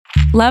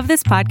Love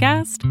this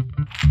podcast?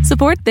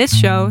 Support this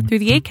show through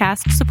the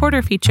Acast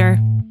supporter feature.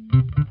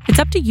 It's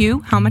up to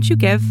you how much you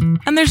give,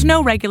 and there's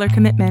no regular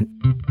commitment.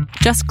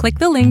 Just click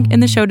the link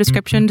in the show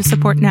description to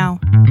support now.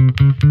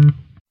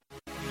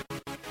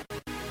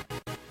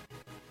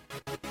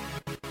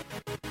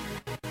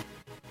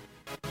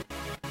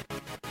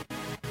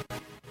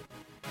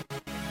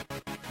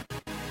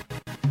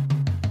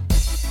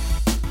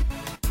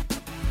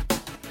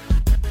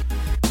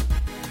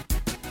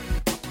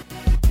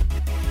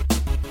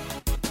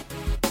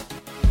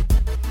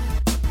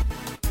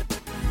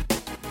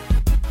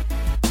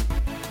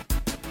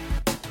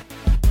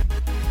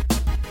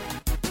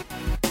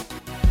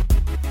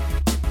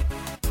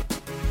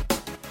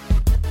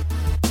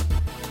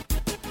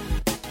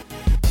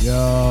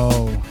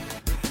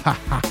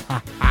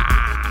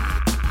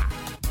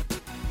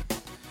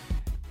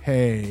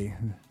 Hey,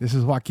 this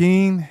is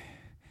Joaquin,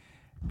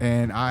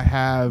 and I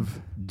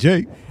have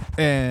Jake,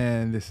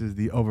 and this is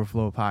the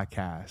Overflow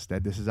podcast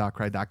at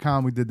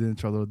thisisoutcry.com. We did the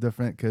intro a little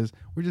different because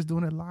we're just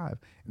doing it live,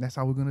 and that's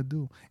how we're going to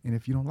do. And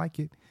if you don't like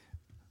it,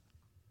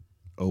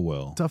 oh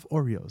well. tough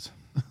Oreos.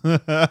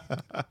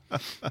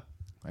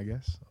 I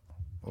guess.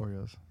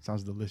 Oreos.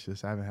 Sounds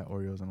delicious. I haven't had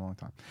Oreos in a long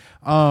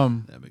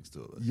time. That makes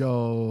two of us.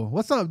 Yo,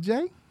 what's up,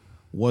 Jay?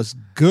 What's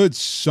good,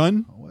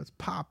 son? What's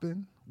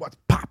popping? What's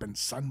popping,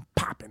 son?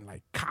 Popping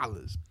like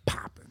collars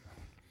popping.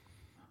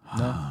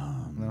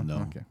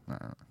 No. Okay.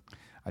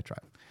 I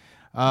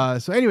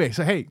tried. So anyway,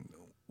 hey,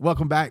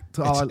 welcome back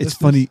to all our listeners.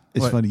 It's funny.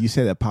 It's What? funny. You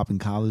say that popping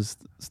collars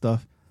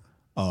stuff.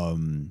 I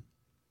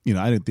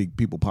didn't think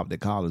people pop their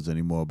collars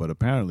anymore, but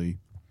apparently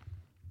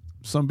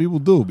some people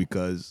do,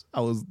 because I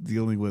was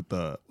dealing with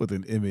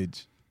an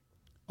image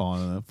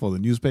on for the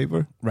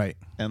newspaper, Right.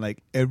 and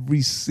like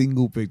every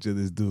single picture of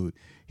this dude,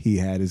 he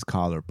had his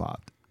collar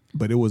popped.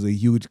 But it was a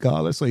huge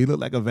collar, so he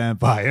looked like a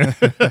vampire.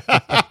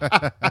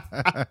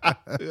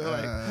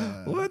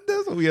 What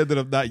this? So we ended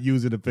up not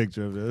using the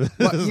picture of it.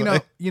 But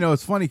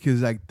it's funny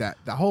because like that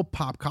whole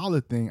pop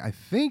collar thing, I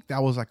think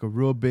that was like a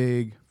real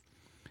big,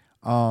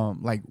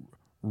 like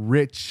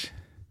rich,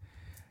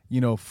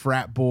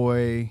 frat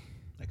boy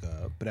like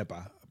a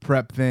prepa.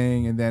 prep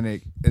thing, and then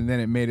it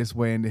made its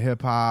way into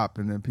hip hop,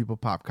 and then people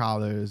pop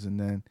collars, and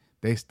then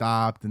they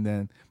stopped,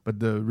 but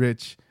the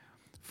rich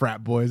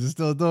frat boys are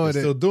still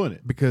doing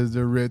it because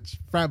they're rich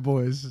frat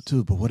boys.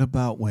 Dude, but what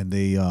about when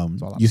they all I'm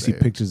you see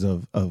saying. pictures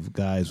of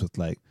guys with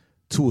like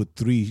 2 or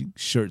 3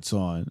 shirts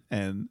on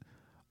and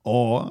 2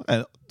 or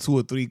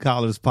 3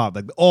 collars popped,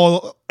 like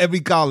every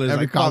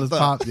collar's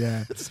popped.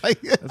 Yeah, It's like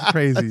that's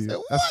crazy.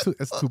 I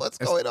said, what's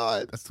going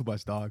on? That's too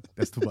much, dog.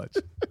 That's too much.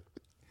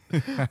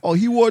 Oh,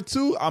 he wore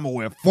 2. I'm gonna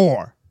wear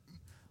 4.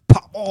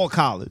 Pop all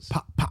collars.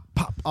 Pop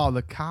all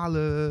the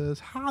collars.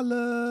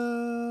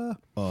 Holla.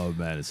 Oh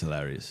man, it's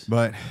hilarious.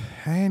 But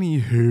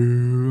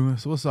anywho,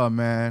 so what's up,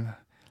 man?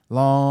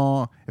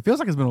 It feels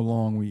like it's been a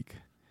long week.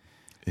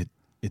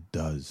 It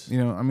does.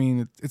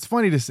 It's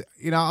funny to say.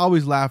 I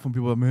always laugh when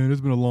people are, man,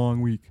 it's been a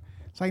long week.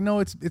 It's like, no,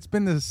 it's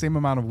been the same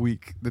amount of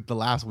week that the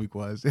last week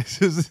was. It's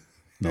just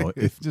No,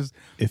 it feels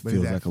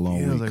like a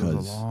long week. Like it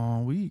was a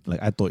long week.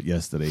 Like I thought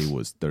yesterday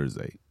was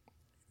Thursday.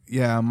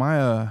 Yeah,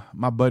 my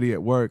buddy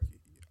at work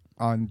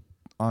on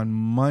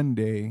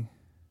Monday,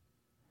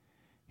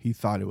 he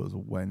thought it was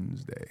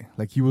Wednesday.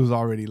 Like he was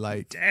already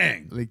like,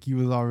 Dang. like he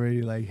was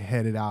already like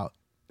headed out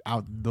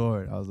the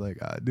door. I was like,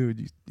 dude,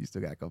 you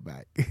still gotta go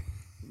back.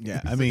 Yeah, You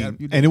I still mean, gotta-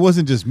 you and it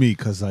wasn't just me,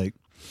 because like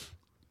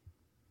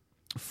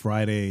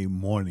Friday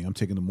morning, I'm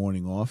taking the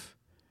morning off,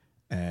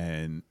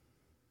 and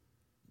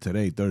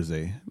today,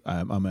 Thursday,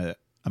 I'm at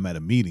a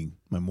meeting,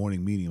 my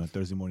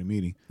Thursday morning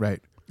meeting, Right.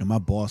 and my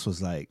boss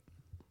was like,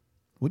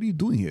 "What are you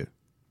doing here?"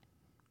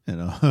 And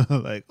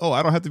like, "Oh,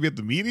 I don't have to be at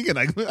the meeting," and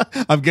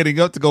I'm getting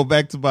up to go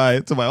back to my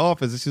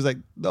office, and she's like,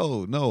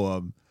 "No,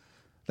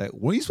 like,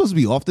 weren't you supposed to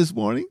be off this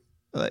morning?"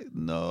 I'm like,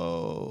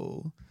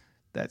 "No,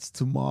 that's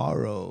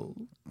tomorrow."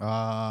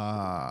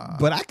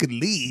 But I could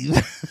leave.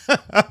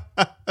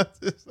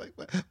 It's like,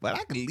 but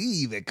I could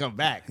leave and come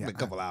back in a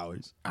couple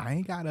hours. I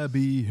ain't gotta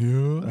be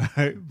here.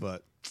 Right?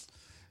 But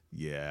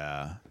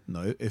yeah,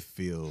 no, it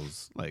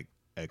feels like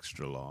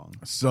extra long.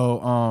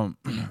 So,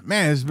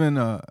 man, it's been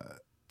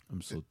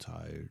I'm so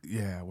tired.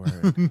 yeah,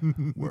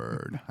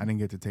 word. I didn't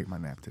get to take my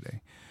nap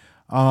today.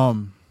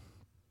 Because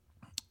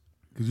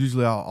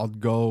usually I'll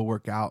go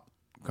work out,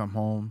 come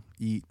home,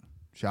 eat,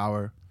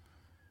 shower,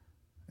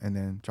 and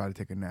then try to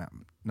take a nap.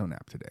 No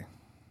nap today.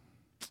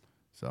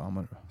 So I'm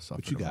gonna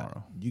suffer But you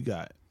tomorrow.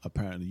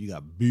 apparently you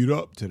got beat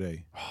up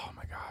today. Oh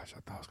my gosh, I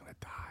thought I was gonna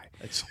die.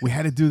 We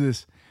had to do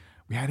this.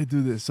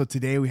 So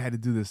today we had to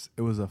do this.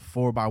 It was a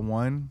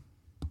 4x1.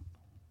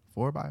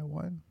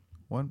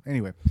 4x1?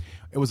 Anyway,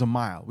 it was a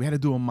mile. We had to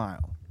do a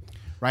mile,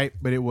 right?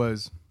 But it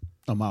was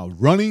A mile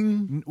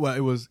running. Well,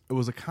 it was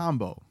a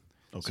combo.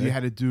 Okay. So you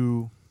had to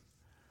do.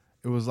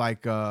 It was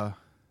like however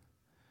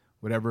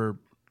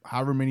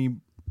many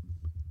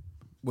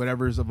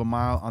whatever's of a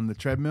mile on the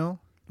treadmill.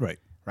 Right.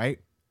 Right.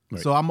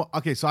 Right. So I'm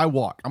okay. So I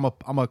walk. I'm a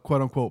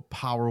quote unquote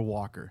power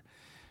walker.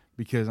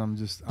 because I'm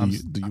just.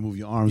 Do you move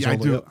your arms? Yeah, all I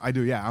the way do. up? I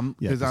do. Yeah,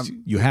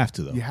 You have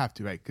to though. You have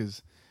to, right?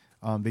 Because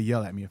they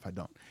yell at me if I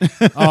don't.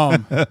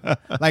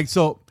 Like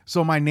so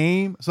my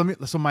name.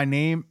 So my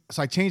name.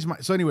 So I changed my.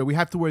 So anyway, we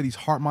have to wear these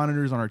heart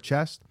monitors on our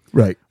chest,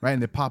 Right. right?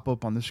 And they pop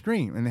up on the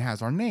screen, and it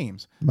has our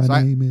names.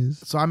 My name is.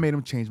 So I made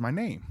them change my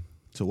name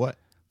To what?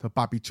 to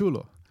Papi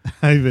Chulo.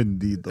 I've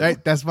though.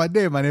 Right, that's my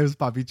name. My name is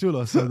Papi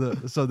Chulo.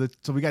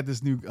 So we got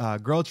this new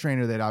girl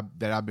trainer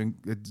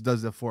that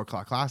does the 4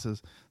 o'clock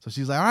classes. So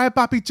she's like, all right,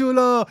 Papi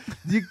Chulo,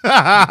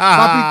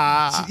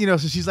 Papi,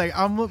 so she's like,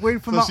 I'm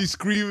waiting for So she's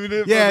screaming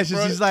it. yeah. from the So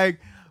front? she's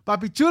like,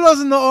 Papi Chulo's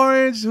in the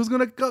orange. Who's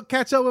gonna go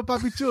catch up with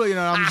Papi Chulo? You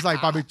know, I'm just like,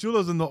 Papi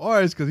Chulo's in the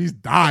orange because he's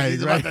dying.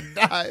 He's right? about to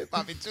die.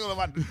 Papi Chulo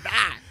about to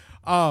die.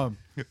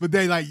 But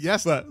they like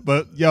yes,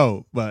 But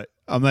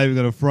I'm not even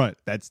gonna front.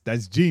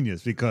 That's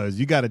genius because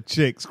you got a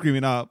chick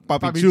screaming out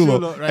Papi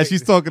Chulo, right? and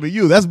she's talking to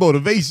you. That's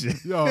motivation.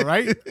 yo,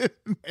 right?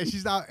 And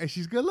she's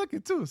good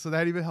looking too, so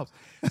that even helps.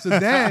 So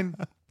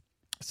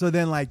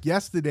then like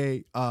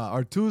yesterday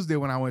or Tuesday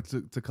when I went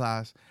to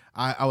class,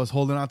 I was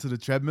holding on to the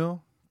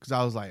treadmill because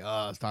I was like,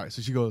 sorry.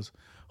 So she goes,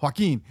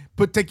 Joaquin,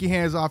 take your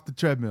hands off the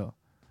treadmill.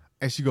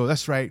 And she goes,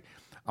 that's right.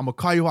 I'm gonna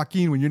call you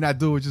Joaquin when you're not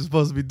doing what you're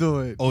supposed to be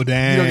doing. Oh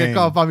damn! You don't get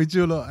called Papi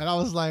Chulo. And I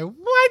was like,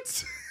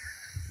 what?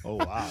 Oh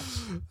wow!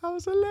 That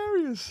was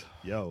hilarious.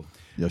 Yo,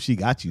 she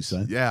got you,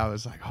 son. Yeah, I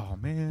was like, oh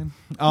man.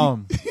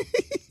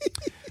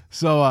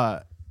 So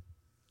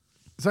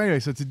anyway,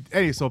 so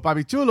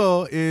Papi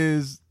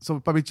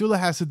Chulo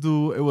has to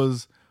do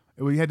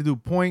we had to do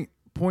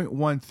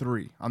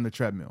 0.13 on the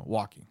treadmill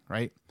walking,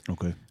 right?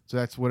 Okay. So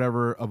that's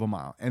whatever of a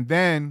mile, and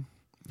then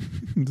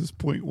This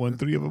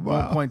 0.13 of a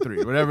mile.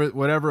 0.3,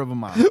 whatever of a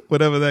mile,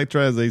 Whatever that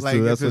translates like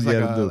to. That's what it's you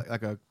like have to do.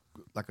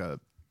 like a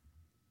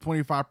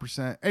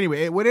 25%.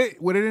 Anyway, what it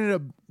ended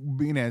up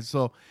being as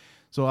so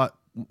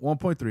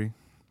 1.3.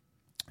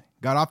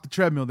 Got off the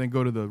treadmill, then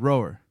go to the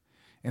rower,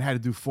 and had to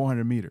do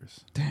 400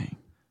 meters. Dang.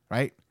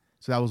 Right?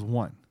 So that was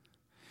 1.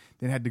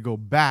 Then had to go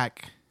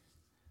back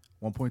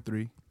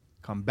 1.3,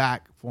 come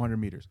back 400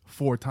 meters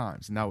 4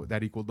 times. Now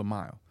that equaled the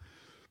mile.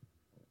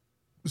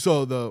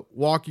 So the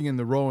walking and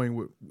the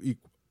rowing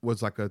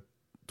was like a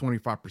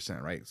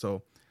 25%, right?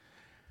 So,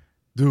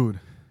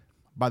 dude,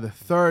 by the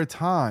 3rd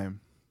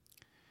time,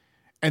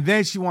 and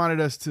then she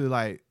wanted us to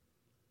like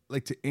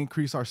to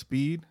increase our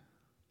speed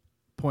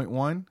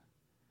 0.1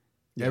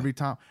 every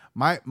time.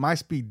 My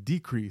speed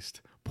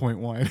decreased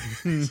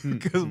 0.1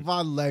 because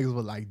my legs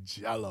were like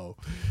jello.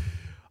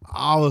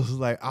 I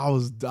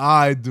was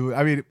dying, dude.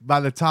 I mean, by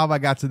the time I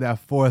got to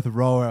that 4th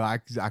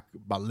rower,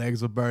 my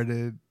legs were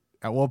burning.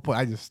 At one point,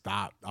 I just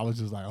stopped. I was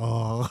just like,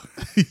 oh.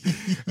 And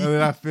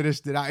then I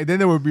finished it out. And then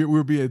we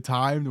were being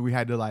timed. And we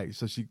had to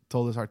so she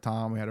told us our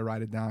time. We had to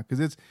write it down.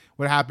 Because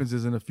what happens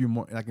is in a few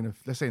more,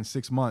 let's say in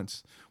 6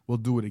 months, we'll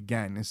do it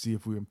again and see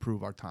if we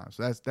improve our time.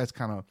 So that's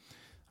kind of,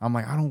 I'm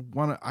like, I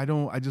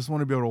just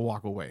want to be able to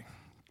walk away.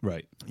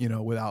 Right.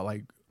 Without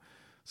like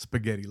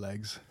spaghetti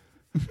legs.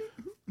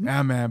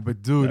 Yeah, man.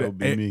 But dude, That would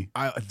be me.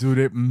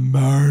 It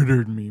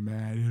murdered me,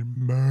 man. It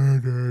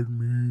murdered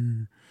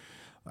me.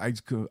 I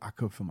could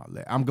feel my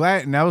leg. I'm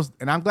glad, and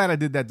I'm glad I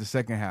did that the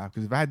second half,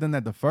 because if I had done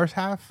that the first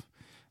half,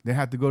 then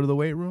had to go to the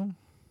weight room,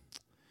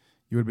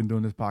 you would have been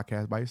doing this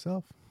podcast by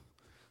yourself.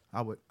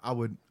 I would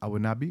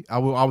not be. I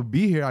would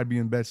be here. I'd be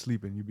in bed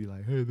sleeping. You'd be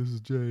like, "Hey, this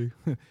is Jay.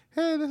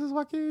 Hey, this is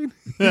Joaquin."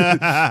 you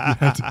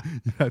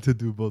had to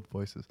do both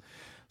voices.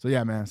 So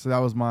yeah, man. So that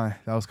was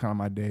kind of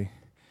my day,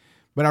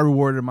 but I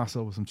rewarded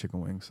myself with some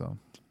chicken wings, so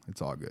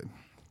it's all good.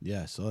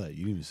 Yeah, I saw that.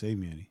 You didn't even save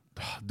me any.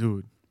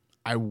 Dude,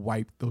 I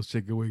wiped those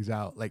chicken wings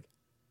out like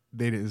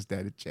they didn't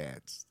stand a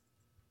chance.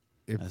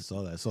 I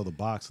saw that. I saw the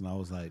box and I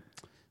was like,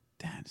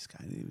 damn, this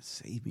guy didn't even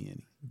save me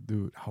any.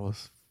 Dude, I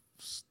was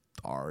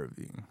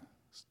starving.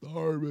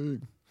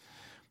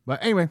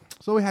 But anyway,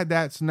 so we had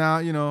that. So now,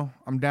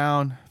 I'm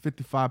down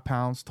 55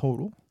 pounds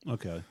total.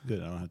 Okay,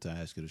 good. I don't have to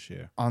ask you to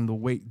share. On the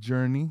weight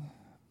journey,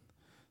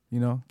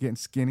 getting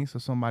skinny so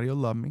somebody will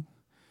love me.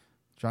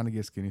 Trying to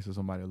get skinny so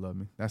somebody will love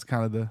me. That's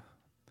kind of the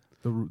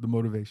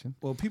motivation.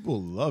 Well, people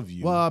love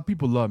you. Well,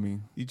 people love me.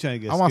 You trying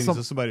to get skinny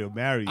so somebody will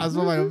marry you.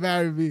 Somebody will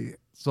marry me.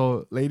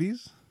 So,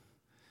 ladies,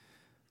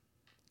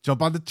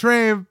 jump on the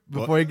train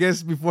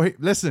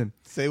listen.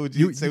 Say what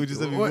you said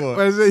before.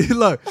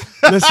 Look,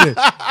 listen,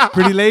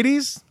 pretty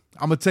ladies,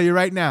 I'm gonna tell you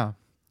right now.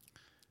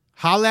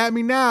 Holla at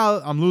me now.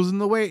 I'm losing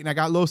the weight and I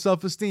got low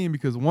self-esteem,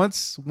 because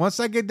once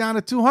I get down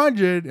to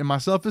 200 and my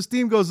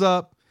self-esteem goes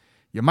up,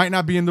 you might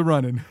not be in the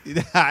running. You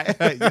might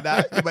not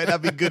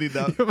be good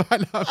enough. You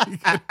might not be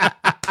good enough.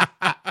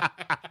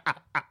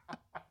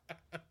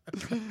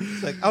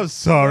 It's like, I'm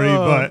sorry,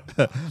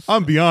 but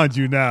I'm beyond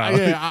you now.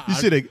 Yeah,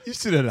 you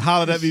should have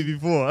hollered at me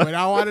before. When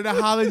I wanted to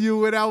holler at you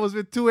when I was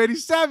at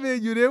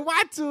 287, you didn't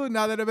want to.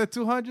 Now that I'm at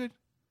 200,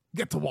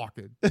 get to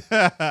walking.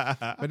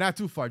 But not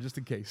too far, just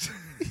in case.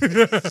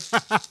 Dang.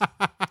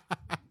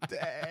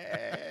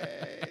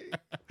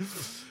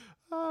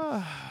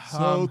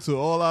 So to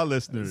all our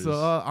listeners. So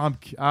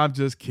I'm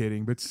just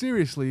kidding. But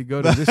seriously,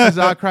 go to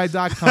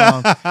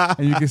thisisoutcry.com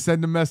and you can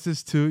send a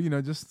message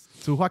to,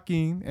 just to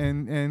Joaquin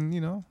and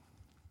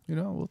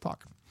we'll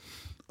talk.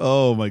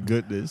 Oh my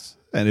goodness.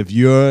 And if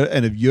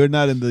you're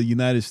not in the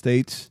United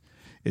States,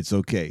 it's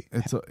okay.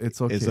 It's okay.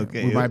 It's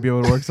okay. We might be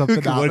able to work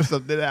something out. Work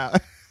something out.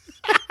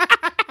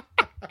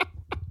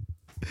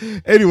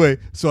 Anyway,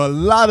 so a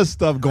lot of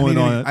stuff going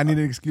on. I need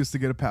an excuse to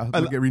get a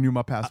passport. Renew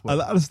my passport. A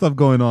lot of stuff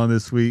going on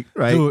this week,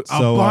 right? Dude, a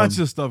bunch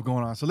of stuff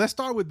going on. So let's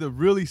start with the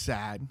really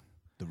sad.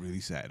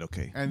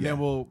 Okay. And then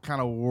we'll kind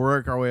of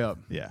work our way up.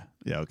 Yeah,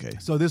 okay.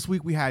 So this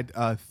week we had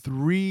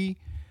three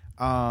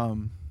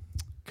comedy...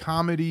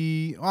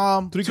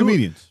 Three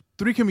comedians.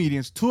 Three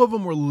comedians. Two of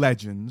them were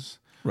legends.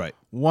 Right.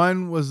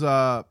 One was...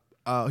 one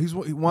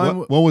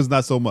was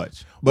not so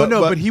much.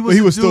 But he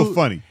was still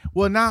funny.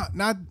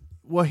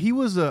 Well, he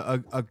was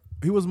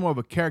he was more of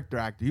a character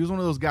actor. He was one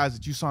of those guys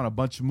that you saw in a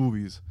bunch of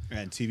movies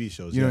and TV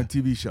shows.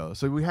 TV shows.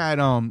 So we had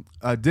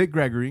Dick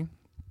Gregory,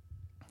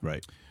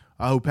 right,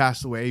 who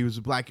passed away. He was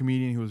a black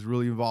comedian. He was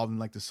really involved in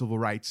like the civil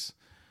rights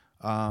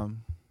stuff.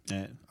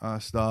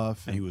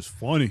 And he was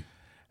funny.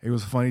 He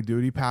was a funny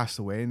dude. He passed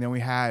away. And then we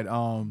had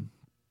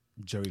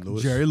Jerry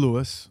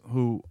Lewis,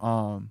 who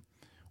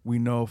we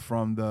know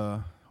from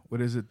the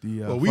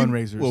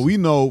fundraisers. Well, we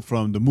know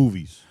from the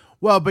movies.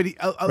 Well, but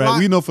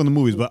we know from the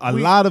movies, but a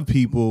lot of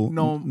people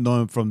know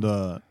him from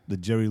the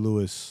Jerry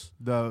Lewis,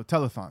 the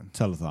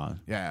telethon.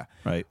 Yeah,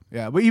 right.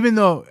 Yeah, but even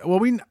though,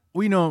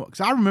 we know,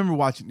 because I remember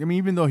watching. I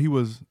mean,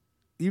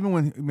 even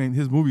when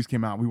his movies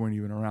came out, we weren't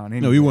even around. Anyway.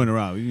 No, we weren't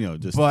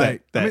around. Just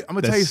but I'm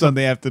gonna tell you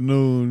Sunday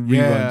afternoon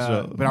rerun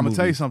show. But I'm gonna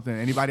tell you something.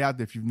 Anybody out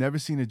there, if you've never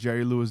seen a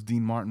Jerry Lewis,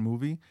 Dean Martin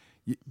movie,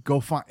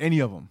 go find any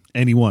of them.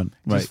 Anyone,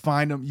 right? Just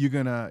find them. You're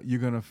gonna laugh. You're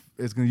gonna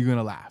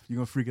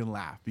freaking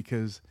laugh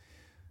because.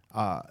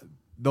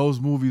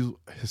 Those movies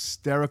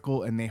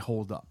hysterical and they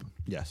hold up.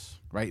 Yes.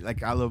 Right?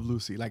 Like I Love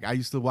Lucy. Like I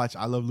used to watch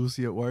I Love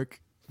Lucy at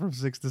work from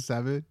 6 to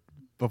 7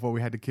 before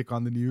we had to kick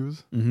on the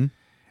news. Mm-hmm.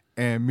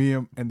 And me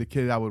and the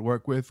kid I would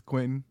work with,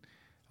 Quentin,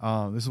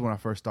 this is when I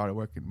first started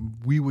working.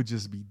 We would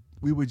just be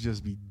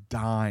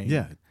dying.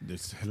 Yeah.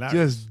 It's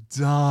hilarious. Just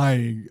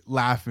dying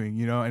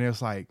laughing, and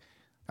it's like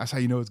that's how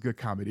you know it's good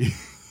comedy.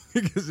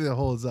 Because it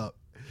holds up.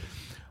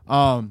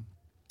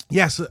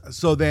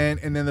 So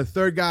then the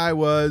third guy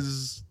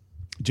was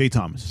Jay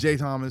Thomas.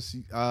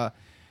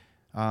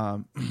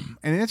 And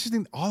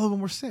interesting, all of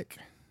them were sick.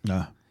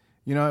 It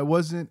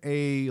wasn't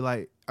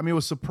it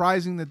was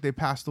surprising that they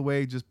passed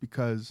away just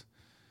because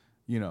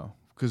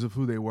of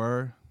who they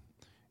were,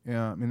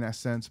 in that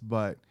sense.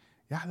 But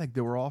yeah, like they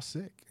were all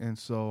sick. And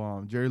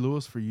so Jerry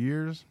Lewis for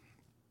years,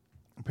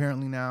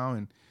 apparently now,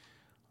 and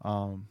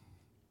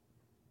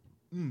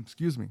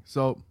excuse me.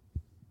 So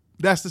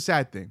that's the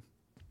sad thing.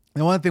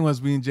 And one thing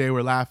was me and Jay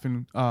were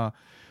laughing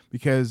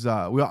because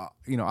we all,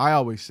 I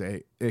always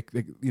say,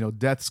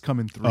 deaths come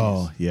in threes.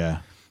 Oh, yeah.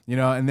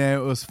 And then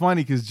it was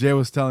funny because Jay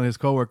was telling his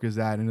coworkers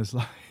that, and it's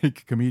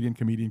like comedian.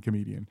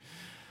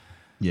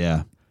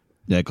 Yeah.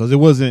 Yeah, because it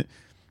was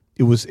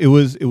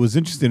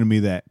interesting to me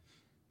that,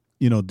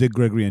 Dick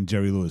Gregory and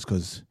Jerry Lewis,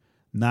 because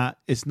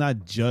it's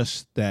not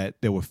just that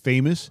they were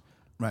famous,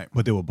 right?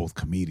 But they were both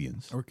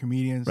comedians. Or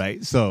comedians,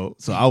 right? So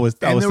I was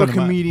they were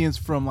comedians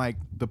from like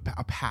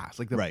a past,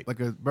 like right.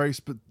 like a very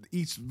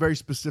very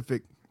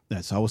specific.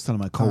 Yeah, so I was telling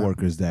my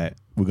coworkers that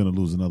we're gonna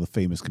lose another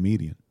famous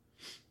comedian,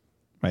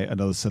 right?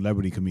 Another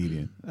celebrity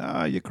comedian.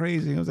 Oh, you're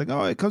crazy. I was like,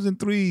 oh, it comes in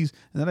threes,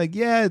 and they're like,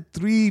 yeah,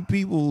 3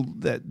 people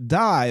that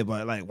die,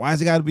 but like, why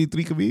has it got to be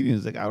 3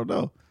 comedians? Like, I don't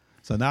know.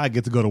 So now I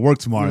get to go to work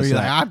tomorrow. You're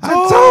like,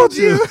 I told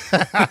you.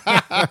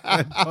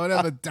 Don't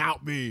ever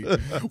doubt me.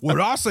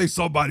 When I say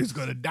somebody's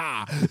gonna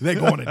die, they're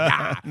gonna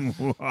die.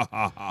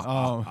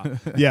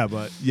 Yeah,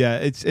 but yeah,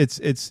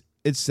 it's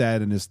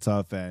sad and it's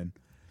tough, and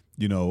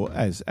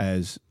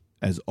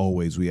as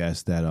always, we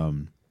ask that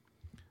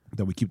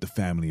we keep the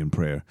family in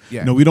prayer.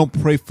 Yeah. We don't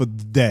pray for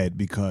the dead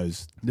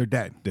because they're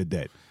dead. They're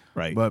dead,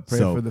 right? But pray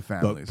for the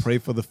families. But pray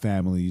for the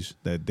families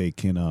that they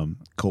can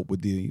cope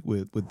with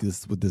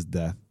this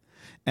death.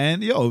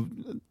 And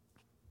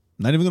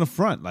not even gonna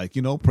front,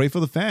 pray for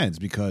the fans,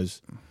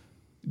 because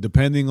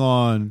depending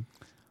on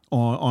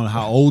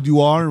how old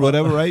you are and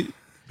whatever, right?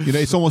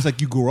 It's almost like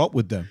you grew up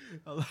with them,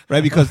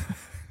 right? Because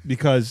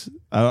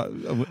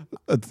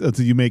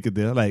until you make it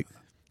there, like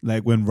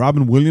when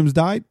Robin Williams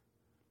died,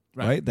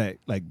 right?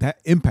 That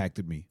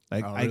impacted me.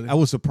 Really? I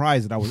was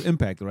surprised that I was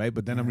impacted, right?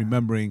 But then I'm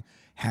remembering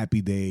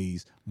Happy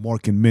Days,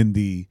 Mork and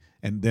Mindy,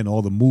 and then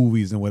all the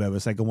movies and whatever.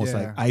 It's like almost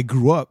like I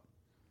grew up,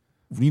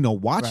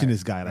 watching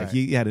this guy. Like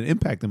he had an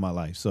impact in my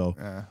life. So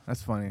yeah,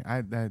 that's funny.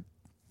 I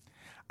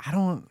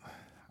have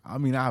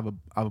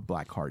a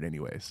black heart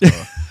anyway, so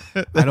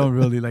I don't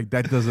really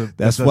that doesn't.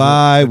 That's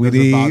why we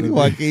need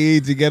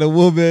Joaquin to get a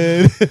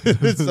woman.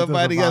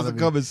 Somebody has to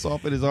come and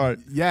soften his heart.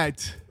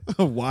 Yet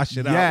wash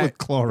it out with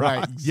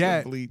Clorox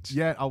and bleach.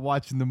 Yet I'm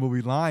watching the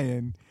movie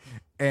Lion,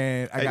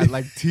 and I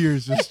got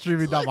tears just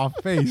streaming down my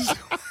face.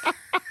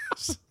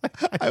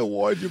 I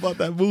warned you about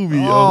that movie.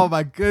 Oh yo.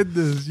 my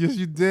goodness. Yes,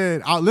 you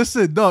did.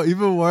 Listen, no,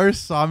 even worse.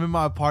 So I'm in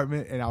my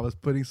apartment and I was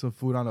putting some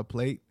food on a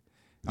plate.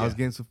 I was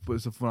getting some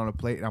food on a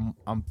plate and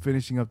I'm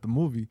finishing up the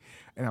movie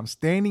and I'm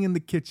standing in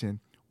the kitchen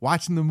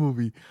watching the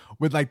movie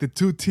with like the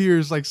two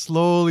tears like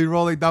slowly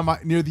rolling down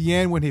near the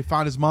end when he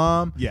found his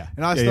mom. Yeah.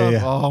 And all that stuff.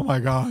 Yeah. Oh my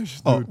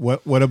gosh. Dude. Oh,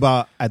 what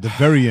about at the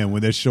very end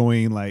when they're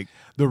showing like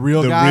the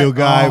real guy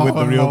with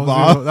the real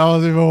mom? That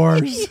was even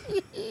worse.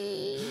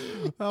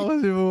 That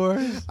was even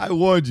worse. I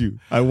warned you.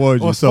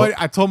 So funny.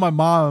 I told my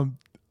mom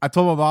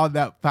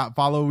that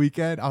following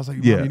weekend, I was like,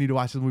 Mom, you need to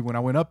watch this movie when I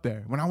went up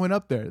there.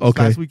 This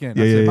last weekend.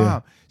 I said,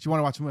 Mom, she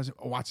wanted to watch the movie. I said,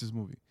 watch this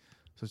movie.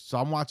 So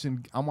I'm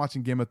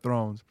watching Game of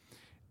Thrones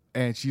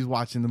and she's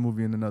watching the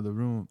movie in another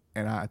room.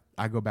 And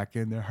I go back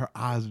in there. Her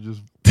eyes are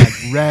just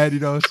like red,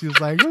 She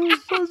was like,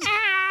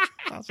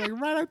 I was like,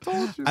 right, I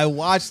told you. I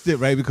watched it,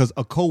 right, because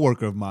a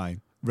coworker of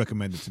mine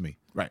recommended it to me.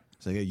 Right.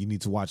 So yeah, you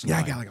need to watch it. Yeah,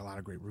 I got like a lot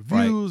of great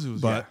reviews.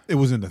 Right. It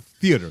was in the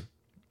theater,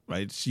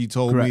 right? She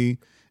told me.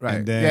 Right.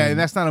 And then, and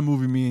that's not a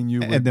movie me and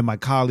you and then my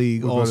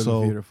colleague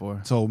also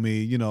told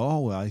me,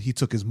 he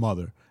took his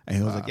mother. And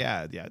he was like,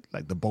 yeah,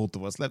 like the both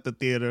of us left the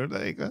theater.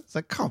 Like, it's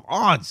like, come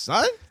on,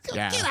 son.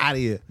 Get out of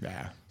here.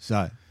 Yeah.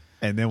 Son.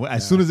 And then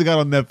as soon as it got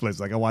on Netflix,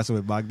 like I watched it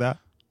with Magda.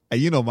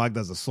 And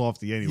Magda's a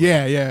softie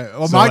anyway. Yeah.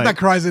 Well, so Magda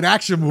cries in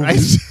action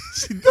movies.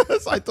 She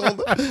does. I told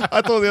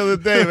the other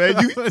day, man,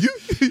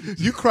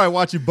 you cry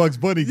watching Bugs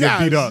Bunny get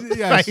beat up.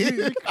 Yeah,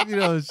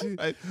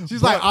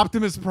 she's like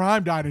Optimus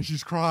Prime died and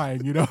she's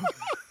crying,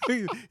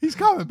 He's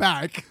coming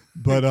back.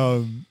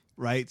 But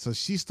right, so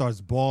she starts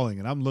bawling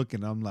and I'm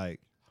looking, I'm like,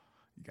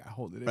 you gotta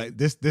hold it in. Right.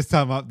 This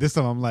time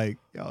I'm like,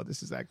 yo,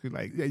 this is actually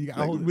like, you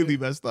gotta hold really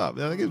messed up.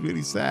 I think it's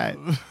really sad.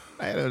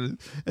 And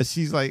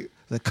she's like,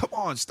 come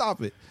on,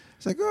 stop it.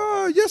 It's like,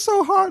 oh, you're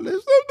so heartless.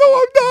 No,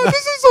 I'm not.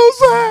 This is so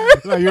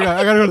sad. Like,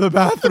 I gotta go to the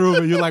bathroom,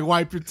 and you like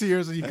wipe your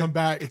tears, and you come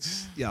back.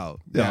 So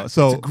it's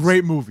a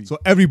great movie. So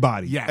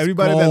everybody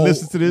that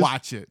listens to this,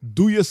 watch it.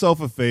 Do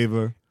yourself a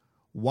favor,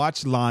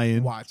 watch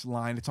Lion.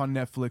 It's on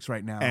Netflix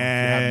right now.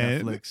 And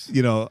if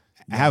you have Netflix,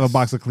 have a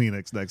box of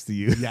Kleenex next to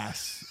you.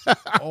 Yes.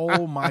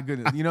 Oh my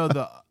goodness.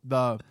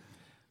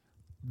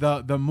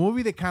 The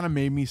movie that kind of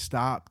made me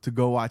stop to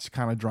go watch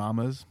kind of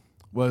dramas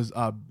was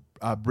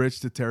Bridge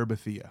to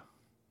Terabithia.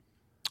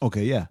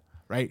 Okay, yeah.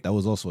 Right? That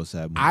was also a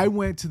sad movie. I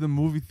went to the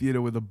movie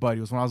theater with a buddy. It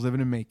was when I was living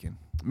in Macon.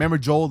 Remember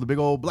Joel, the big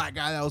old black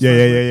guy that was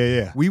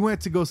Yeah. We went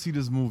to go see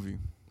this movie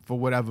for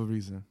whatever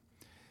reason.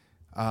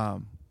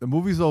 The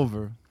movie's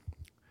over.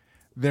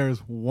 There's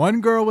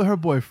one girl with her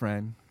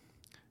boyfriend,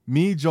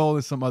 me, Joel,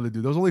 and some other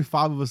dude. There was only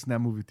 5 of us in that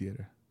movie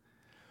theater.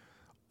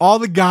 All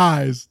the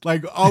guys,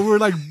 we're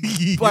like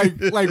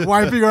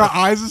wiping our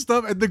eyes and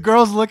stuff, and the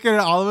girl's looking at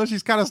all of us. She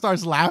kind of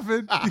starts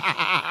laughing,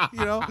 And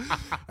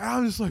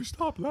I'm just like,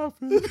 stop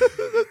laughing.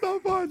 It's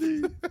not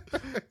funny.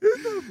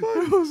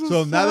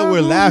 So now that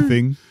we're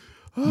laughing,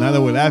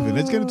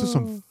 let's get into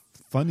some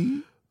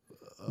funny.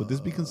 Would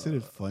this be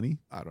considered funny?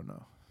 I don't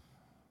know.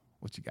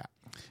 What you got?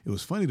 It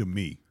was funny to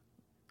me.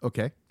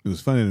 Okay. It was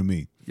funny to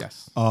me.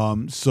 Yes.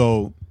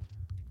 So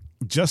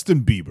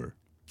Justin Bieber.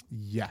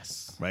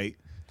 Yes. Right.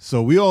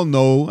 So we all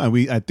know, and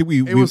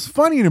it was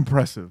funny and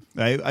impressive.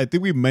 I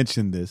think we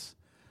mentioned this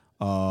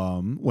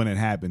when it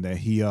happened, that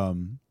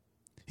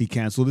he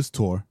canceled his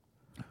tour,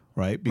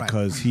 right?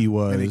 Because he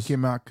was, and it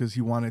came out because he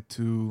wanted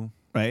to.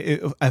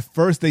 Right. At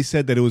first, they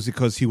said that it was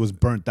because he was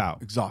burnt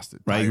out,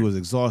 exhausted. Right. Tired. He was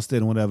exhausted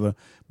and whatever.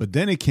 But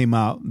then it came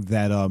out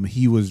that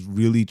he was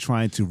really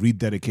trying to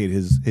rededicate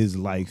his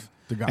life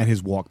and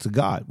his walk to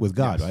God with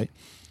God. Yes. Right.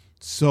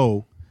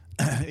 So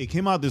it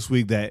came out this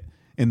week that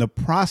in the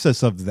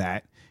process of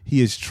that, he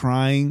is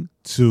trying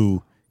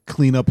to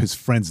clean up his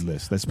friends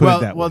list. Let's put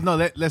it that way. Well, no,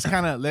 let's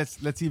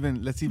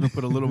even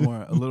put a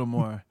little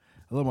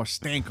more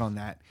stank on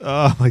that.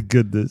 Oh my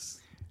goodness.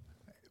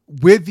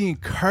 With the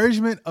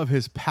encouragement of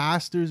his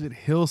pastors at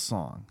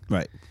Hillsong,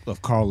 right,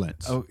 of Carl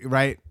Lentz,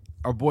 right,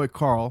 our boy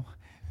Carl,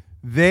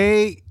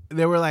 they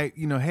were like,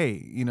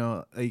 hey,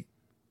 like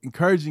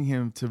encouraging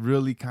him to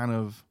really kind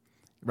of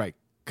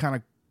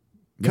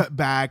cut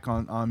back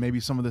on maybe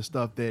some of the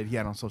stuff that he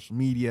had on social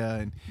media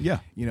and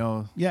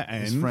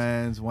and his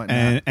friends,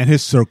 whatnot, and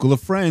his circle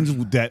of friends,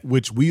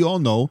 which we all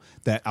know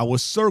that our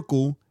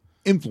circle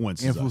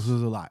influences us. a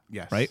lot,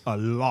 yes, right, a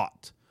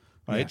lot,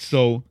 right. Yes.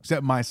 So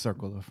except my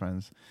circle of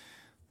friends.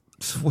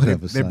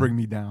 Whatever, they bring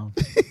me down.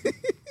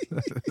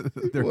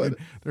 they're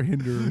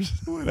hinderers.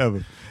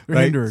 Whatever. They're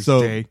hinderers.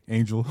 So, Jay,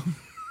 Angel.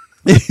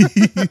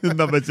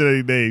 Not mention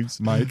any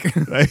names, Mike,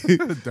 right?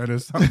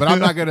 Dennis. But I'm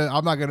not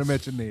gonna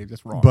mention names.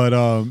 That's wrong.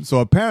 But so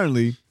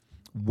apparently,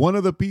 one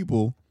of the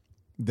people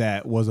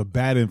that was a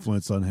bad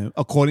influence on him,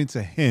 according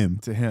to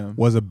him,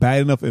 was a bad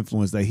enough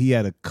influence that he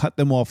had to cut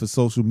them off his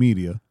social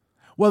media.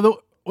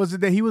 Well, was it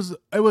that he was?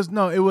 It was.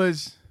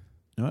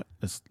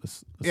 Let's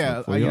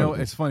yeah,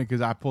 it's funny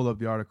because I pulled up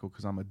the article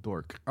because I'm a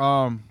dork.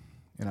 And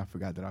I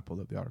forgot that I pulled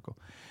up the article.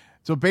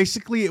 So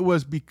basically, it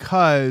was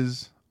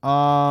because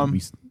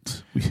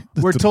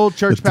we're told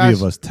church pastors. The three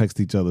of us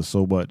text each other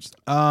so much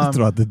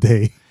throughout the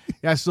day.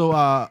 Yeah. So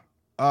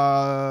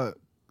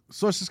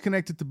Sources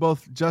connected to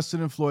both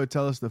Justin and Floyd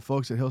tell us that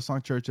folks at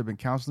Hillsong Church have been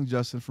counseling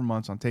Justin for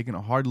months on taking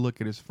a hard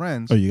look at his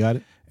friends. Oh, you got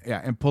it?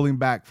 Yeah, and pulling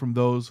back from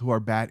those who are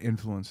bad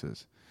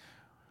influences.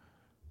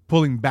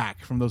 Pulling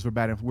back from those who are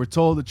bad influences. We're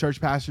told the church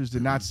pastors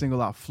did not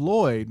single out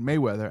Floyd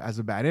Mayweather as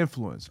a bad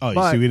influence. Oh,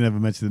 you see, we never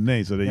mentioned the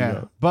name, so there you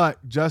go.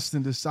 But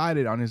Justin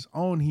decided on his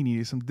own he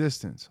needed some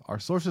distance. Our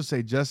sources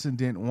say Justin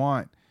didn't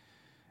want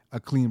a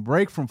clean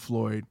break from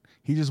Floyd.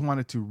 He just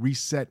wanted to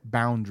reset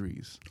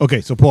boundaries.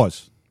 Okay, so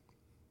pause,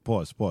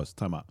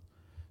 time out.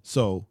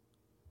 So,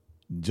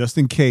 just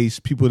in case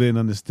people didn't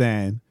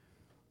understand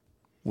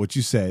what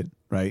you said,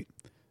 right?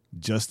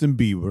 Justin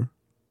Bieber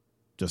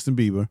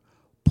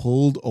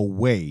pulled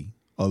away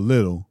a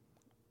little,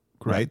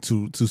 right?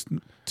 To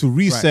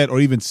reset or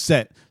even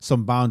set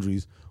some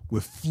boundaries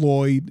with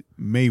Floyd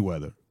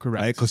Mayweather.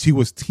 Correct. Right? Because he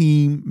was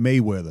Team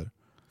Mayweather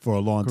for a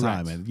long Correct.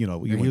 time. And, you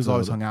know, he was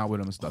always hung out with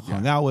him and stuff.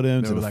 Hung out with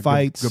him They to were the like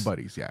fights. Good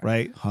buddies, yeah.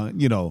 Right?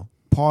 You know,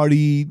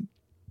 partied,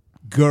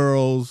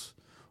 girls,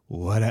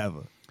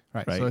 whatever.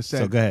 Right. Right. So it said,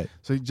 so go ahead.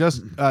 So he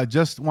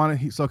just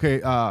wanted,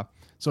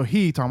 so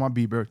he, talking about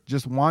Bieber,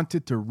 just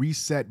wanted to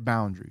reset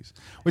boundaries,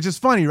 which is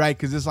funny, right?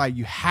 Because it's like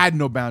you had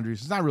no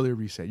boundaries. It's not really a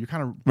reset. You're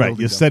kind of Right.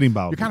 You're setting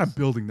boundaries. You're kind of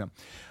building them.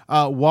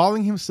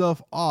 Walling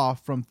himself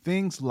off from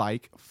things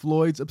like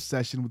Floyd's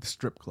obsession with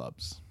strip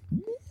clubs.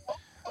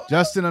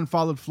 Justin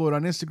unfollowed Floyd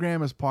on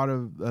Instagram as part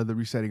of the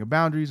resetting of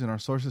boundaries, and our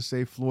sources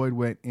say Floyd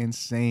went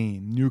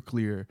insane,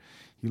 nuclear.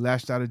 He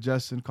lashed out at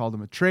Justin, called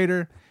him a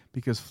traitor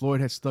because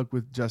Floyd had stuck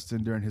with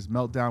Justin during his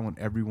meltdown when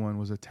everyone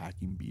was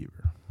attacking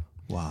Bieber.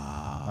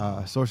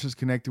 Wow. Sources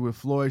connected with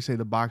Floyd say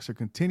the boxer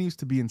continues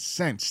to be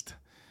incensed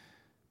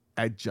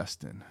at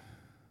Justin.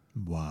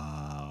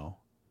 Wow.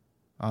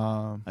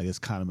 I guess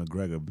Conor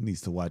McGregor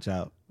needs to watch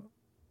out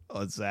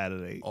on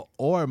Saturday.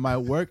 Or it might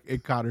work in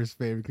Conor's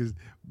favor because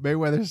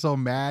Mayweather's so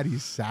mad,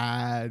 he's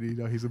sad. You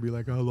know, he's gonna be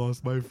like, "I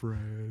lost my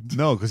friend."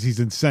 No, because he's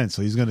incensed,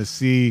 so he's gonna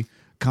see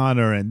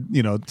Conor and,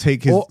 you know,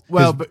 take his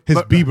but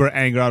Bieber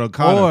anger out on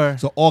Conor. Or-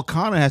 So all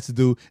Conor has to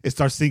do is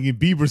start singing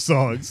Bieber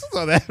songs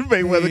so that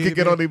Mayweather can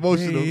get on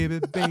emotional.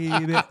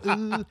 Baby,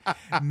 ooh.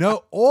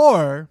 No,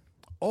 or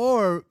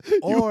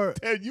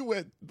You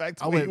went back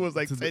to when he was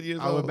like 10 years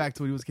old. I went back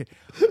to when he was a kid.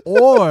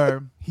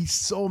 Or he's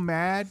so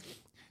mad.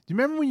 Do you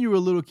remember when you were a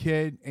little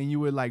kid and you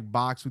would like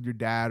box with your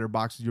dad or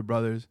box with your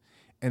brothers,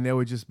 and they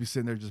would just be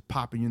sitting there just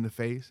popping you in the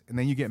face, and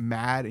then you get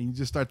mad and you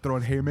just start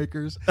throwing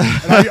haymakers,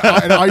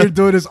 and all you're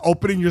doing is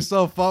opening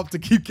yourself up to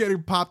keep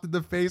getting popped in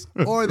the face?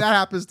 Or that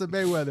happens to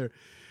Mayweather,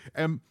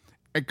 and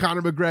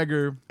Conor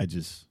McGregor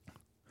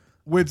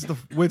wins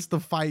the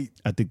fight.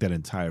 I think that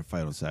entire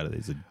fight on Saturday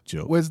is a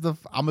joke.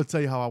 I'm gonna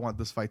tell you how I want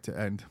this fight to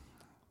end.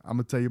 I'm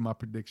gonna tell you my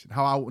prediction.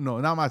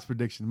 Not my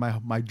prediction.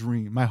 My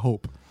dream. My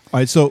hope.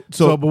 All right. So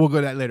but we'll go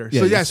to that later.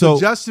 Yeah, So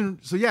Justin.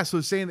 So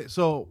saying that.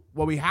 So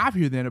what we have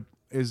here then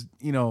is,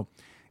 you know,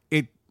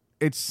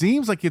 it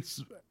seems like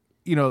it's,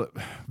 you know,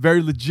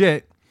 very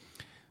legit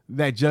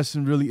that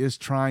Justin really is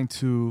trying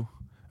to,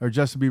 or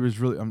Justin Bieber is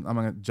really. I'm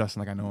gonna Justin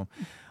like I know him.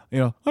 You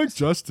know, like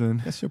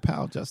Justin. That's your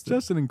pal, Justin.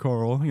 Justin and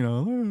Carl. You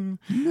know,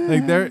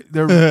 like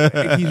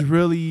they're he's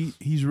really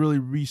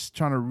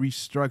trying to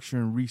restructure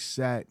and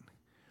reset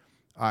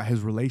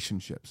his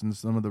relationships, and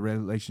some of the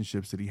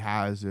relationships that he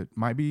has, it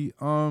might be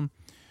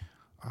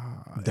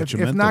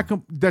detrimental. if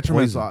not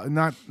detrimental,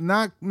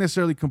 not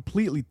necessarily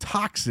completely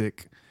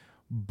toxic,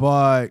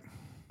 but,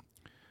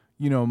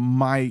 you know,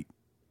 might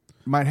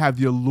have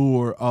the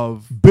allure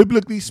of,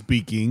 biblically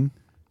speaking,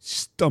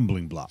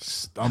 stumbling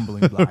blocks.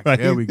 Right.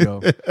 There we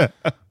go.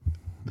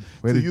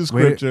 To use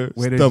scripture,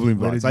 stumbling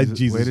blocks.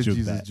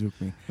 Jesus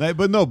juke me. Like,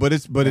 but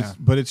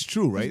it's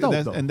true, right?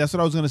 It's dope, and that's what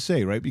I was gonna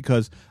say, right?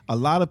 Because a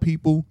lot of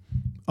people,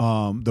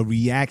 the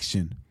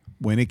reaction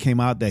when it came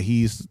out that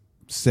he's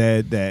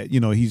said that, you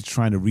know, he's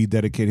trying to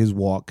rededicate his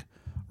walk,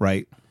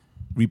 right?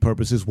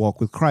 Repurpose his walk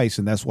with Christ,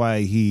 and that's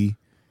why he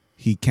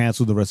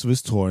canceled the rest of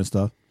his tour and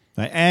stuff.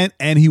 Right?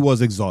 And he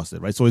was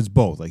exhausted, right? So it's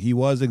both. Like, he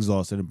was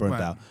exhausted and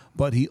burnt out,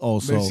 but he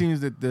also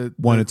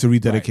wanted to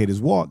rededicate his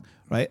walk,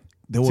 right?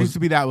 Seems to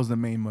be that was the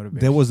main motivation.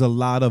 There was a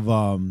lot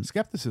of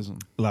skepticism,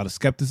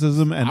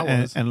 and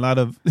a lot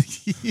of.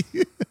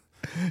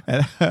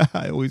 And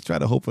I always try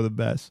to hope for the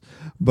best,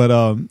 but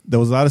there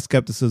was a lot of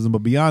skepticism. But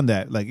beyond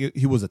that, like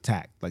he was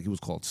attacked, like he was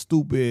called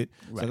stupid.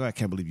 It's like, oh, I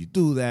can't believe you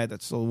do that.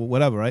 That's so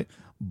whatever, right?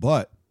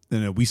 But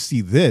then we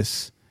see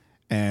this,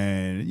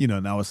 and, you know,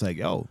 now it's like,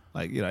 oh,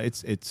 like, you know,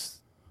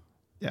 it's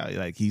yeah,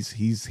 like he's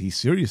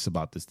serious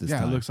about this time.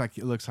 It looks like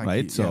right? it looks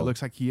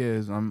like he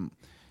is. And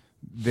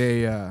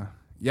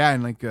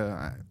like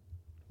I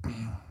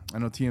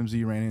know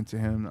TMZ ran into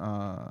him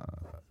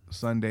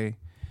Sunday.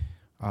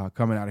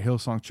 Coming out of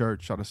Hillsong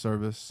Church, out of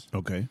service.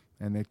 Okay.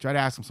 And they tried to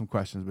ask him some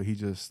questions, but he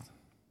just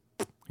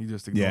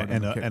ignored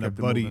them. And a kept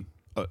buddy,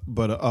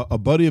 a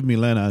buddy of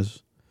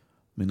Milena's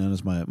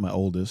my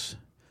oldest.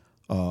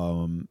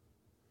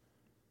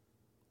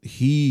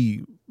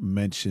 He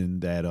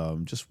mentioned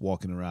that just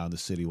walking around the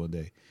city one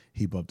day,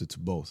 he bumped into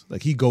both.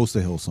 Like, he goes to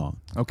Hillsong.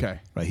 Okay.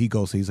 Right.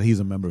 He's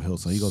a member of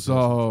Hillsong. He goes.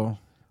 So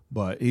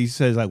But he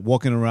says like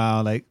walking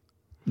around like,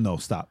 no,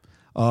 stop.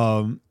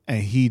 And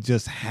he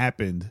just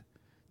happened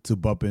to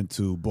bump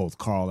into both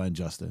Carl and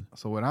Justin.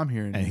 So what I'm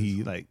hearing And is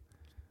he like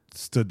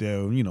stood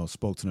there,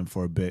 spoke to them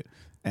for a bit.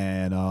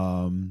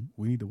 And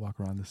we need to walk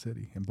around the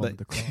city and bump like,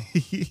 the Carl.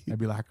 I'd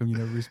be like, how come you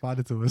never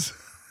responded to us?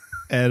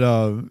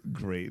 and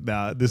great.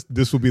 Now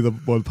this will be the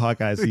one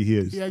podcast he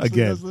hears He actually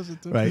again. does listen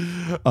to Right.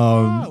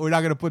 We're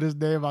not gonna put his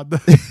name on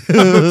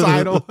the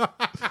title.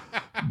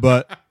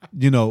 But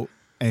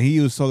and he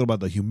was talking about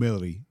the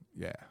humility,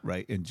 Yeah.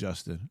 right, in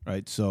Justin,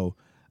 right? So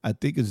I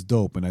think it's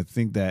dope, and I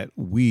think that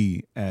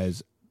we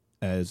as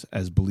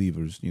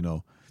believers,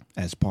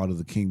 as part of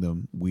the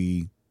kingdom,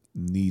 we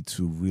need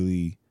to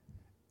really,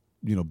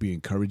 be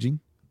encouraging,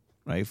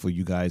 right, for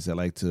you guys that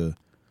like to,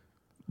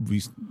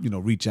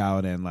 reach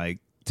out and like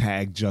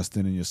tag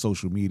Justin in your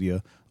social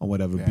media or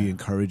whatever, be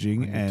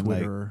encouraging and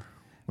Twitter,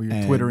 or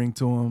you're twittering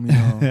to him,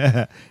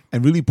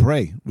 and really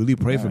pray for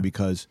him,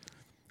 because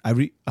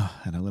and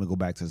I'm gonna go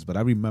back to this, but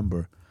I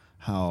remember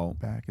how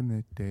back in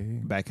the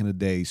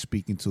day,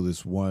 speaking to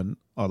this one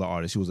other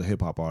artist. He was a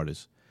hip hop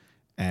artist,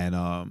 and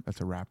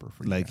that's a rapper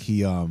for like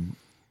you.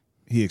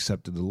 he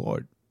accepted the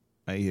Lord,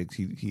 right?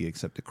 He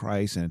accepted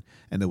Christ, and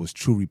there was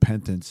true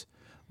repentance.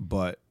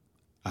 But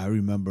I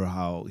remember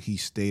how he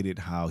stated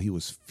how he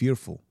was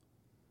fearful.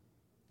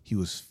 He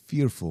was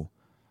fearful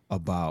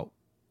about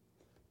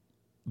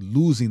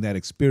losing that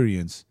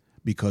experience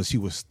because he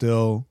was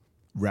still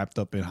wrapped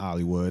up in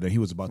Hollywood, and he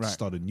was about to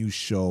start a new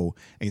show,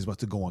 and he's about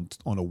to go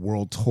on a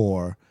world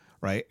tour,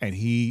 right? And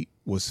he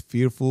was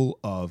fearful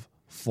of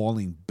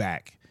falling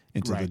back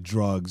into the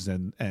drugs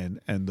and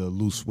the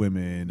loose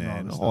women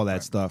and all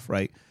that stuff,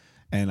 right?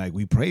 And like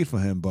we prayed for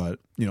him, but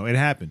it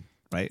happened,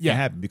 right? Yeah. It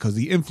happened because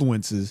the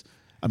influences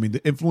of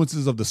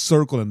the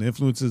circle and the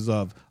influences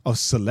of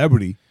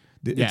celebrity,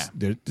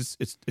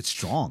 it's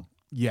strong.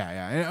 Yeah.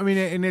 And, I mean,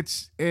 and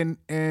it's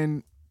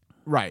and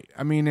right.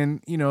 I mean,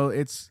 and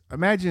it's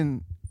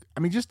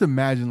just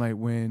imagine like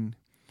when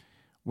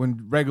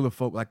regular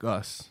folk like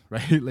us,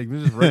 right? Like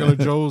just regular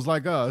Joes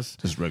like us,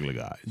 just regular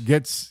guys,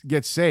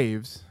 get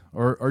saved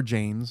or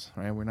Janes,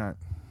 right? We're not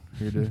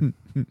here to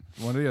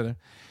one or the other.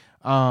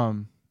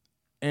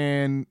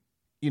 And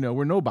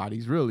we're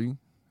nobodies really,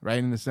 right?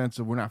 In the sense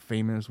of we're not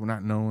famous, we're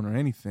not known or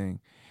anything,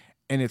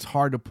 and it's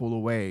hard to pull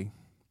away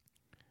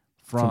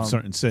from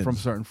certain sins, from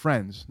certain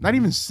friends. Not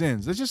even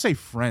sins. Let's just say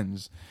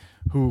friends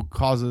who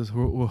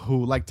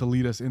like to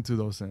lead us into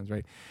those sins,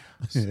 right?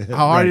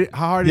 How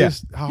hard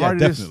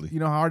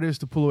it is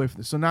to pull away from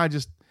this. So now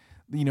just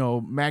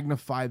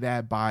magnify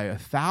that by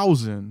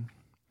 1,000,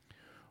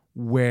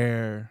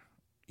 where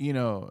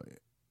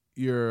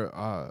you're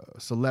a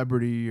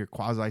celebrity or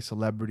quasi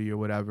celebrity or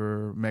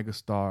whatever,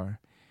 megastar,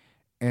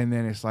 and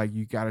then it's like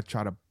you got to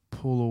try to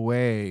pull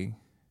away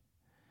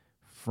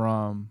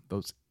from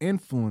those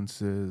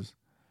influences.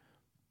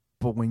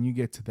 But when you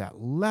get to that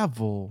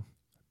level,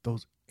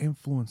 those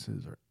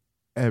influences are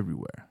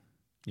everywhere.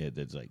 Yeah,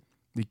 that's like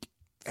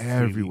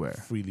everywhere,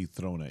 freely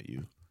thrown at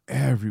you,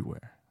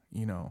 everywhere.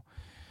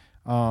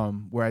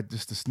 Where at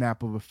just the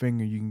snap of a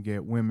finger, you can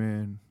get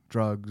women,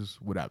 drugs,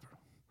 whatever.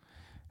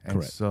 And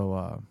correct.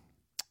 So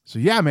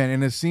yeah, man.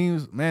 And it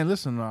seems, man.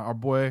 Listen, our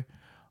boy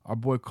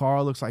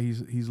Carl looks like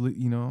he's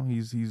discipling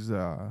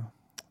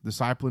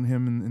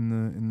him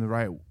in the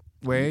right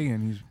way,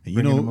 and he's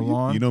bringing him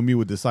along. You know me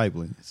with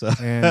discipling, so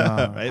and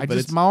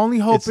right? My only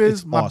hope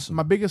is awesome.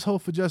 my biggest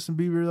hope for Justin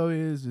Bieber though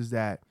is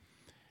that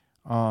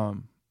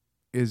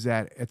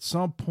at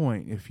some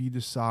point, if he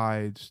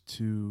decides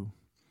to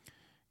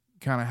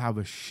kind of have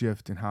a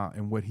shift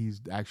in what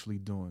he's actually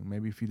doing,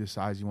 maybe if he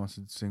decides he wants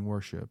to sing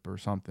worship or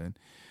something,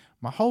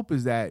 my hope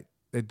is that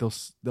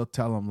they'll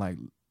tell him like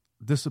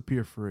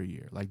disappear for a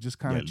year, like just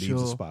kind of chill,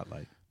 leave the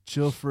spotlight,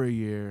 chill for a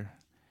year,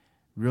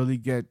 really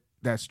get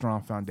that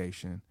strong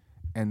foundation.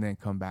 And then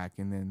come back,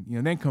 and then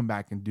come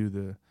back and do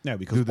the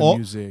because the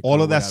music,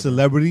 all of that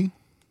celebrity,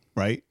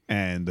 right,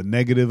 and the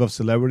negative of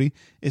celebrity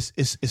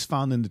is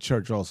found in the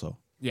church also.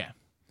 Yeah,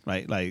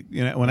 right. Like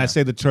when I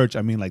say the church,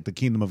 I mean like the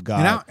kingdom of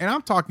God. And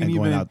I'm talking and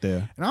even going out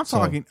there. And I'm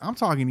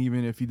talking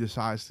even if he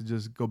decides to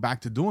just go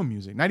back to doing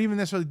music, not even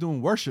necessarily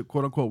doing worship,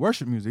 quote unquote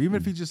worship music. Even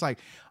if he's just like,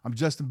 I'm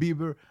Justin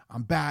Bieber,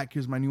 I'm back.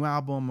 Here's my new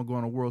album. I'm going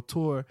on a world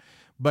tour.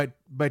 But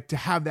to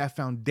have that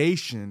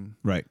foundation,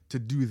 right, to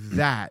do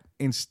that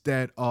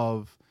instead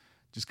of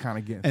just kind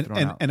of getting thrown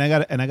out. And I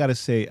gotta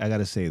say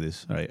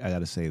this, right? I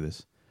gotta say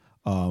this.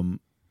 I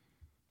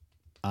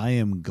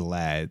am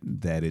glad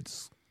that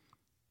it's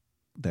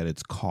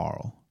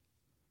Carl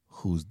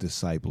who's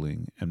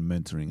discipling and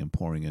mentoring and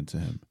pouring into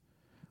him,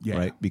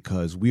 right?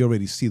 Because we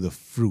already see the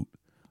fruit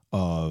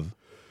of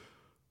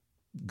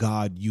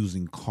God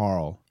using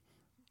Carl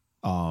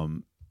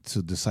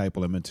to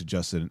disciple and mentor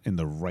Justin in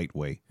the right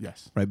way.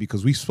 Yes. Right?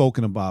 Because we've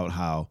spoken about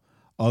how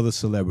other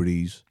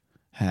celebrities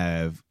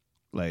have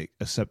like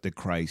accepted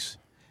Christ,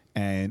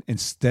 and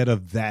instead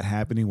of that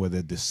happening where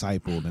they're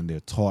discipled and they're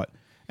taught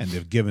and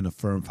they're given a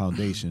firm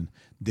foundation,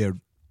 they're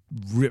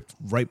ripped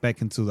right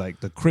back into like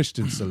the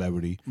Christian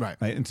celebrity, right,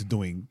 into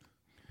doing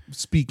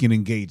speaking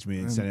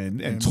engagements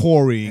and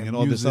touring and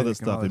all this other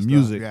stuff and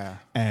music. Yeah.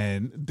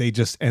 And they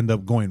just end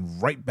up going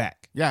right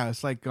back. Yeah,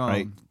 it's like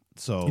Right.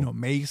 So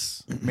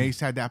Mace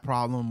had that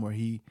problem where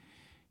he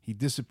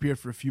disappeared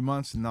for a few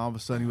months and all of a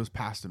sudden he was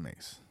Pastor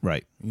Mace.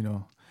 right.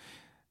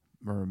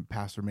 Or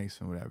Pastor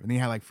Mason, whatever. And he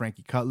had like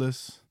Frankie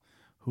Cutlass,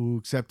 who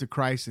accepted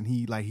Christ, and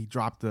he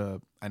dropped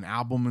an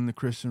album in the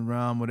Christian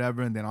realm,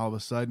 whatever, and then all of a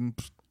sudden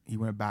he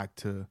went back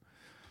to,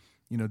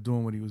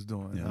 doing what he was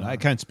doing. Yeah, I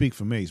can't speak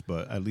for Mace,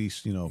 but at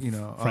least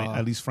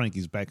at least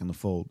Frankie's back in the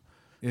fold.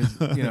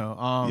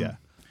 Yeah.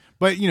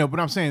 But but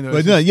I'm saying though,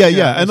 But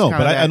I know,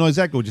 but I know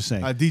exactly what you're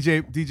saying.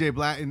 DJ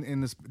Blast in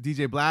this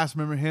DJ Blast,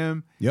 remember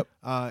him? Yep.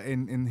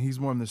 And he's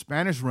more in the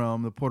Spanish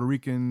realm, the Puerto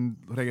Rican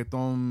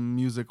reggaeton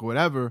music or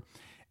whatever.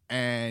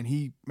 And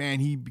he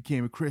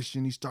became a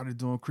Christian. He started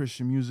doing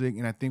Christian music,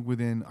 and I think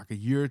within like a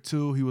year or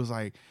two, he was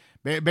like,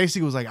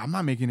 basically was like, I'm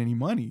not making any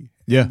money.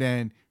 Yeah. And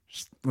then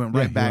went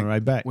right back to the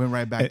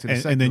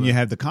secular. And then you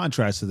have the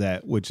contrast to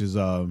that, which is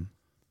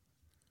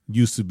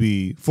used to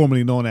be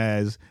formerly known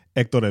as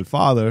Hector el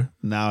Father.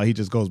 Now he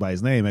just goes by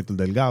his name, Hector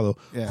Delgado,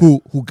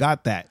 who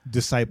got that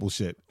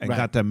discipleship and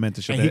got that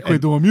mentorship. And he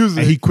quit doing music.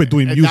 And he quit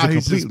doing music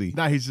completely.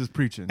 Now he's just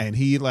preaching. And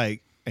he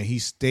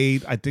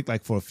stayed, I think,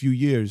 like for a few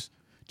years,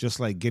 just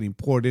like getting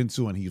poured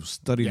into, and he was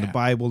studying the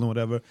Bible and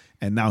whatever.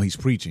 And now he's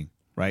preaching,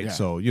 right? Yeah.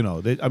 So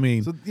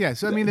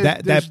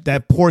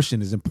that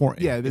portion is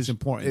important. Yeah, it's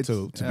important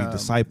to be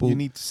discipled. You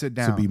need to sit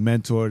down, to be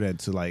mentored, and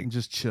to like and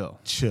just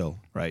chill,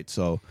 right?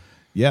 So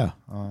yeah,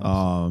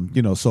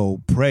 so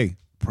pray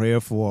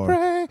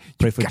for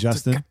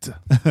Justin,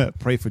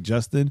 pray for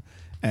Justin,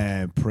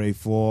 and pray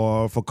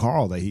for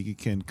Carl that he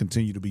can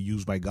continue to be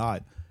used by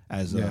God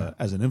as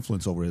an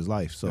influence over his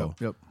life. So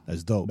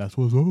that's dope. That's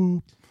what's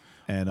up.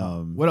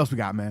 And what else we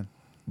got, man?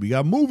 We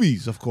got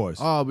movies, of course.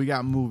 Oh, we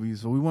got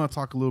movies. So we want to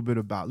talk a little bit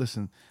about.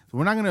 Listen, so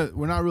we're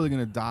not really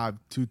gonna dive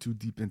too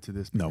deep into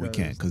this. No, we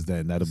can't, because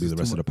then that'll be the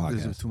rest of the podcast.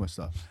 This is too much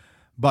stuff.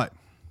 But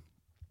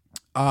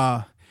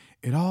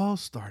it all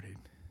started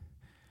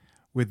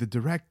with the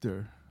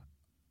director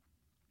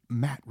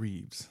Matt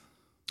Reeves.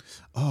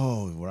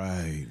 Oh,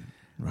 right.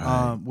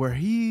 Where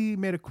he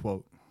made a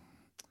quote.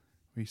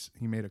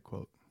 He made a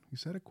quote. He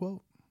said a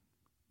quote.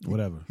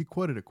 Whatever. He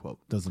quoted a quote.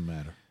 Doesn't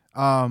matter.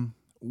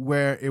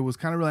 Where it was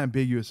kind of really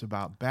ambiguous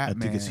about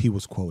Batman. I think he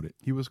was quoted.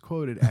 He was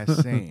quoted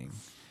as saying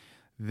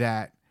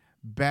that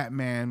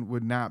Batman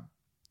would not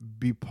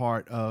be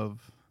part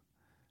of.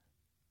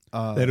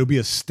 That it would be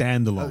a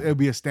standalone. It would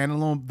be a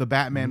standalone. The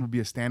Batman would be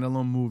a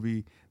standalone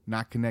movie,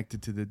 not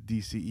connected to the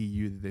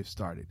DCEU that they've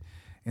started.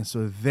 And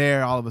so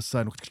there, all of a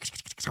sudden,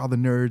 all the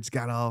nerds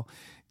got all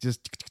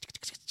just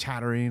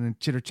chattering and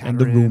chitter-chattering. And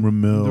the rumor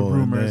mill. The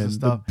rumors and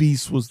stuff. The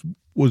beast was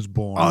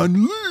born.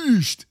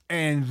 Unleashed.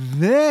 And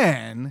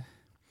then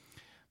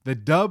the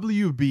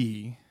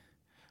WB,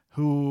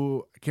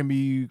 who can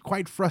be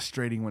quite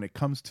frustrating when it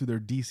comes to their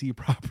DC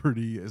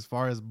property as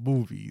far as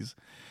movies,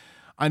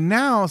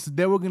 announced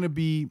they were going to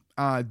be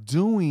they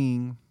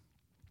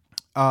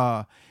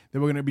were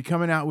going to be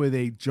coming out with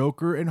a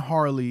Joker and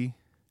Harley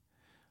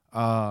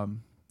spinoff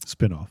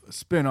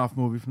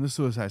movie from the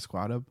Suicide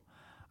Squad,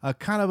 a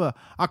kind of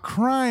a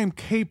crime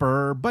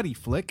caper buddy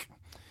flick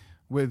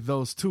with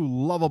those two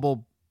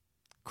lovable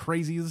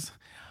crazies.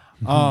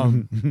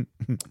 And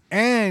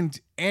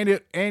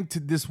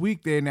this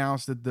week they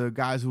announced that the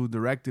guys who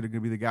directed are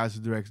going to be the guys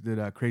who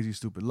directed Crazy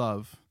Stupid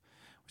Love,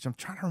 which I'm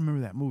trying to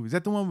remember that movie. Is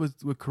that the one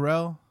with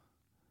Carell?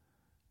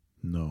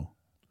 No.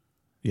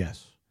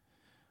 Yes.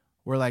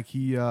 Where like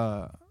he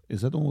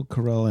is that the one with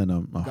Carell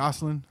and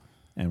Gosling?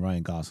 And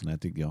Ryan Gosling, I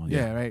think.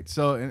 Yeah, right.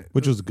 So,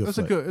 which was a good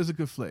flick. It was a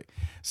good flick.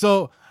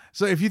 So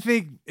if you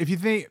think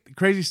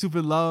Crazy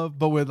Stupid Love,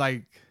 but with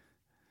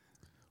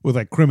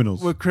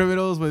criminals,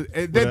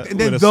 and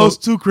then those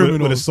two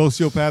criminals, with a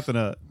sociopath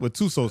and with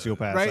two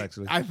sociopaths, right?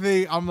 Actually, I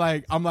think I'm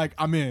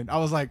in. I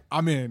was like,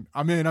 I'm in.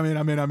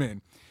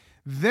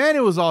 Then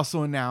it was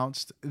also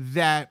announced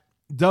that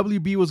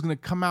WB was going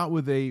to come out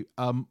with a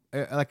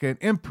like an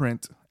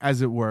imprint,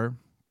 as it were,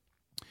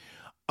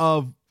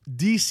 of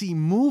DC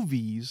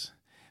movies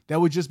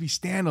that would just be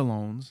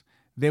standalones.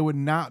 They would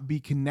not be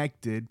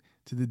connected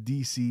to the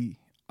DC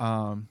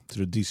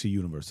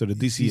universe, to the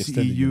DC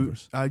extended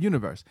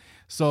universe.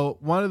 So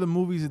one of the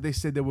movies that they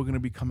said they were going to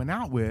be coming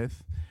out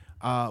with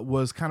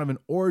was kind of an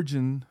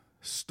origin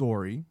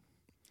story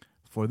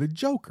for the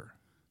Joker,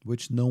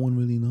 which no one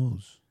really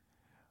knows.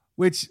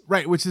 Which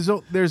is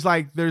there's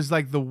like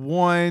the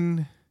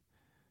one,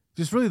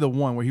 just really the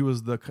one where he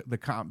was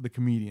the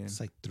comedian. It's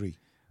like 3.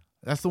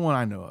 That's the one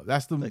I know of.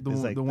 That's the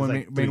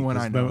main one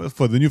I know.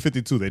 For the New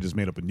 52, they just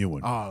made up a new one.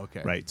 Oh,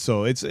 okay. Right.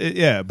 So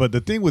but the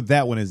thing with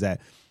that one is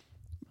that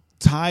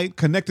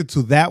connected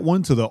to that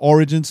one, to the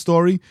origin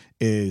story,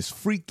 is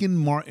freaking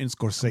Martin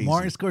Scorsese.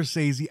 Martin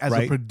Scorsese as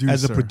right? a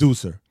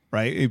producer.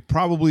 Right?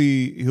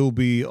 He'll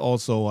be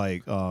also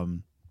like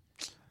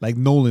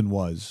Nolan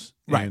was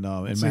in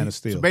Man of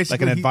Steel. So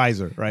like an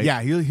advisor, right?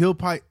 Yeah, he'll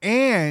probably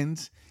and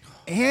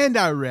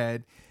I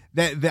read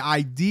that the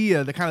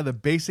idea, the kind of the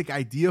basic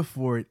idea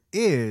for it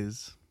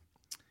is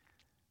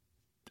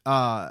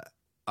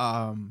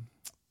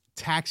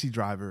Taxi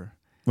Driver,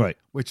 Right.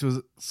 which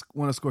was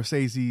one of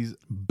Scorsese's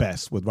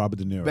Best with Robert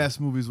De Niro. best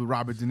movies with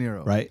Robert De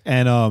Niro. Right.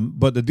 And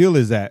but the deal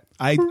is that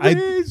I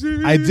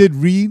Crazy. did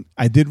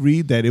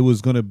read that it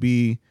was going to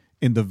be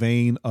in the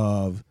vein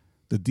of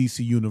the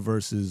DC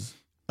Universe's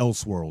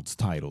Elseworlds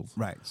titles.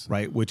 Right.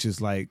 Right, which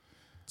is like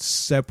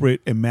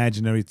separate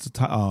imaginary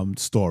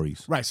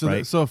stories. Right.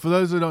 So so for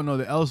those who don't know,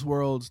 the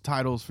Elseworlds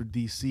titles for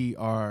DC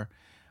are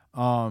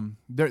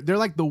they're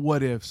like the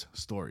what ifs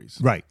stories.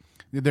 Right.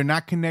 They're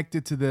not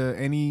connected to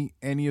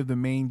any of the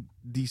main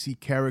DC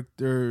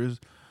characters.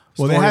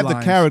 Well, they have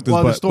the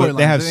characters, but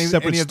they have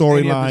separate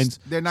storylines.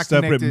 They're not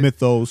separate connected.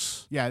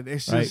 mythos. Yeah,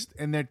 it's right? just,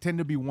 and they tend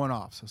to be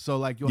one-offs. So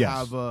like you'll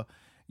have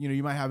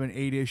you might have an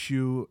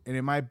 8-issue, and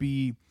it might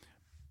be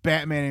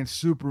Batman and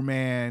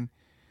Superman.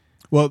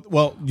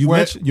 Well, you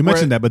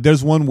mentioned that, but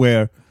there's one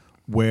where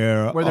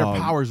their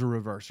powers are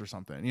reversed or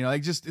something. You know,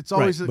 like just it's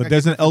always. Right. But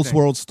there's an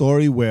Elseworld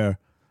story where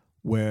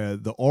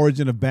the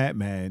origin of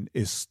Batman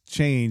is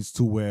changed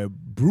to where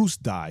Bruce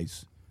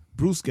dies,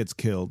 Bruce gets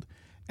killed,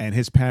 and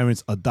his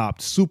parents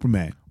adopt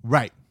Superman.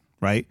 Right.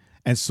 Right?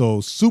 And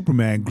so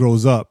Superman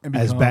grows up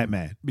as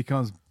Batman.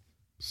 Becomes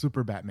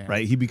Super Batman.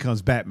 Right? He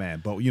becomes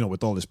Batman, but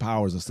with all his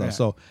powers and stuff. Yeah.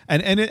 So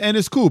and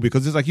it's cool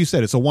because it's like you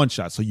said, it's a one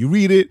shot. So you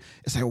read it,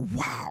 it's like,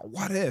 wow,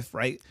 what if,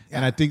 right? Yeah.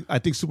 And I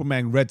think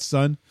Superman Red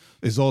Sun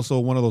is also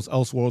one of those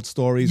Elseworld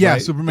stories. Yeah,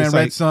 right? Superman it's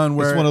Red like, Sun,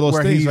 where it's one of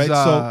those things, right?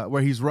 So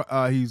where he's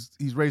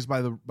raised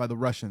by the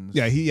Russians.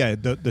 Yeah,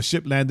 the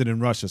ship landed in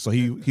Russia, so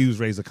he was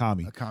raised a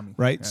commie.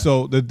 Right? Yeah.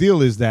 So the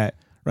deal is that,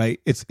 right,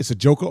 it's a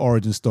Joker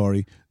origin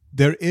story.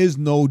 There is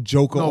no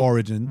Joker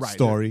origin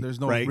story. There's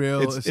no right?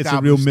 real it's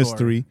a real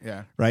mystery.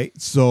 Yeah. Right?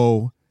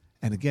 So,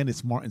 and again,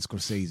 it's Martin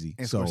Scorsese.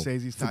 And so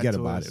Scorsese's forget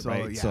about it, so,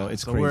 right? Yeah. So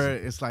it's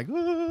crazy. It's like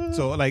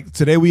So like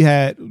today we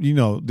had,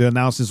 the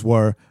announcements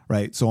were,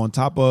 right? So on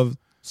top of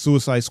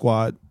Suicide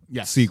Squad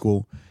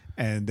sequel,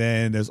 and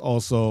then there's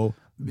also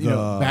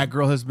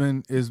Batgirl's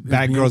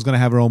gonna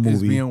have her own movie.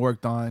 Is being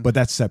worked on. But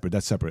that's separate.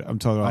 I'm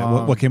talking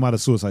about what came out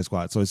of Suicide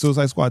Squad. So it's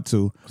Suicide Squad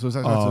 2.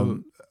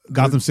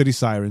 Gotham City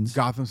Sirens,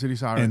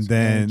 and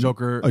then a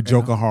Joker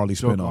Harley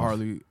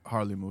spinoff.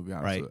 Harley movie,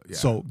 right? Yeah.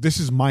 So this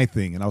is my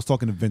thing, and I was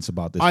talking to Vince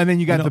about this. And then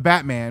you got the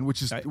Batman,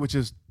 which is still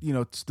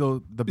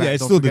the Batman. Yeah,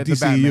 it's still the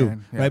DCEU,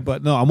 right?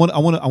 But no, I want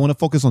to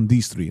focus on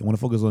these three. I want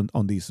to focus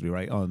on these three,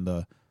 right? On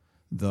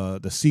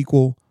the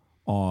sequel,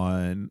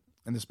 and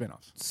the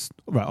spinoffs,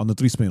 right? On the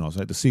 3 spinoffs,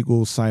 right? The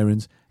sequel,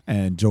 Sirens,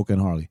 and Joker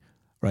and Harley,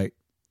 right?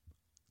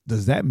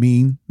 Does that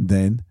mean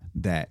then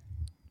that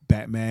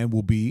Batman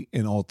will be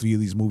in all 3 of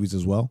these movies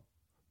as well?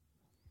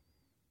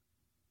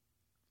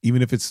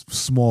 Even if it's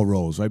small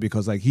roles, right?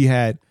 Because like he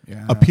had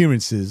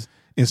appearances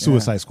in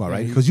Suicide Squad,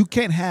 right? Because you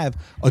can't have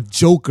a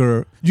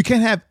Joker, you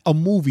can't have a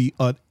movie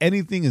on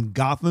anything in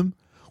Gotham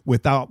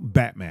without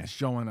Batman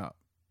showing up,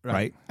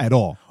 right? At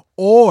all.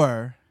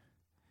 Or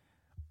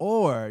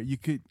you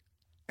could,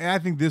 and I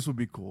think this would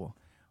be cool.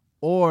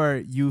 Or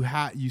you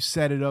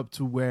set it up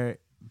to where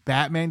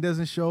Batman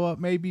doesn't show up,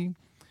 maybe,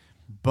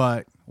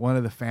 but one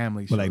of the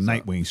families shows like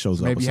Nightwing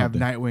shows up. Maybe or have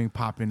something. Nightwing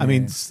popping. I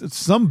mean,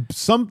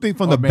 something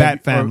from the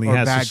Bat family or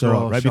has to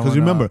show up, right? Because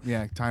remember,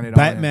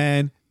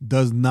 Batman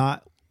does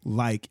not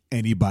like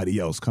anybody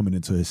else coming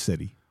into his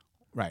city.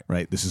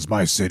 Right. This is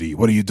my city.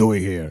 What are you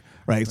doing here?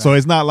 Right. So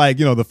it's not like,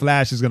 the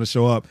Flash is going to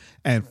show up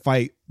and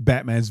fight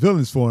Batman's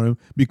villains for him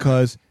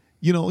because,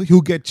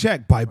 he'll get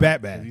checked by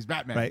Batman. He's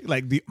Batman. Right.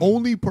 Like the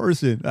only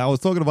person, I was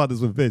talking about this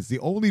with Vince, the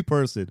only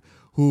person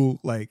who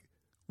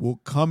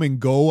will come and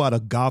go out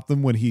of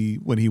Gotham when he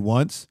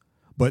wants,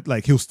 but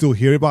like he'll still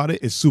hear about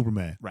it is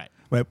Superman. Right.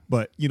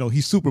 But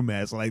he's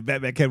Superman, so like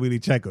Batman can't really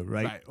check him,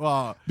 right?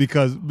 Well,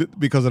 because of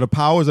the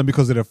powers and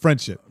because of their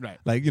friendship. Right.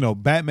 Like,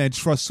 Batman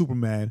trusts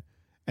Superman,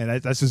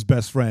 and that's his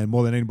best friend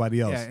more than anybody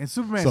else. Yeah, and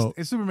Superman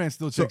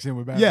still checks in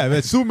with Batman. Yeah,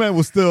 but Superman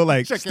will still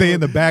stay in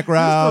the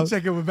background. Still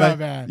check in with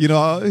Batman.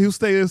 He'll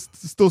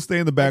still stay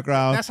in the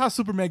background. That's how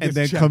Superman gets and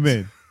then checked. Come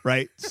in.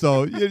 Right.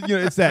 So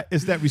it's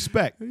that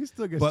respect. He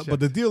still gets but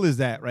the deal is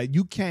that, right,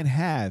 you can't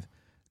have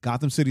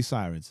Gotham City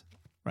Sirens,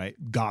 right?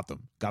 Gotham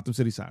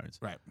City Sirens.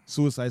 Right.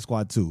 Suicide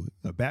Squad 2.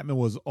 Batman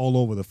was all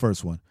over the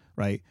first one,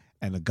 right?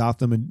 And a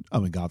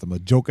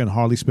Joker and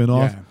Harley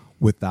spinoff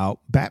without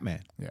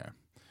Batman. Yeah.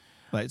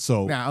 Right.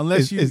 So now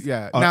unless are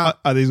there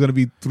going to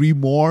be 3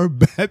 more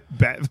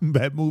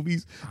Bat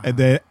movies and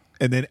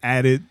then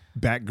added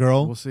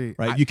Batgirl? We'll see.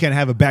 Right. You can't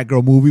have a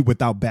Batgirl movie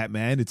without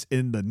Batman. It's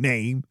in the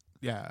name.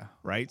 Yeah.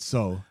 Right.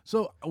 So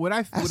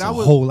that's a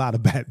whole lot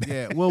of Batman.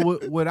 Yeah. Well,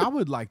 what I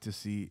would like to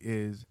see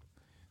is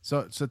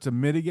so to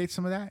mitigate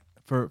some of that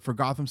for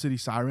Gotham City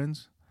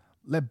Sirens,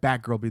 let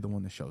Batgirl be the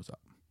one that shows up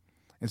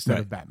instead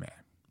of Batman.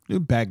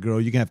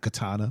 Batgirl, you can have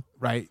Katana.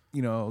 Right.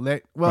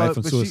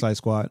 From Suicide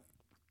Squad.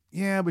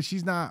 Yeah, but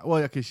she's not.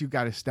 Well, okay, she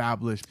got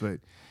established, but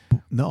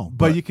no.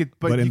 But you could.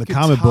 But in the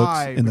comic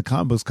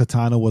books,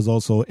 Katana was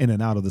also in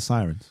and out of the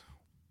Sirens.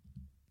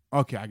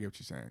 Okay, I get what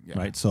you're saying. Yeah.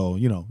 Right. So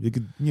you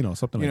could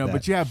something like that.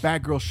 But you have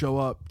Batgirl show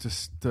up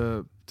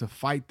to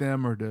fight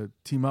them or to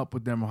team up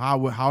with them, or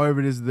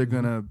however it is they're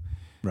gonna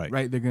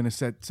Right. They're gonna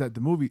set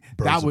the movie.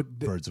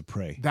 Birds of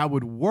Prey. That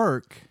would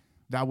work.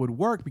 That would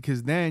work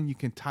because then you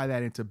can tie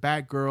that into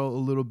Batgirl a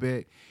little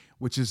bit,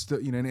 which is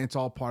and it's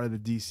all part of the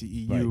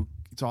DCEU. Right.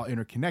 It's all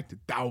interconnected.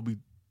 That would be,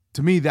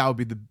 to me, that would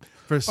be the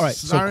first. All right.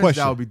 So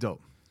question. That would be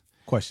dope.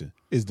 Question: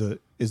 Is the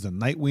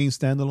Nightwing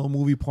standalone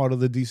movie part of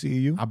the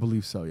DCEU? I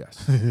believe so.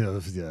 Yes. yeah,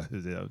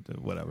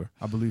 whatever.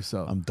 I believe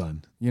so. I'm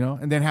done.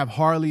 And then have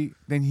Harley.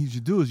 Then you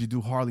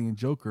do Harley and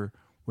Joker,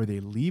 where they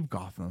leave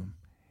Gotham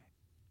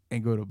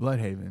and go to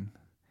Bloodhaven,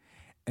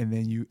 and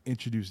then you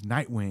introduce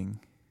Nightwing.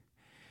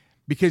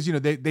 Because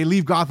they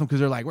leave Gotham because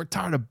they're like, we're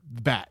tired of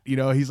Bat.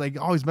 He's like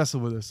always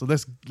messing with us. So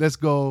let's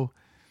go,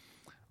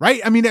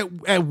 right? I mean,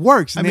 it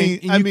works. And you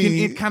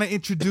can kind of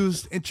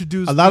introduce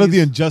a lot of the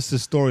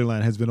Injustice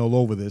storyline has been all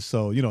over this.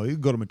 So you can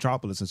go to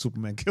Metropolis and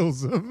Superman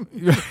kills him.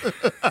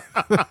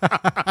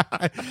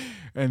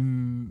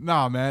 And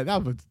nah, man,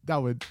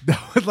 that would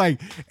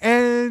like,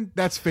 and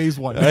that's phase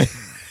 1.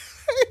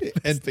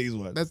 And phase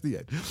 1. That's the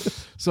end.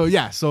 So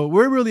yeah, so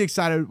we're really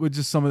excited with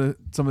just some of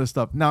the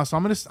stuff. Now, so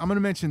I'm gonna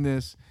mention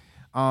this.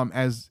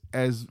 As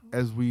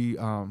we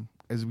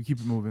keep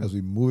it moving, as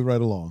we move it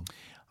right along,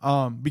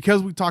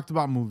 because we talked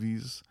about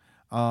movies.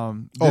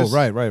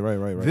 Right.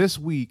 This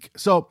week,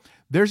 so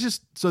there's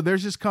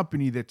this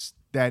company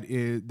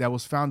that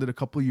was founded a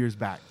couple of years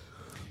back,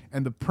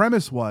 and the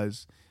premise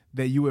was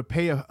that you would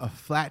pay a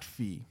flat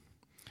fee,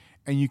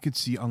 and you could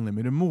see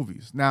unlimited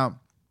movies. Now,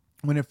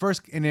 when it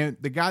first,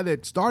 the guy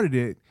that started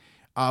it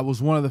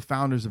was one of the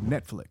founders of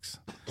Netflix.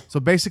 So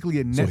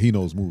basically so he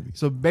knows movies.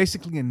 So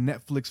basically a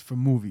Netflix for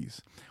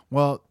movies.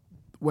 Well,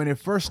 when it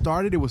first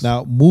started, it was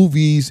now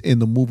movies in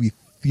the movie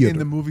theater. In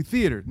the movie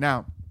theater.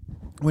 Now,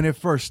 when it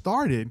first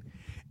started,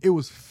 it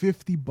was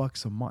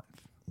 $50 a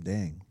month.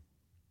 Dang.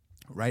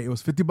 Right? It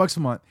was $50 a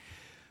month.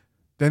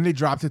 Then they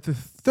dropped it to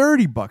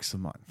 $30 a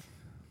month.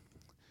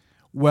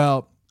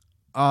 Well,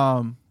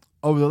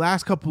 over the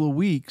last couple of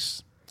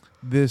weeks,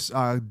 this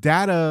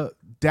data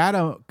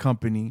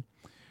company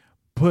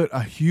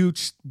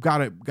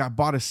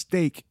bought a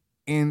stake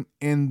in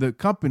the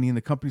company, and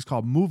the company's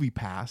called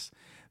MoviePass.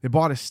 They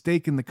bought a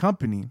stake in the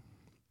company.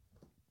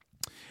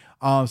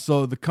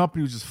 So the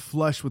company was just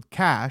flush with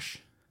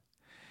cash,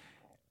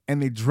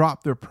 and they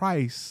dropped their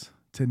price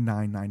to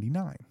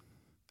 $9.99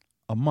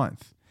 a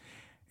month.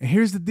 And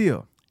here's the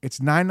deal. It's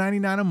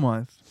 $9.99 a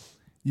month.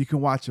 You can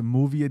watch a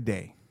movie a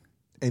day.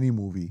 Any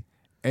movie.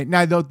 And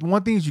now, the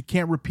one thing is you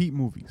can't repeat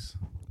movies.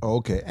 Oh,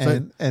 okay.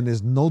 And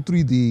there's no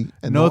 3D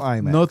and no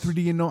IMAX. No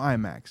 3D and no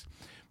IMAX.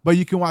 But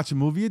you can watch a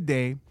movie a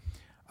day.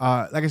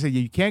 Like I said,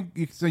 you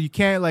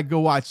can't like go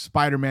watch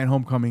Spider-Man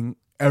Homecoming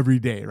every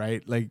day,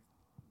 right? Like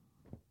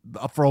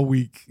for a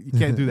week. You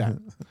can't do that.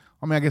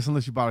 I mean, I guess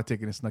unless you bought a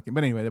ticket and snuck in.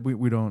 But anyway,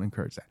 we don't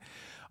encourage that.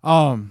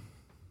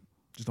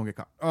 Just don't get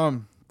caught.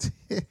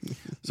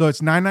 So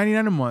it's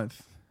 $9.99 a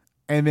month.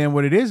 And then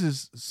what it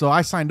is so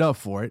I signed up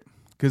for it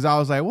because I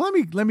was like, well,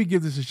 let me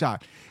give this a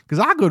shot. Because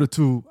I'll go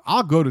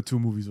to two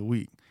movies a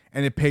week,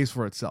 and it pays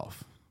for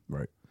itself.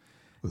 Right.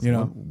 With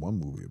one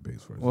movie it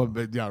pays for itself. Well,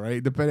 but yeah,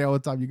 right. Depending on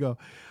what time you go.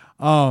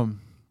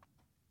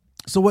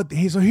 So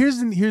here's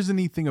the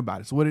neat thing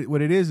about it. So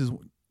what it is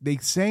they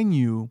send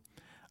you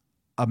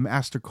a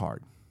MasterCard,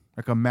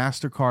 like a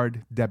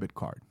MasterCard debit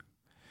card.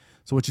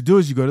 So what you do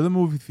is you go to the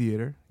movie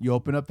theater, you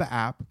open up the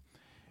app,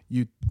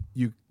 you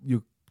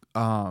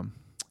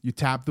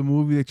tap the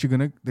movie that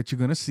you're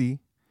gonna see, and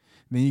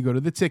then you go to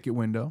the ticket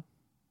window.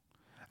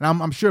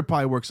 And I'm sure it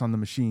probably works on the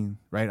machine,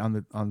 right? On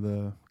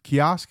the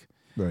kiosk.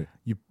 Right.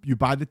 You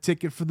buy the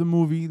ticket for the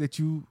movie that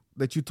you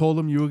told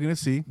them you were gonna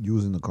see.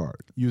 Using the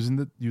card. Using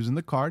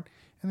the card,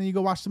 and then you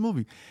go watch the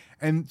movie.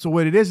 And so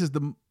what it is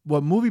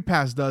what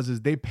MoviePass does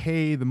is they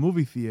pay the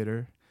movie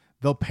theater,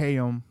 they'll pay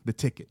them the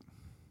ticket.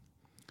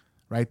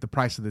 Right? The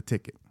price of the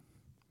ticket.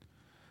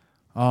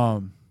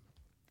 And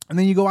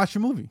then you go watch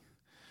your movie.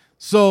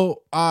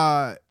 So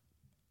I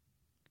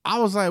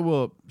was like,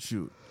 well,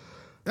 shoot,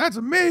 that's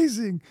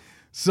amazing.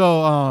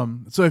 So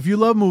if you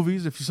love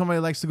movies, if you're somebody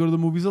that likes to go to the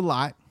movies a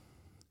lot,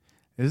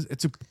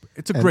 it's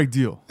a great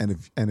deal. And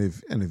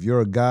if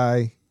you're a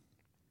guy,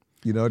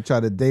 try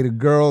to date a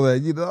girl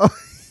that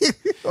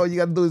all you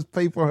got to do is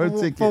pay for her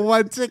ticket for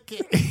one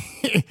ticket,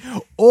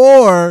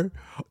 or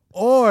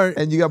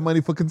and you got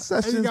money for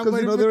concessions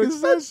because they're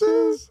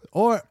expensive,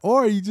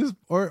 or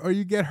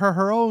you get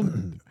her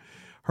own.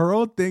 Her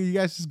own thing. You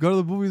guys just go to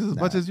the movies as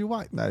much as you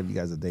want. Not if you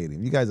guys are dating.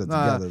 If you guys are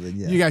together, then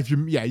yeah.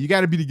 You got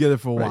to be together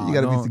for a while. You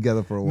got to be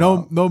together for a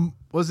while.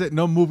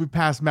 No movie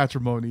past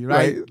matrimony,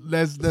 right?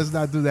 Let's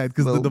not do that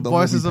because the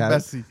divorces are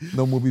messy.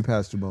 No movie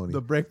past matrimony.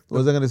 What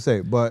was I going to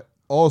say? But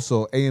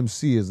also,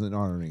 AMC isn't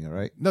honoring it,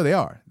 right? No, they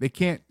are. They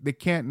can't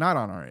not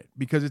honor it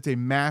because it's a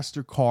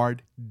MasterCard.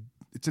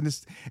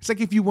 It's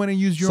like if you want to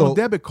use your own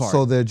debit card.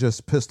 So they're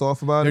just pissed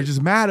off about it? They're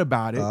just mad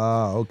about it.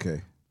 Ah,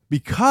 okay.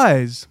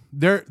 Because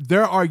their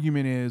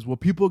argument is, well,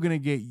 people are going to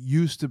get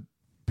used to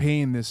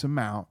paying this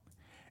amount,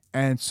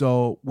 and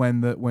so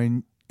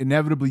when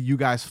inevitably you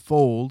guys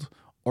fold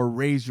or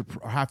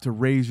have to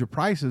raise your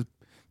prices,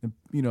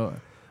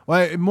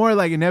 well, more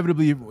like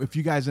inevitably if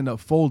you guys end up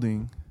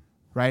folding,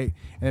 right?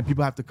 And then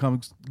people have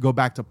to go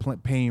back to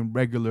paying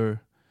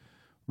regular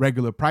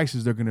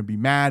prices. They're going to be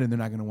mad and they're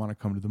not going to want to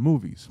come to the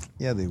movies.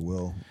 Yeah, they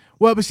will.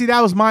 Well, but see,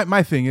 that was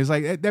my thing. Is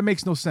like that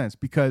makes no sense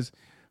because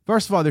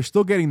first of all, they're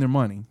still getting their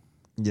money.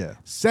 Yeah.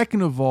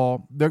 Second of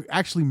all, they're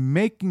actually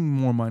making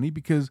more money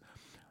because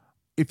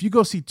if you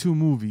go see 2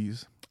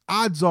 movies,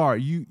 odds are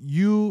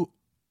you're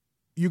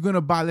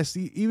gonna buy. Let's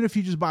see, even if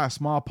you just buy a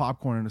small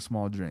popcorn and a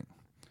small drink,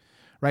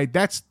 right?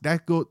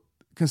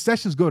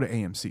 Concessions go to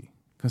AMC.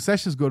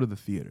 Concessions go to the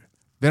theater.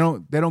 They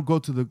don't go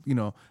to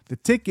the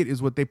ticket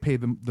is what they pay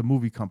the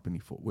movie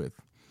company with.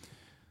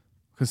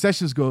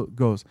 Concessions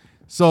goes.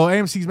 So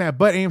AMC's mad,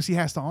 but AMC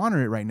has to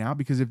honor it right now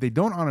because if they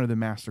don't honor the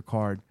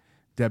MasterCard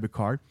debit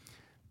card,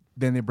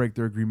 then they break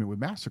their agreement with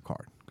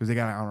MasterCard because they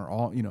got to honor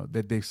all,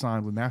 that they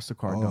signed with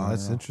MasterCard. Oh,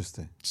 that's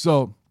interesting.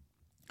 So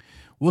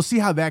we'll see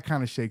how that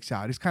kind of shakes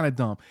out. It's kind of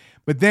dumb.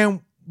 But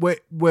then what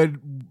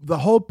the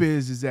hope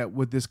is that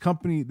with this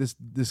company,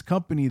 this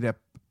company that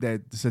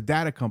it's a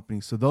data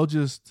company, so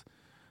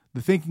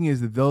the thinking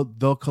is that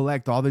they'll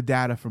collect all the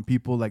data from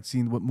people, like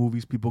seeing what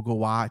movies people go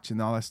watch and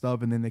all that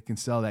stuff, and then they can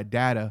sell that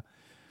data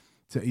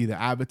to either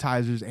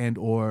advertisers and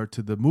or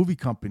to the movie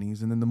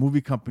companies, and then the movie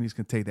companies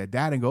can take that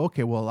data and go,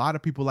 okay, well, a lot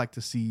of people like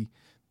to see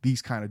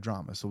these kind of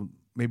dramas, so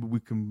maybe we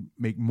can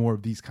make more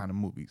of these kind of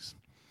movies.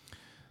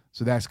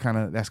 So that's kind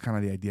of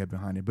the idea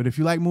behind it. But if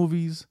you like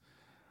movies,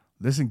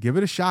 listen, give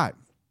it a shot.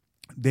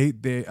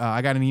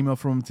 I got an email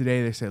from them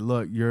today. They said,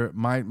 look,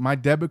 my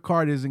debit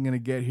card isn't going to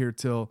get here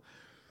till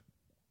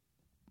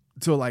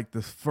like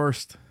the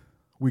first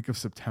week of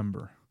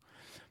September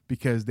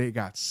because they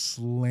got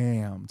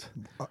slammed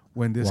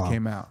when this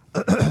came out.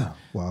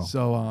 Wow.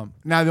 So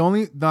now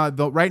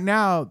right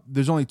now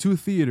there's only 2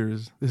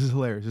 theaters. This is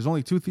hilarious. There's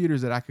only 2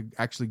 theaters that I could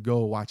actually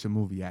go watch a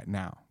movie at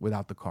now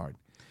without the card.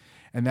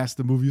 And that's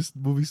the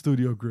movie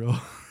studio grill.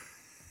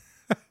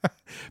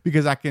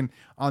 Because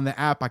on the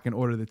app I can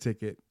order the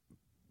ticket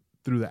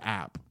through the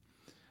app.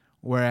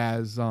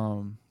 Whereas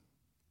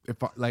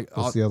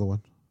what's the other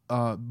one?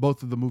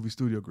 Both of the movie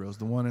studio grills.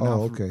 The one in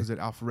is it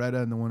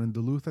Alpharetta and the one in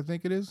Duluth, I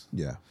think it is.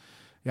 Yeah.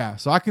 Yeah.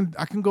 So I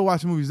can go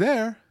watch movies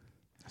there.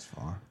 That's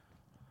far.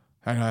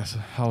 I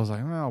was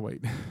like, I'll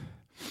wait.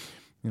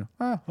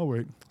 I'll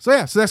wait. So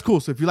yeah, so that's cool.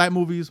 So if you like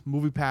movies,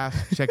 Movie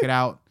Pass, check it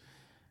out.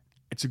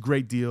 It's a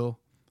great deal.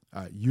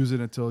 Use it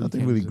until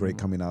nothing really great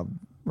coming out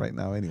right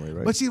now anyway,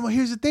 right? But see,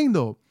 here's the thing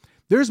though.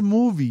 There's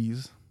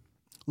movies.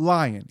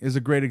 Lion is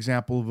a great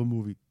example of a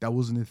movie that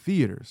was in the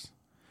theaters.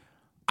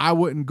 I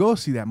wouldn't go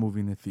see that movie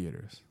in the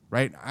theaters,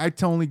 right?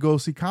 I'd only go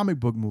see comic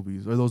book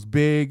movies or those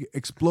big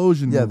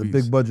explosion movies. Yeah, the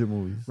big budget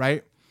movies.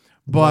 Right?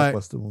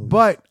 Blockbuster movies.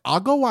 But I'll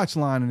go watch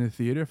Lion in the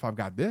theater if I've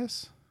got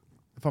this.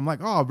 If I'm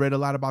like, I've read a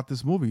lot about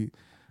this movie.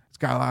 It's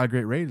got a lot of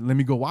great ratings. Let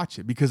me go watch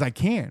it because I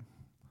can.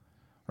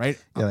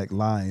 Right? Yeah, like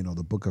Lion or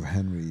the Book of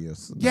Henry. Or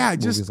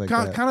just like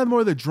kind of more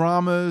of the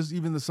dramas,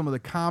 even some of the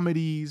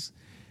comedies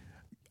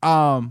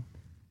that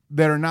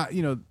are not,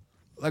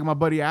 like my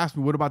buddy asked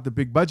me, what about the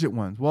big budget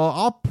ones? Well,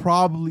 I'll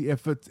probably,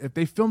 if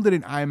they filmed it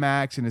in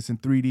IMAX and it's in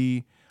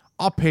 3D,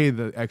 I'll pay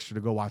the extra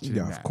to go watch it.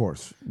 Yeah, of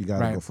course. You got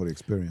to go for the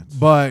experience.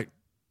 But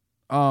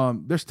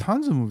there's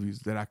tons of movies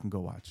that I can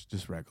go watch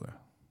just regular.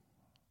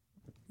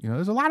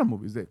 There's a lot of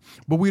movies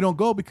but we don't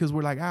go because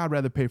we're like, I'd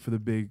rather pay for the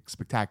big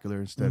spectacular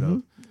instead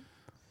of,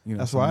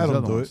 that's why I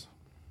don't do it.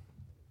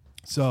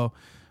 So,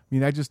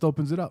 that just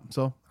opens it up.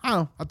 So, I don't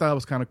know. I thought it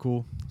was kind of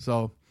cool.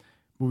 So,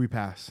 Movie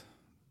Pass.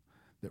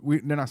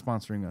 They're not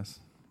sponsoring us.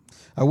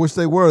 I wish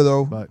they were,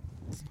 though. But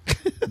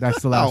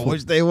that's the last. I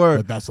wish they were.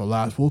 But that's the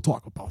last we'll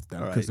talk about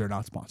them because they're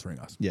not sponsoring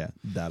us. Yeah,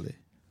 dale.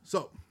 So,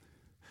 all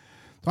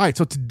right.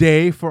 So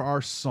today for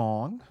our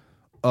song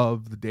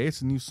of the day,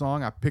 it's a new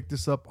song. I picked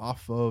this up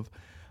off of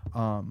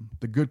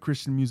the Good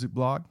Christian Music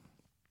blog,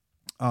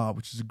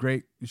 which is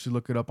great. You should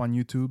look it up on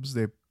YouTube's.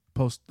 They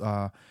post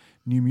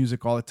new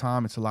music all the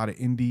time. It's a lot of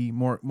indie,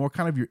 more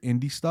kind of your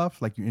indie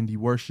stuff, like your indie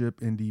worship,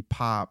 indie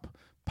pop,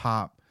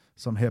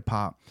 some hip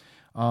hop.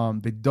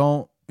 They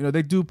don't,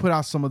 they do put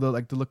out some of the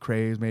like the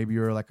Lecrae's maybe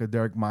or like a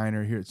Derek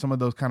Minor here, some of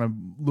those kind of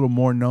little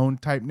more known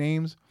type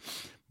names.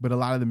 But a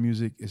lot of the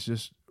music is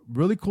just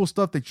really cool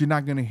stuff that you're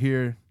not going to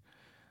hear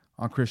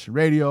on Christian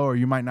radio, or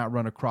you might not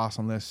run across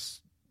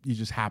unless you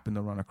just happen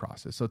to run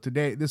across it. So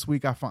this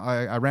week,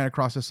 I ran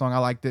across this song. I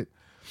liked it.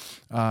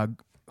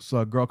 So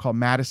a girl called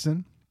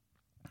Madison.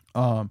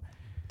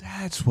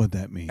 That's what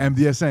that means.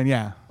 MDSN,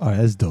 yeah. Oh,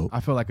 that's dope.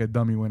 I felt like a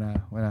dummy when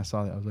I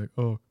saw that. I was like,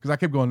 oh, because I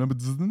kept going.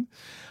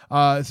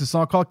 It's a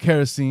song called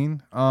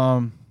Kerosene.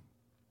 And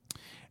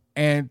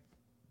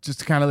just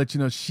to kind of let you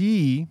know,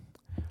 she's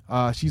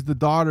the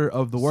daughter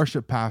of the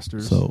worship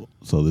pastors. So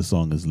this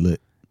song is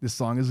lit. This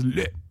song is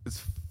lit.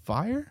 It's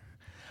fire.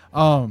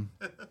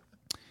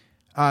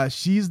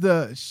 She's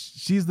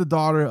the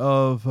daughter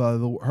of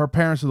her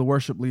parents are the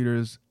worship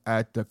leaders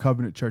at the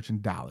Covenant Church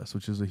in Dallas,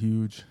 which is a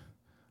huge,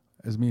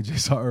 as me and Jay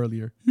saw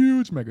earlier,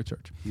 huge mega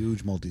church.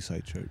 Huge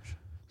multi-site church.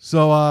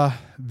 So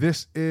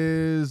this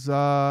is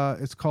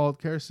it's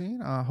called Kerosene.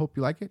 Hope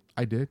you like it.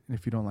 I did. And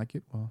if you don't like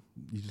it, well,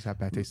 you just have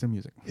bad taste in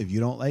music. If you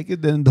don't like it,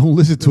 then don't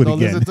listen to it again.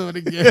 Don't listen to it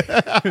again.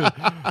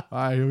 All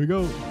right, here we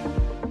go.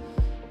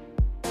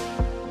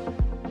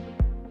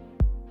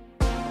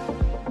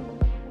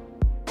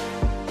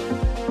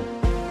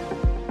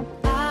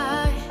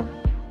 I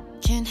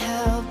can't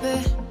help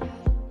it,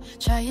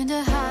 trying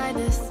to hide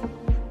this.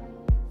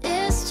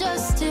 It's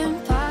just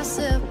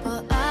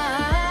impossible.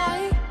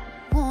 I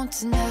won't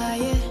deny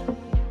it.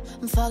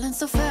 I'm falling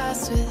so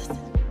fast with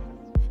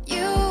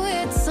you,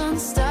 it's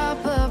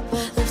unstoppable.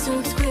 Love so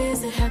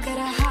exquisite, how could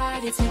I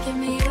hide it? Taking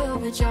me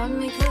over, drawing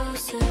me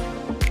closer.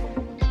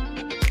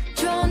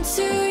 Drawn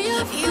to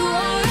you, you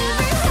are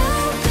every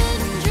hope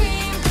and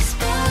dream. The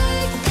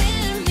spark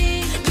in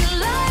me, you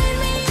light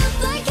me up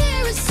like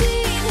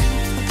kerosene.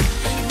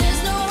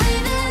 There's no way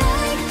that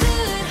I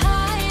could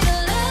hide a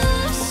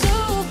love so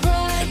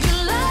bright. You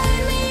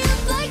light me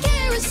up like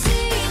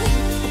kerosene.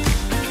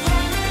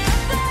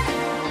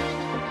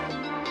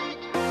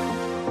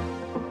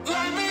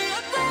 Light me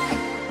up.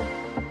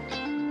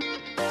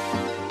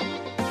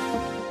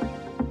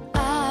 I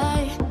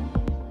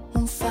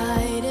won't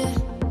fight it.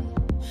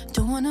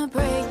 Don't wanna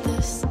break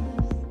this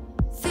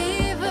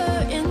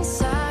fever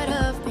inside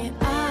of me.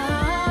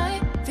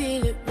 I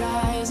feel it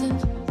rising,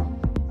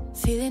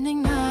 feeling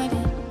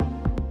ignited,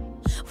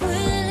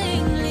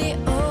 willingly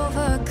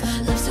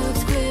overcome. Love so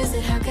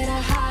exquisite, how could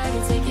I hide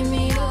it? Taking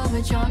me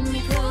over, drawing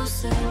me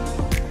closer.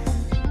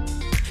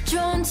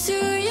 Drawn to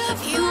you,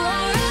 you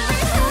are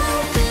every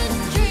hope and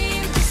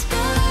dream. The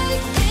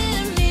spark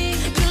in me,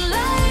 you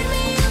light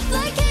me up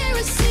like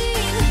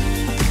kerosene.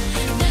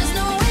 There's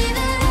no way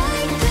that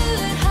I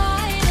could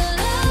hide a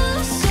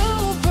love so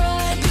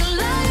bright. You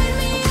light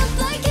me up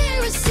like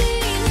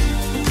kerosene.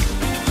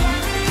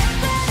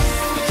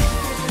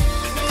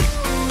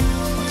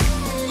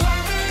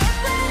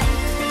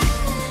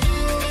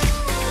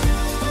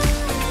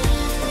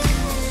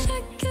 I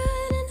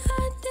couldn't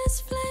hide this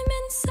flame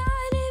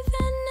inside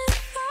even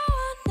if I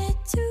wanted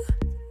to.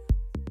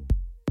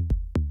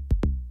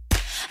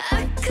 I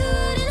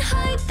couldn't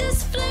hide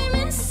this flame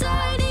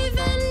inside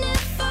even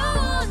if I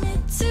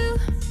wanted to.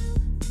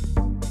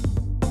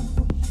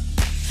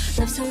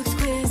 Love so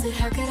exquisite,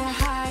 how could I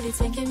hide it?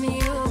 Taking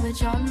me over,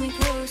 drawing me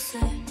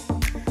closer.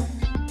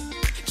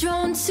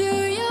 Drawn to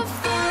your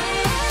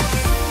fire.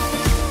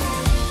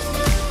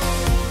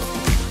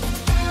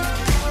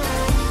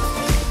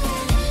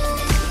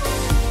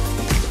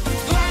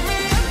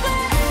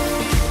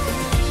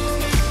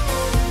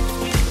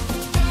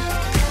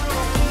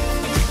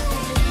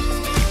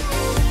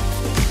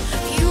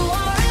 You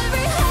are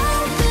every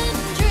hope and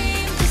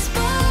dream. The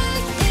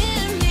spark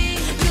in me,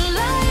 you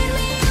light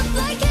me up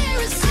like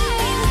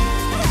kerosene.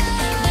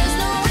 There's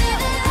no way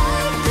that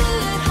I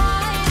could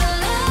hide a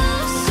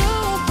love so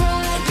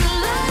bright. You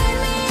light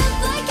me up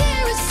like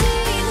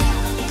kerosene.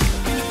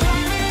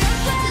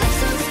 Love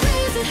so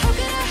exquisite, how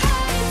could I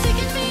hide it?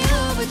 Taking me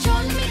over,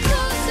 drawing me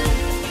closer.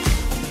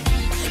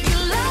 You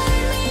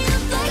light me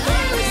up like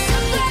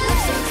kerosene.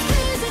 Love so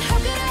exquisite, how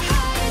could I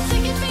hide it?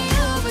 Taking me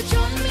over,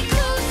 drawing me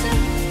closer.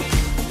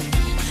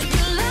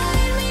 You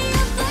light me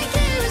up like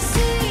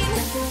kerosene.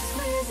 Love so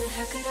exquisite,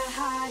 how could I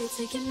hide it?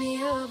 Taking me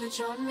over,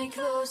 drawing me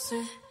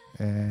closer.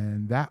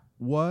 And that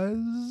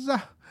was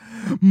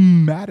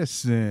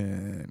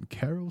Madison,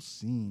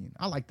 Kerosene.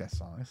 I like that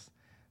song. It's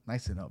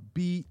nice and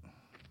upbeat.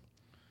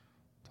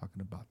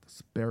 Talking about the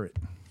spirit.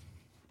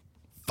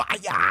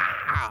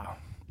 Fire!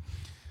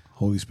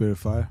 Holy Spirit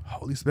fire.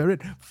 Holy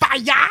Spirit,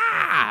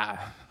 fire!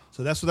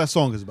 So that's what that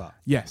song is about.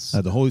 Yes.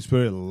 The Holy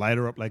Spirit light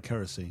her up like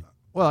kerosene.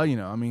 Well, you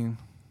know, I mean,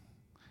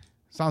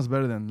 sounds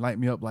better than light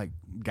me up like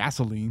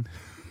gasoline.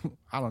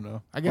 I don't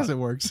know. I guess it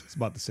works. It's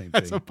about the same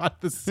That's thing.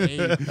 about the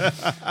same.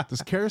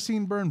 Does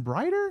kerosene burn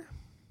brighter?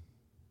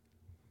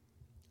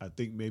 I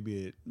think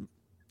maybe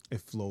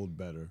it flowed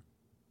better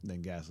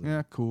than gasoline.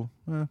 Yeah, cool.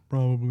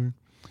 Probably.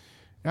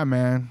 Yeah,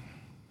 man.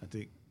 I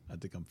think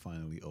I'm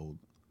finally old.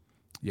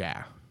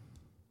 Yeah.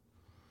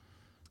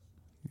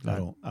 I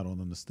don't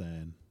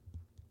understand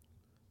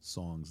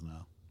songs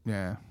now.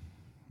 Yeah.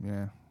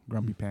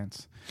 Grumpy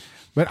pants.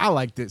 But I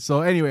liked it. So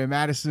anyway,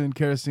 Madison,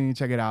 Kerosene,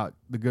 check it out.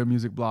 The Good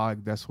Music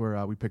blog. That's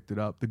where we picked it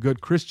up. The Good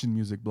Christian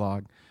Music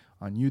blog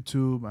on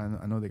YouTube.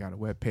 I know they got a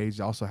web page.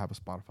 They also have a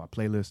Spotify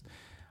playlist.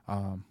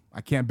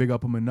 I can't big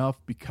up them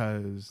enough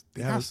because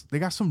they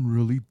got some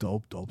really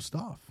dope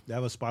stuff. They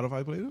have a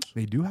Spotify playlist?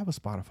 They do have a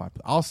Spotify.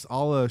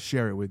 I'll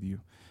share it with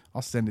you.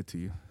 I'll send it to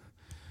you.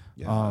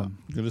 Yeah,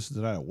 you can listen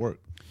to that at work.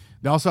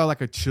 They also have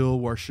like a chill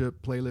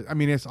worship playlist. I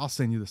mean, I'll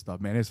send you the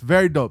stuff, man. It's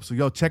very dope.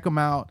 So check them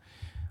out.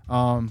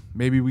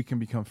 Maybe we can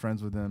become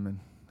friends with them and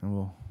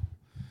we'll.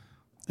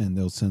 And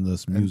they'll send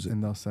us music.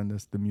 And they'll send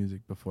us the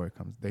music before it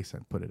comes. They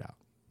put it out.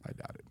 I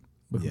doubt it.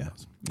 But who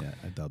knows? Yeah,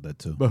 I doubt that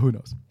too. But who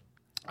knows?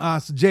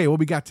 So Jay, what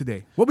we got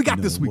today? What we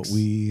got this week? What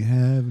we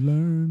have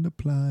learned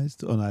applies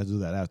to. Oh no, I do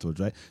that afterwards,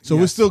 right? So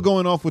Yes. we're still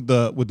going off with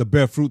the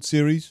Bear Fruit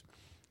series.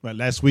 Right.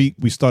 Last week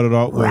we started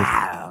out with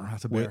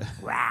That's a bear.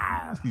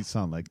 You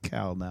sound like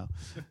Cal now.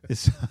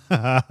 It's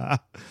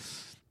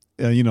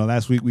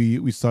last week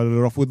we started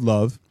it off with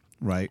love,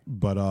 right?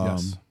 But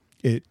Yes.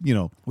 it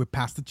With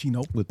Pastor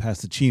Chino. with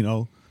Pastor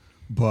Chino,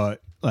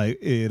 but like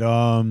it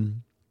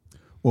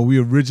what we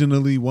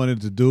originally wanted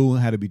to do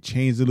had to be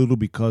changed a little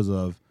because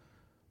of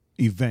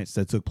events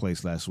that took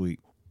place last week,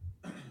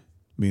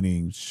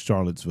 meaning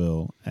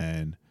Charlottesville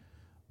and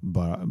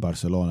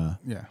Barcelona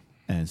Yeah.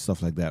 and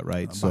stuff like that,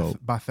 right? So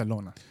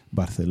Barcelona.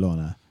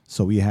 Barcelona.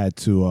 So we had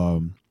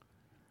to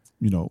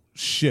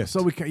shift.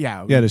 So we can,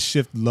 yeah. We had to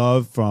shift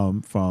love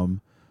from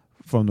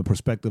the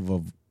perspective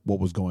of what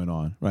was going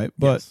on, right?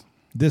 But Yes.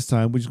 this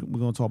time we're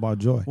going to talk about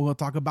joy. We're going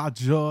to talk about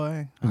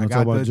joy. We're I gonna got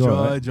talk about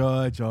the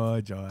joy,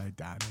 joy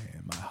down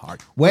in my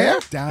heart. Where?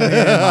 Down in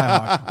my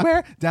heart.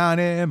 Where? Down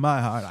in my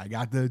heart. I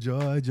got the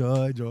joy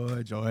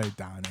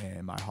down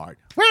in my heart.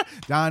 Where?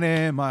 Down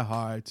in my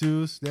heart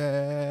to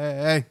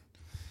stay.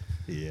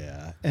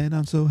 Yeah, and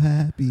I'm so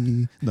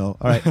happy. No,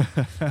 all right.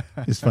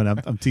 It's funny.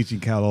 I'm teaching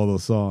Cal all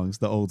those songs,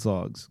 the old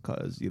songs,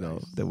 because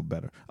they were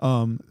better.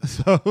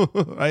 So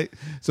right.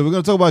 So we're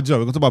gonna talk about joy.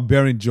 We're gonna talk about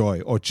bearing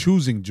joy or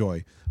choosing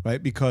joy,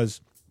 right?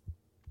 Because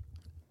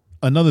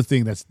another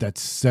thing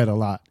that's said a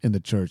lot in the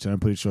church, and I'm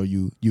pretty sure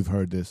you've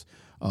heard this,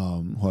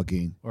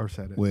 Joaquin, Or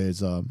said it.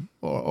 was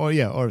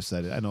or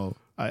said it. I know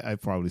I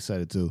probably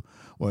said it too.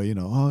 Or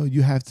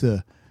you have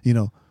to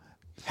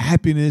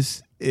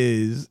happiness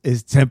is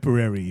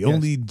temporary. Yes.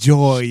 Only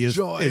joy is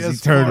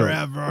eternal,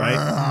 forever.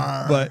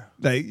 right? But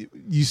like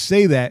you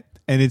say that,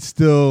 and it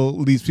still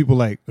leaves people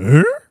like,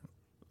 huh?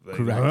 Like,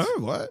 Correct. huh?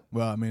 What?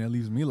 Well, I mean, it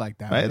leaves me like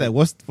that. Right? Like,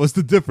 what's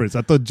the difference?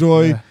 I thought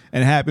joy Yeah.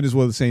 and happiness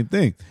were the same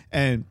thing,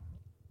 and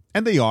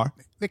they are.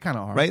 They kind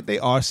of are. Right? They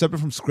are separate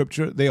from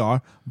Scripture. They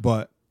are,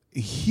 but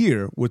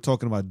here we're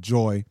talking about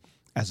joy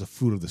as a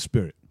fruit of the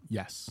Spirit,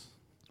 Yes.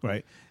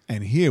 right?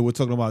 And here we're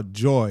talking about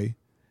joy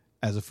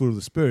as a fruit of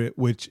the Spirit,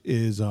 which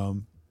is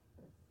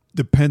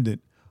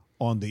dependent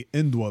on the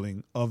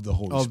indwelling of the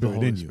Holy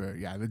Spirit in you.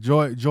 Yeah, the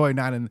joy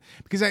not in,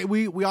 because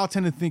we all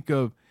tend to think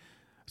of,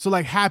 so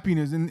like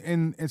happiness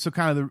and so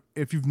kind of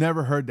if you've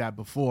never heard that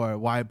before,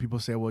 why people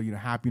say, well,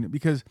 happiness,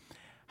 because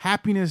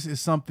happiness is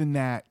something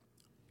that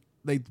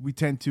we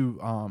tend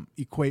to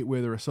equate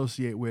with or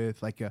associate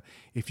with, like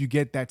if you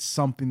get that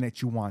something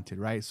that you wanted,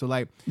 right? So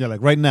like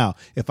Right now,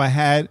 if I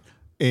had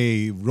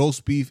a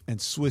roast beef and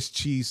Swiss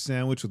cheese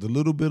sandwich with a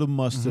little bit of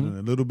mustard and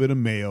a little bit of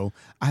mayo,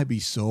 I'd be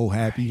so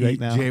happy right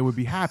now. Jay would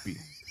be happy,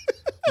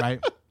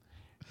 right?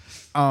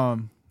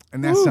 And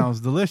that sounds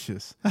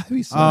delicious. I'd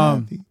be so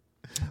happy.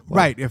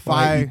 Right, if while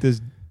I eat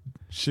this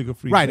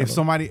sugar-free right,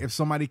 Jello. if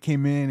somebody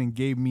came in and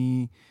gave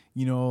me,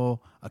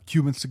 a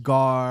Cuban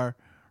cigar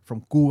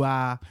from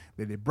Cuba,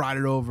 that they brought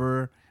it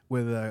over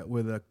with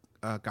a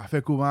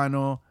café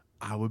cubano,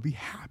 I would be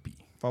happy.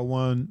 If I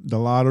won the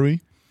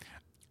lottery,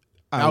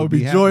 I would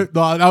be happy. joy.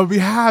 No, I would be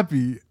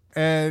happy,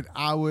 and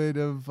I would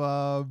have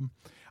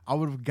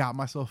got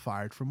myself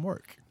fired from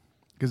work,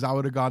 because I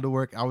would have gone to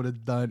work. I would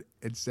have done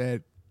and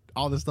said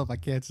all the stuff I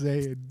can't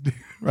say, and,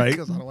 Right.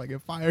 Because I don't want to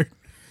get fired.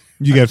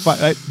 You get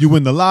fired. Right? You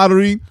win the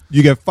lottery.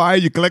 You get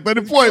fired. You collect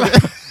unemployment.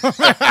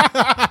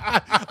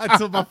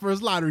 Until my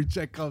first lottery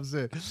check comes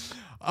in.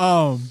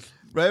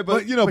 Right,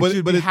 but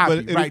you'd be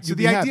happy, right? So you'd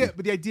the be idea, happy.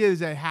 but the idea is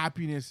that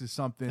happiness is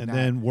something, And that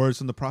then words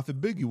from the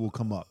prophet Biggie will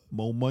come up.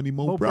 More money,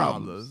 more no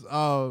problems.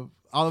 problems.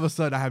 All of a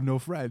sudden, I have no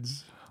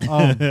friends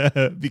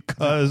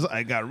Because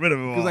I got rid of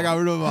them. because I got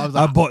rid of them. I was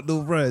I like, bought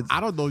new friends. I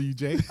don't know you,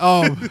 Jay.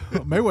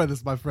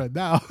 Mayweather's my friend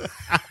now.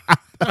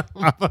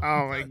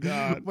 Oh my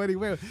God. But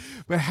anyway,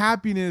 but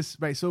happiness,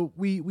 right? So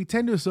we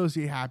tend to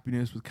associate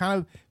happiness with kind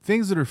of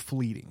things that are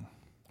fleeting,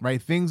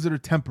 right? Things that are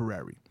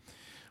temporary.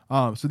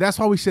 So that's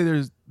why we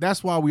say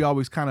that's why we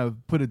always kind of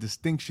put a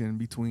distinction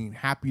between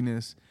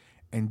happiness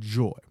and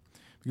joy,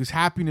 because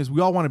happiness,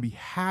 we all want to be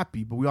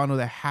happy, but we all know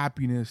that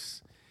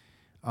happiness,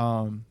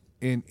 in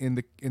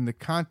the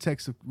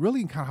context of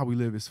really kind of how we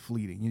live, is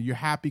fleeting. You're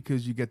happy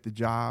because you get the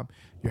job.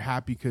 You're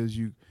happy because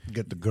you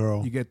Get the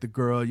girl. you get the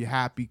girl. You're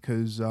happy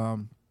because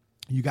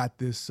you got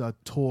this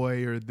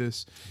toy or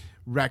this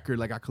record.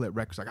 Like I collect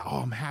records. Like, oh,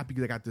 I'm happy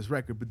because I got this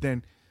record. But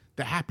then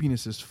the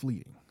happiness is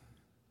fleeting,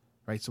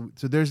 right? So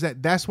there's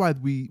that. That's why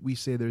we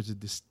say there's a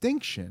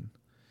distinction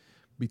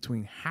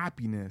between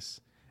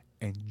happiness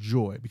and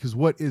joy. Because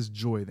what is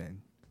joy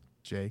then,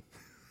 Jay?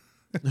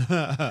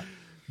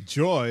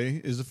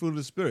 Joy is the fruit of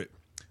the Spirit.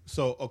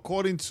 So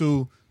according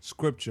to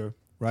Scripture,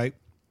 right?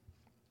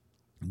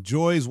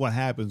 Joy is what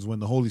happens when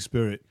the Holy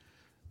Spirit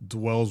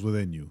dwells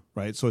within you,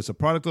 right? So it's a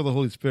product of the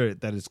Holy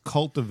Spirit that is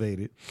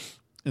cultivated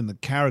in the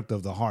character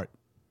of the heart,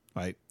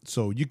 right?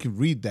 So you can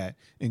read that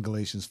in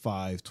Galatians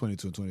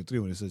 5:22 and 23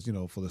 when it says,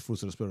 for the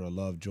fruits of the Spirit are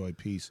love, joy,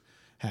 peace,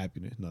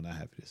 happiness. No, not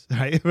happiness,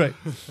 right?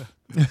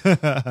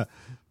 Right.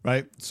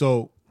 Right?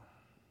 So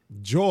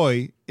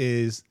joy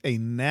is a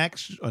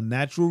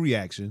natural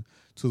reaction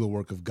to the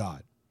work of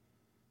God,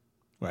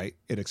 right?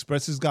 It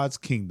expresses God's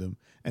kingdom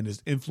and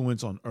his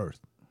influence on earth,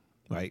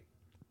 right?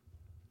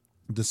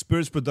 The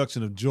Spirit's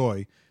production of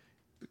joy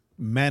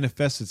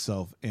manifests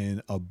itself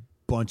in a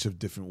bunch of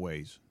different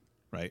ways,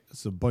 right?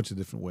 It's a bunch of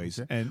different ways.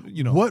 And,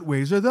 you know. What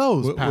ways are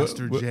those,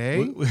 Pastor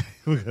Jay?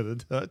 We're going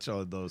to touch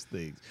on those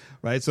things,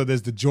 right? So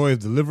there's the joy of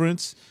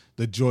deliverance,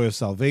 the joy of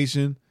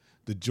salvation,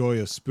 the joy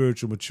of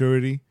spiritual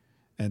maturity,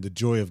 and the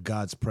joy of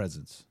God's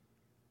presence,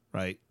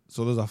 right?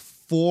 So those are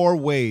 4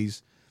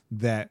 ways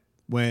that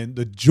when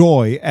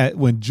joy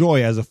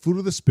as a fruit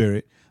of the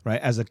Spirit, right,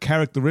 as a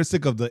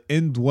characteristic of the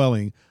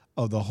indwelling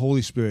of the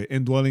Holy Spirit,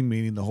 indwelling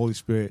meaning the Holy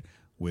Spirit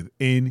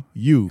within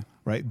you,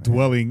 right,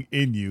 dwelling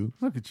in you.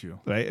 Look at you.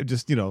 Right,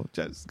 just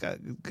got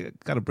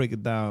to break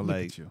it down. Look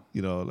like at you.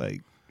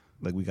 Like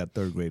we got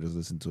 3rd graders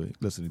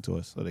listening to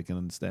us, so they can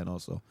understand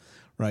also,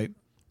 right?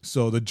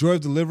 So the joy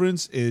of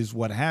deliverance is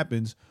what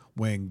happens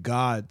when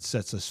God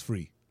sets us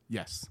free.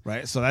 Yes.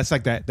 Right. So that's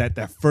like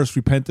that first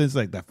repentance,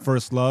 like that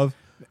first love,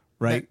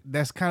 right?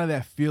 That's kind of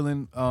that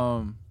feeling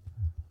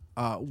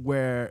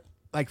where,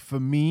 like, for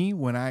me,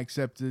 when I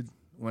accepted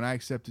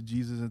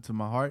Jesus into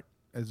my heart,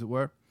 as it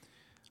were.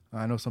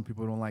 I know some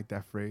people don't like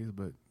that phrase,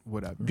 but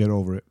whatever. Get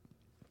over it.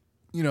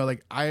 You know,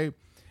 like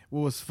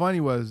what was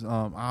funny was,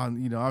 I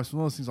was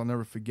one of those things I'll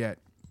never forget.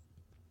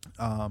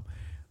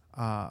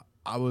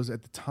 I was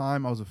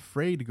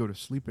afraid to go to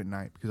sleep at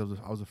night because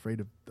I was afraid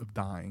of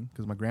dying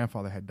because my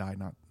grandfather had died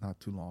not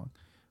too long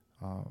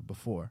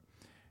before,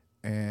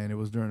 and it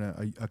was during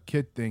a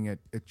kid thing at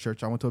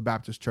church. I went to a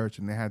Baptist church,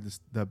 and they had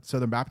the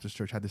Southern Baptist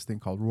Church had this thing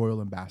called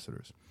Royal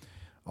Ambassadors,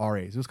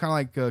 RAs. It was kind of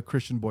like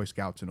Christian Boy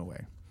Scouts in a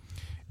way,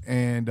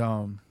 and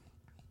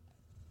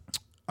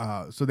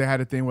so they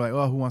had a thing where, like,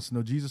 oh, who wants to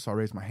know Jesus? So I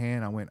raised my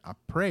hand. I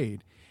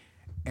prayed,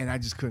 and I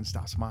just couldn't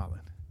stop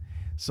smiling.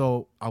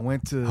 So I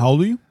went to. How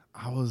old are you?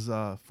 I was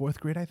 4th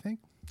grade, I think.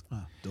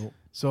 Ah, dope.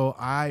 So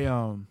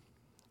I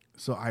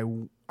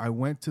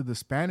went to the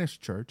Spanish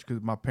church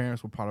because my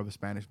parents were part of a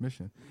Spanish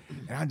mission,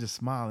 and I'm just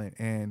smiling.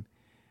 And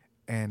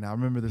I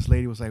remember this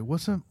lady was like,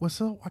 "What's up,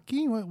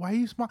 Joaquin? Why are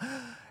you smiling?"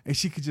 And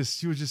she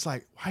was just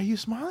like, "Why are you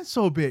smiling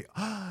so big?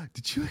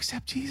 Did you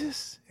accept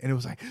Jesus?" And it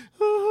was like,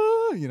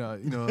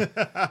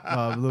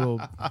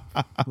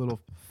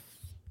 little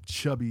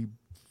chubby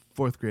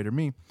 4th grader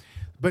me.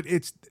 But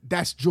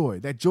that's joy.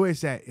 That joy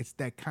is it's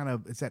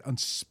that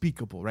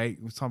unspeakable, right?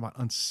 We're talking about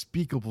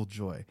unspeakable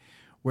joy,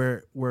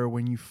 where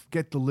when you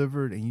get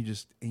delivered and you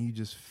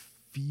just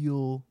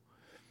feel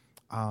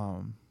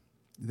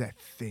that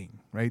thing,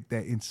 right?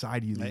 That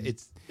inside you.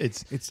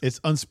 It's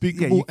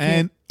unspeakable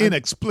and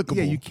inexplicable.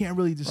 Yeah, you can't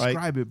really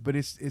describe it, but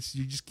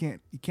you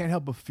can't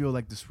help but feel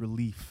like this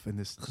relief and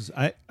this. Because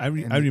I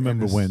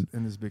remember when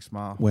this big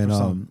smile when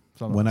some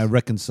I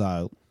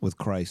reconciled with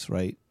Christ,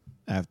 right?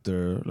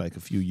 After like a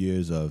few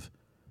years of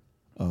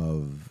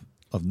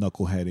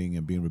knuckleheading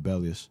and being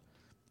rebellious,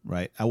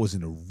 right? I was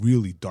in a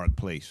really dark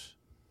place,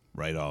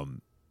 right?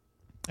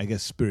 I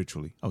guess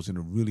spiritually, I was in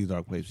a really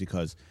dark place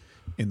because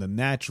in the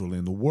natural,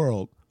 in the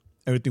world,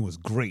 everything was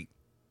great,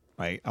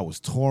 right? I was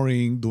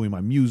touring, doing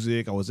my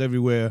music, I was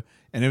everywhere,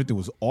 and everything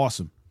was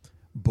awesome.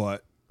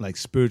 But like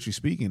spiritually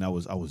speaking, I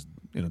was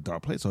in a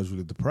dark place. I was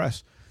really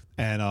depressed,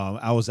 and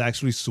I was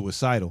actually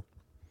suicidal.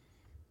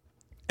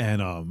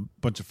 And a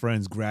bunch of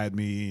friends grabbed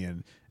me,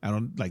 and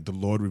the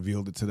Lord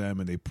revealed it to them,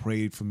 and they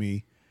prayed for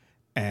me.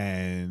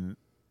 And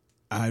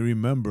I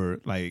remember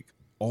like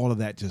all of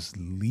that just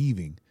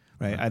leaving,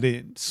 right? I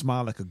didn't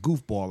smile like a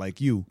goofball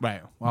like you.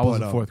 Right. Well, I was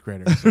a 4th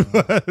grader. So.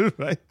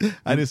 Right.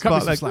 I didn't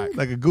smile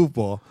like a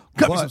goofball.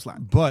 Cut me some slack.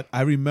 But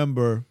I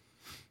remember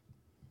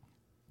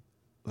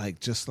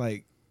it's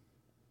like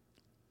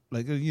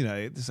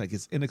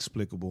it's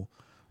inexplicable,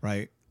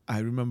 right? I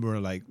remember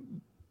like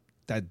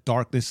that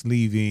darkness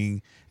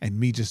leaving and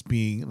me just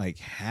being like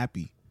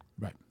happy.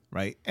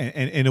 Right.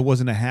 And it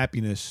wasn't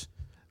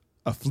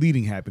a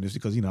fleeting happiness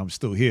because, I'm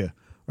still here.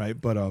 Right.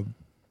 But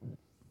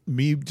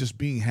me just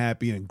being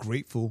happy and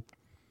grateful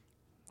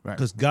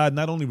because God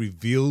not only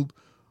revealed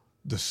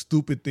the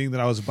stupid thing that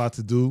I was about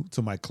to do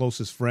to my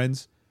closest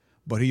friends,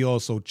 but he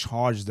also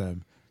charged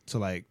them to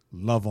like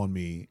love on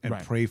me and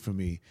pray for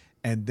me.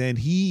 And then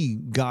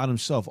God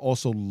himself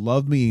also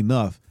loved me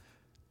enough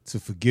to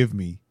forgive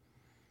me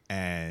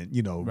and,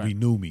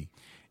 renew me.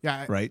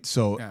 Yeah. Right.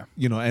 So,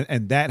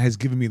 and that has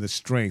given me the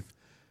strength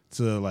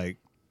to like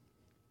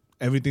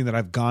everything that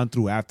I've gone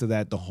through after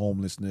that, the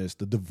homelessness,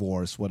 the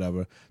divorce,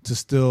 whatever, to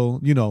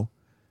still,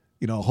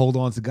 hold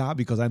on to God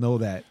because I know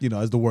that,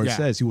 as the word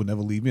says, he will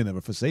never leave me and never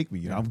forsake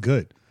me. I'm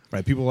good.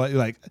 Right. People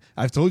like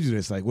I've told you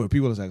this, like where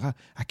people are like,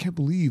 I can't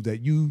believe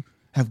that you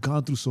have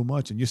gone through so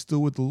much and you're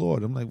still with the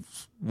Lord. I'm like,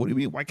 what do you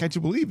mean? Why can't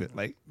you believe it?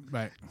 Like,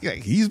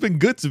 he's been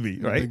good to me,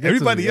 right?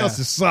 Everybody else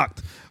has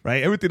sucked,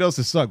 right? Everything else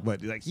has sucked,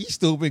 but like he's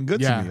still been good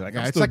to me. Like,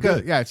 I'm still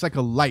good. It's like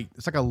a light.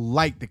 It's like a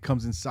light that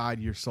comes inside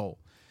your soul.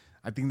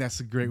 I think that's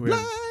a great way.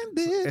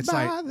 Blinded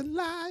by the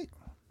light.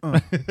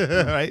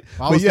 Right.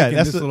 Well, I was thinking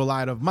this little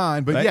light of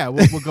mine, but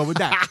we'll go with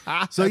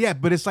that. So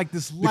but it's like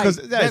this light. Because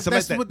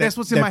that's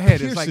what's in my head.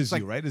 It's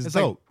like right? It's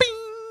dope.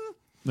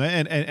 Like,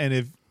 and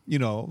if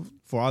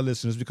for our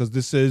listeners, because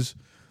this is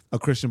a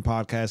Christian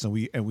podcast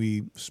and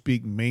we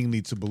speak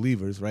mainly to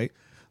believers, right?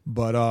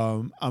 But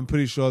I'm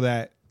pretty sure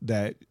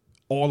that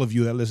all of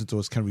you that listen to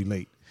us can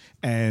relate.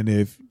 And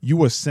if you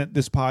were sent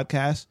this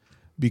podcast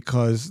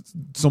because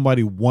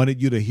somebody wanted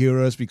you to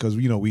hear us, because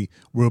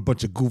we're a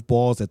bunch of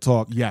goofballs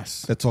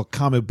that talk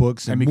comic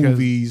books and because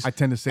movies. I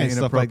tend to say and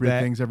stuff like inappropriate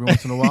that. things every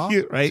once in a while.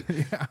 Right?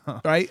 Yeah.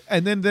 Right?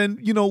 And then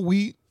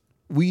we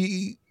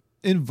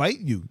invite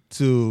you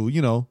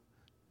to,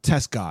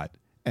 test God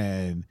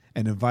and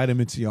invite him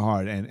into your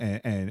heart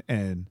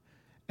and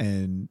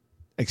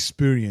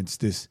experience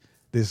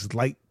this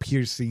light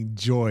piercing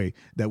joy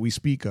that we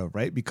speak of,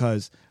 right?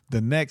 Because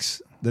the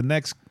next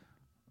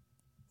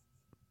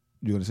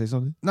you want to say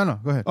something? No,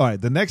 go ahead. All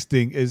right. The next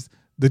thing is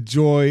the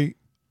joy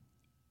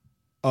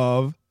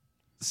of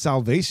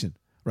salvation,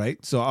 right?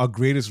 So our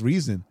greatest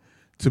reason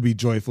to be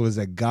joyful is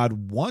that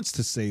God wants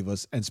to save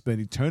us and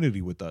spend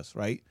eternity with us,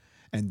 right?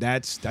 And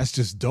that's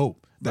just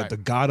dope. That Right. the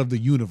God of the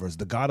universe,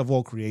 the God of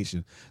all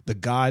creation, the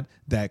God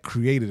that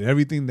created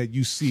everything that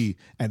you see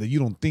and that you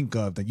don't think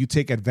of, that you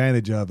take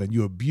advantage of and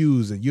you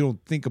abuse and you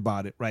don't think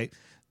about it, right?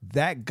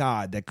 That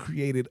God that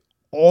created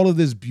all of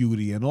this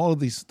beauty and all of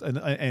these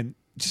and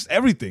just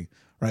everything,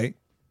 right?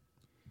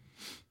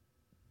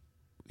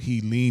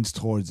 He leans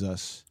towards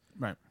us,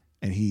 Right.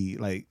 and he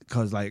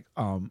because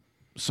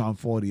Psalm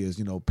 40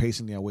 is,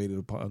 patiently I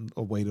waited on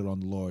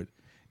the Lord,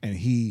 and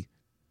he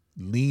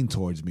leaned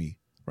towards me,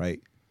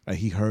 right?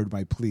 He heard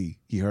my plea,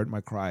 he heard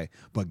my cry.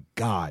 But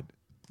God,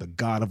 the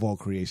God of all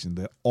creation,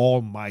 the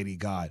Almighty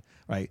God,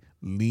 right,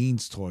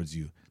 leans towards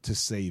you to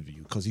save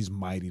you because he's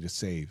mighty to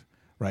save,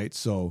 right?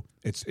 So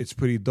it's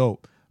pretty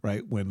dope,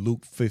 right? When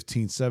Luke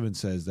 15:7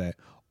 says that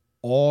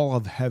all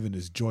of heaven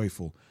is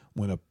joyful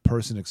when a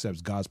person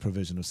accepts God's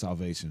provision of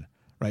salvation,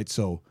 right?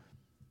 So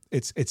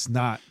it's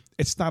not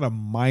a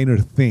minor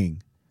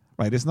thing,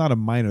 right? It's not a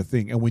minor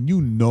thing. And when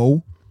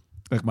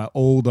like my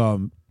old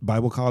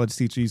Bible college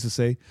teacher used to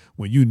say,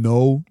 when you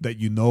know that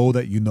you know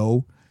that you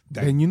know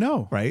that, Then you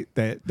know. right,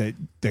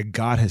 that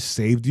God has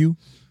saved you,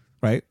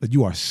 right, that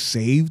you are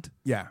saved,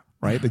 Yeah.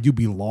 right, that you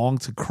belong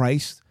to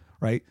Christ,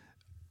 right,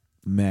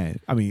 man.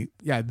 I mean,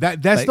 Yeah.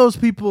 That's those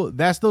people.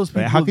 That's those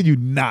people. how can you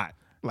not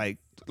like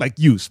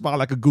you smile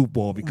like a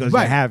goofball because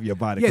Right. you have your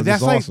body? Yeah, 'Cause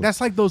that's it's awesome.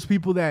 that's like those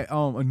people that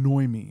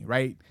annoy me,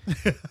 right?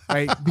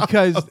 Right?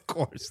 Because of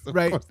course they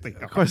are.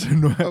 Of course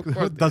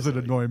it doesn't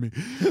annoy me.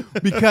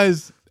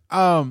 Because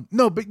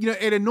no, but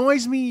it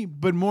annoys me,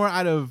 but more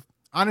out of,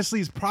 honestly,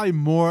 it's probably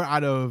more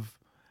out of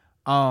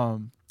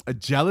a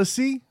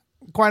jealousy,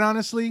 quite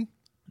honestly,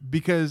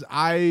 because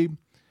I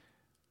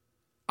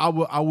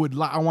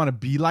want to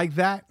be like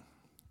that.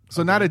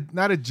 So Okay.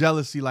 not a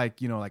jealousy like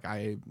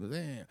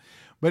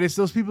but it's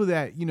those people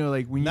that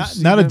like when you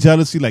see Not a them,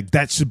 jealousy like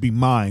that should be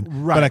mine,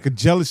 Right. but like a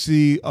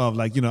jealousy of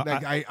like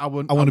I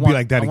want to be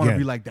like that I want to again.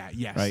 be like that.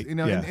 Yes, Right,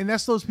 yeah. and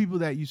that's those people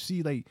that you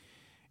see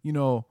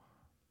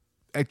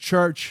at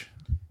church,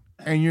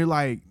 and you're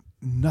like,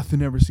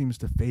 nothing ever seems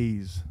to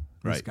faze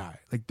this Right. guy.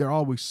 Like they're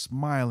always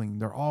smiling.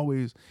 They're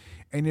always,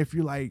 and if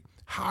you're like,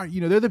 how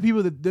they're the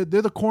people that they're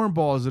the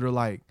cornballs that are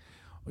like,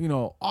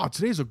 oh,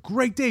 today's a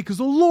great day because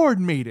the Lord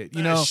made it.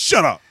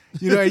 Shut up.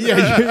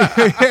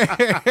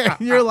 Yeah.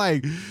 You're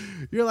like,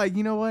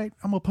 you know what?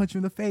 I'm gonna punch you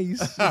in the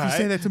face if you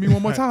say that to me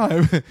one more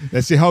time.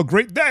 Let's see how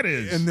great that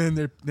is. And then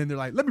they're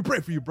like, let me pray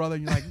for you, brother.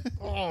 And you're like,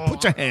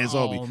 Put your hands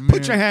on me. oh,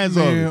 Put your hands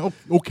on me. man.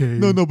 Okay.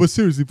 No, but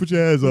seriously, put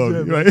your hands on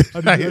me, right?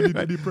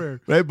 I need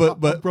prayer. Right,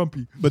 but I'm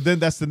grumpy. But then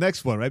that's the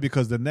next one, right?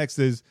 Because the next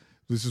is,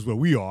 this is where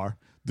we are,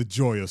 the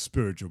joy of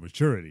spiritual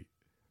maturity,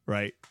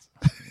 right?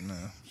 No,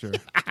 sure.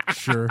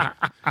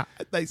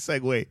 Nice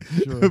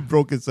segue. Sure.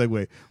 Broken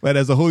segue. Right,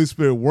 as the Holy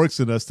Spirit works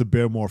in us to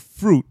bear more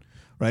fruit,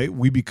 right,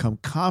 we become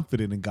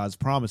confident in God's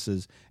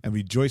promises and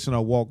rejoice in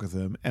our walk with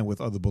him and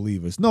with other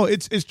believers. No,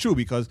 it's true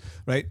because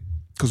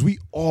we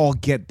all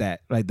get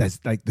that, right? That's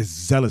like this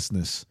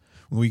zealousness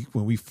when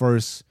we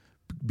first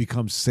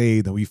become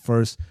saved and we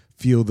first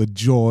feel the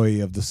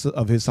joy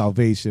of his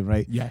salvation,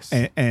 right? Yes.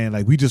 And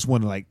like we just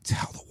want to like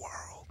tell the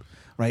world,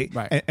 right?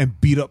 Right.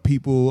 And beat up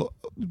people,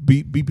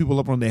 beat people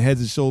up on their heads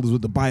and shoulders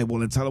with the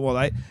Bible and tell them all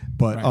that.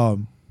 But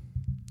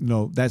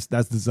Right. that's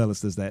the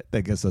zealousness that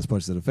gets us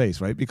punched in the face,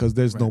 right? Because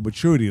there's no Right.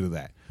 maturity to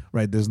that,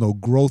 right? There's no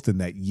growth in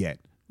that yet,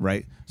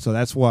 right? So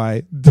that's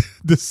why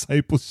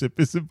discipleship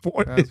is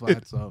important. That's why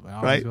it's up. It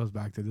always Right. goes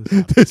back to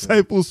this.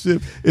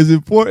 Discipleship is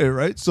important,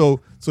 right? So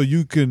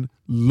you can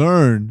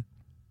learn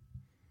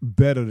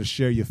better to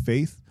share your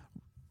faith,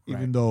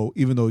 even though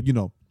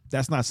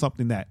that's not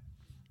something that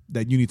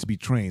you need to be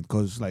trained,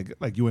 because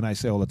like you and I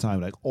say all the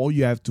time, like all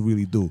you have to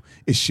really do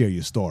is share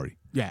your story.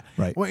 Yeah.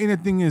 Right. Well, and the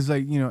thing is,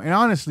 like, and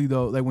honestly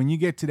though, like when you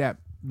get to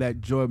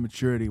that joy of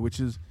maturity, which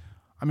is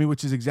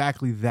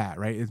exactly that,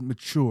 right? It's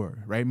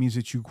mature, right? It means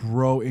that you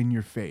grow in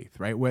your faith,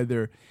 right?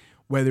 Whether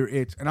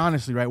it's, and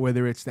honestly, right,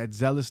 whether it's that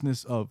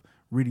zealousness of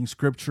reading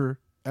scripture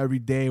every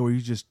day or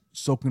you're just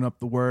soaking up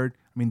the word,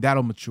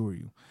 that'll mature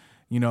you,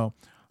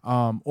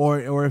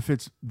 or if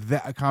it's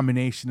that a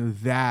combination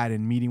of that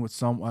and meeting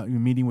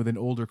with an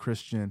older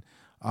Christian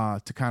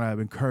to kind of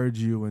encourage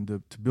you and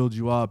to build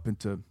you up and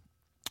to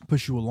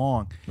push you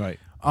along. Right.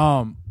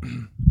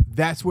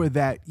 that's where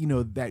that,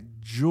 that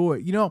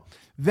joy,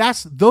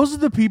 those are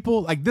the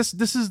people like this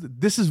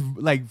is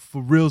like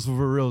for reals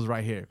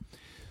right here.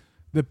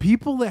 The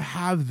people that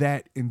have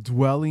that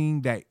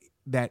indwelling,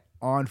 that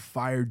on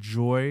fire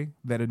joy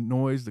that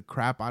annoys the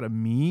crap out of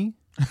me,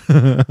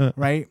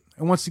 right?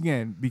 And once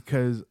again,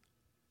 because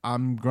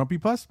I'm grumpy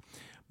puss,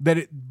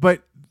 but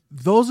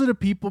those are the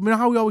people.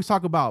 How we always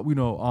talk about,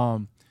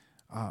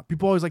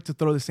 people always like to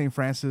throw the St.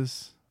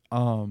 Francis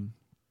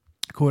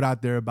quote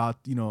out there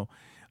about,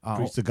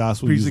 preach the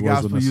gospel,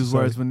 use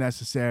words when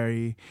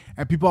necessary.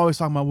 And people always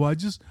talk about, well, I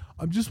just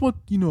want,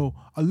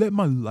 I let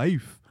my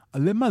life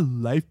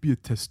be a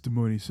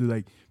testimony. So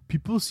like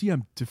people see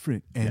I'm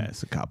different, and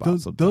it's a cop out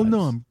sometimes.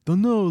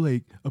 Don't know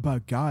like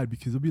about God,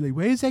 because they'll be like,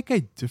 why is that guy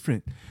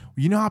different? Well,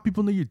 you know how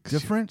people know you're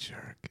different?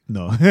 Jerk.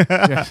 No.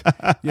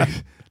 Yeah.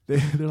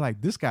 They're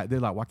like, this guy. They're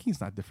like, Joaquin's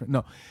not different.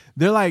 No,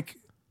 they're like,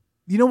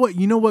 you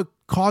know what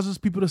causes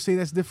people to say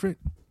that's different?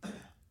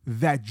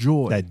 That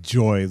joy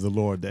of the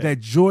Lord, that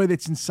joy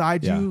that's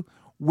inside you,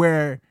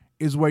 where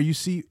you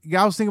see.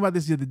 I was thinking about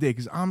this the other day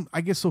because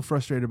I get so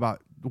frustrated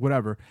about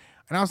whatever,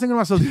 and I was thinking to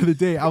myself the other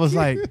day. I was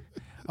like,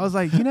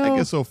 I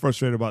get so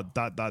frustrated about ...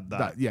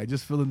 Yeah,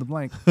 just fill in the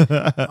blank. But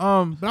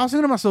I was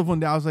thinking to myself one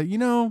day. I was like,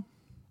 and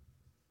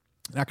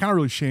I kind of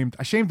really shamed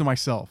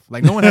myself.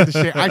 Like no one had to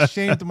shame. I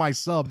shamed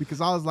myself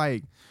because I was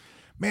like,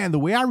 man, the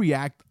way I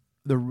react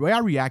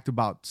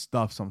about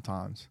stuff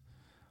sometimes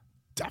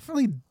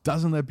definitely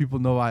doesn't let people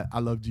know I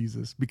love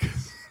Jesus,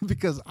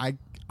 because I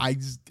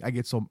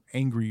get so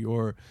angry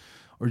or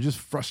just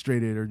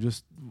frustrated or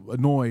just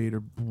annoyed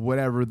or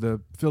whatever, the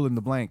fill in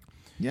the blank.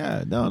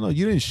 Yeah, no,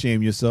 you didn't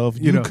shame yourself.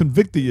 You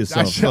convicted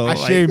yourself. I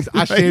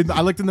shamed.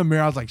 I looked in the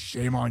mirror. I was like,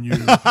 shame on you.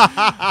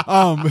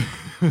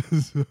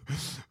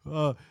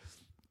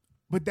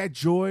 But that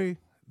joy,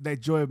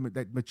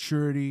 that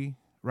maturity,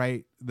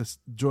 right? The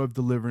joy of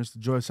deliverance, the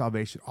joy of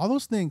salvation, all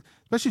those things,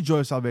 especially joy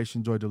of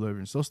salvation, joy of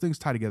deliverance, those things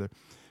tie together.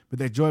 But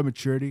that joy of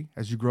maturity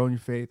as you grow in your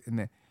faith,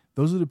 and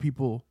those are the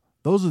people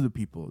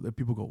that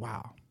people go,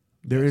 wow,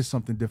 there is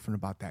something different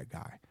about that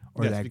guy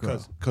or that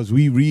girl. Because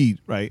we read,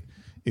 right?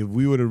 If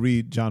we were to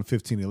read John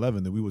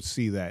 15:11, then we would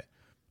see that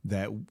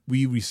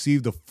we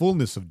receive the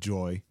fullness of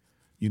joy,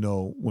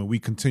 when we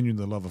continue in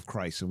the love of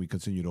Christ and we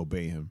continue to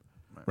obey him,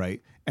 right?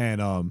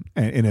 And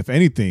if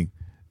anything,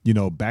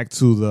 back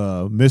to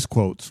the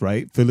misquotes,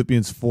 right?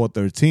 Philippians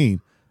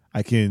 4:13,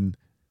 I can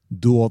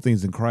do all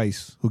things in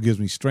Christ who gives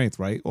me strength,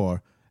 right?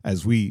 Or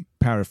as we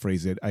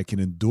paraphrase it, I can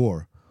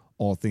endure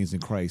all things in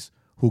Christ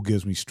who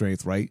gives me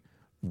strength, right?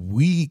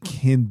 We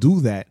can do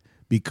that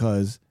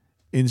because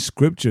in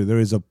Scripture there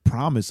is a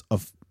promise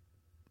of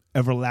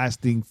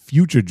everlasting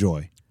future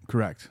joy.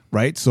 Correct.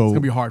 Right? So it's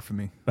gonna be hard for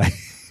me. Right.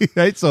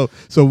 Right. So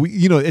we,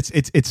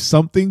 it's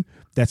something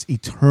that's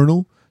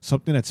eternal,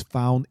 something that's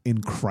found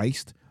in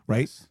Christ,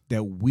 right? Yes.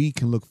 That we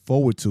can look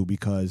forward to,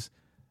 because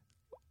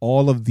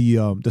all of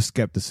the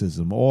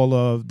skepticism, all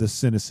of the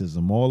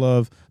cynicism, all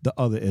of the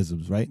other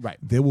isms, right? Right.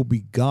 They will be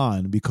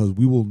gone because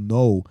we will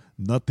know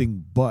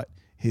nothing but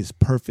his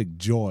perfect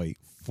joy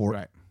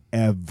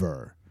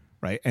forever.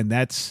 Right. And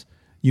that's,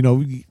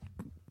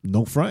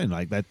 no fronting,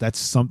 like that's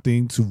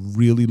something to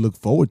really look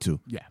forward to.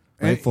 Yeah.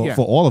 Right.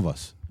 For all of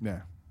us.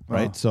 Yeah.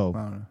 Right. Well,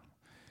 so,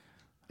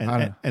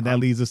 and that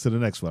leads us to the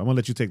next one. I'm gonna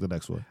let you take the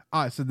next one.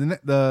 All right. So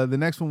the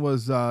next one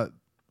was I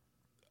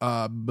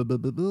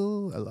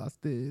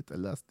lost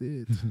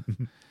it.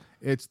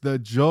 It's the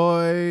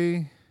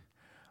joy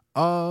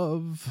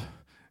of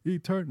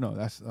eternal. No,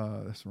 that's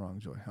the wrong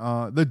joy.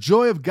 The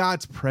joy of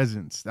God's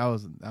presence. That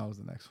was the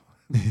next one.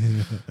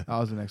 That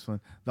was the next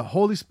one. The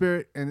Holy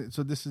Spirit, and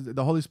so this is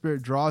the Holy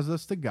Spirit draws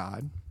us to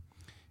God,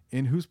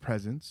 in whose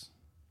presence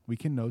we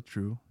can know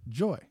true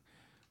joy.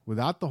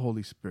 Without the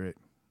Holy Spirit,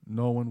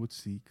 no one would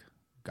seek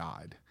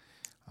God.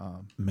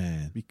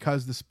 Man,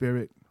 because the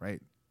Spirit, right?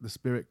 The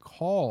Spirit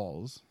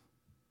calls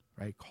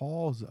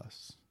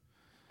us,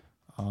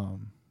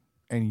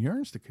 and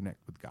yearns to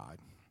connect with God.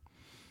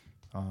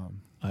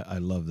 I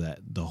love that.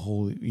 The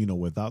Holy,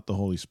 without the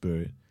Holy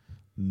Spirit,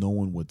 no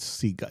one would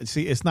see God.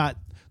 See, it's not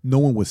no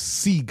one would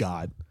see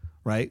God,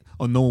 right?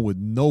 Or no one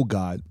would know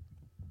God.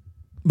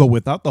 But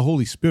without the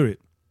Holy Spirit,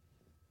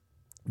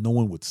 no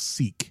one would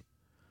seek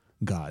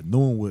God. No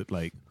one would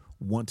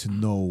want to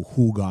know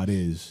who God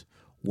is,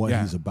 what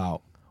he's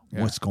about,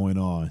 what's going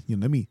on.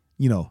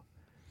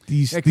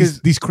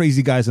 These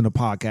crazy guys in the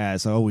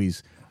podcast are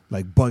always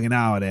bugging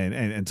out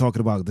and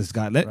talking about this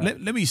guy. Let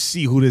me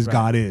see who this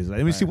God is.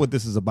 Let me see what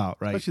this is about,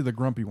 right? Especially the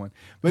grumpy one.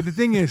 But the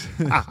thing is,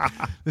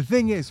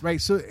 right?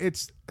 So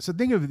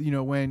think of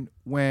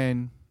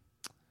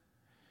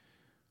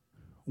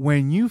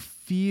when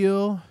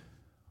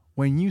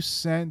you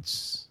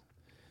sense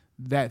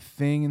that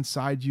thing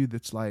inside you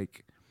that's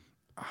like,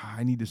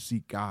 I need to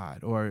seek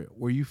God, or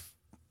where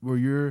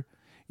you're,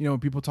 when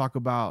people talk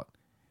about,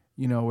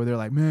 where they're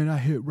like, man, I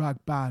hit rock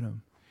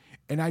bottom.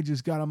 And I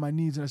just got on my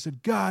knees and I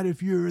said, God,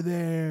 if you're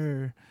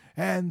there,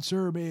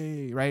 answer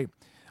me, right?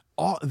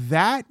 All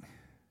that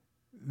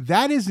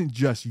isn't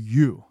just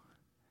you.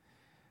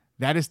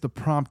 That is the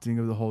prompting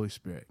of the Holy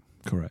Spirit.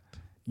 Correct.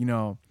 you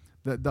know,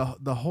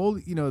 the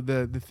Holy, you know,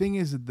 the thing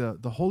is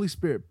that the Holy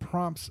Spirit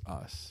prompts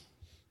us,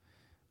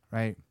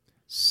 right?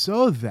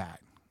 So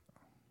that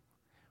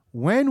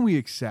when we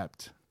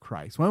accept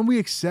Christ, when we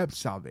accept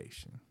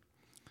salvation,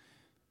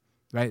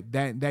 right,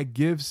 that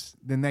gives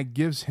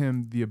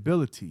him the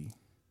ability,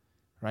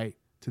 right,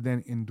 to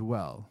then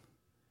indwell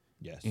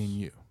Yes. in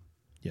you.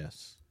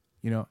 Yes.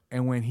 You know,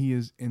 and when he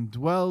is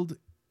indwelled,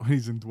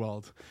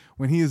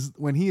 when he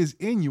is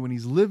in you, when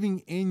he's living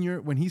in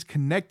your, when he's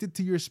connected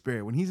to your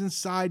spirit, when he's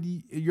inside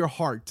your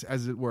heart,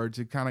 as it were,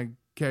 to kind of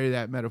carry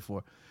that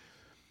metaphor,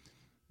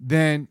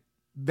 then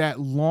that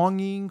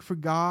longing for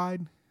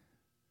God,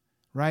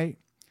 right?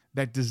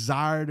 That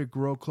desire to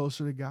grow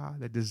closer to God,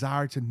 that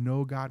desire to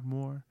know God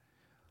more,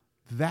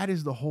 that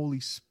is the Holy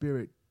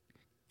Spirit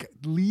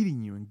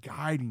leading you and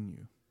guiding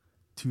you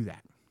to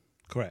that.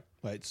 Correct.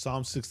 Right.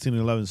 Psalm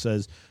 16:11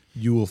 says,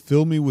 "You will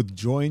fill me with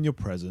joy in your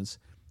presence,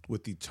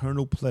 with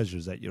eternal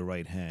pleasures at your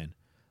right hand."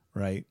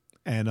 Right.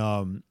 And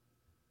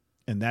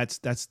that's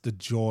the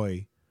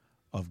joy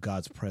of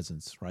God's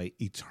presence, right?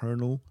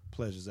 Eternal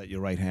pleasures at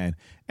your right hand.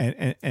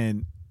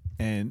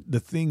 And the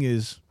thing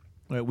is,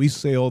 right, we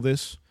say all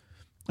this,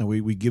 and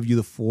we give you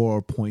the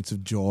 4 points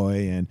of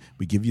joy, and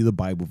we give you the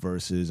Bible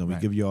verses, and we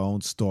give you our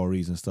own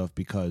stories and stuff,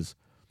 because,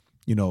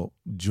 you know,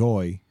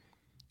 joy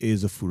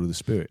is a fruit of the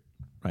Spirit,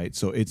 right?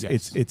 So it's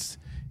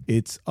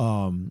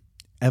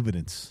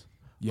evidence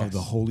of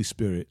the Holy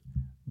Spirit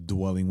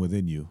dwelling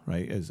within you,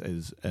 right?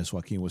 As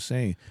Joaquin was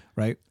saying,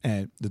 right?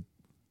 And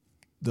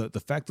the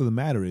fact of the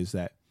matter is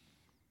that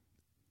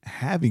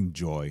having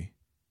joy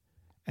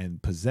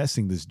and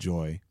possessing this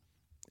joy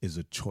is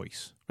a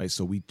choice, right?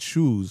 So we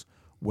choose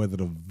whether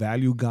to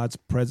value God's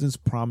presence,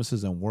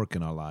 promises, and work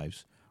in our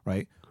lives,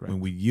 right? Correct.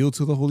 When we yield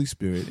to the Holy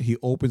Spirit, he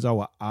opens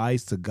our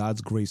eyes to God's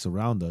grace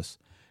around us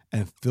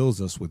and fills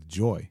us with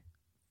joy,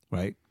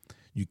 right?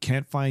 You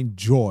can't find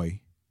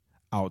joy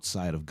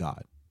outside of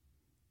God,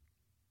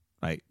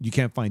 right? You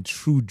can't find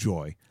true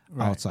joy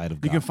outside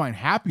of God. You can find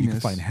happiness. You can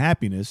find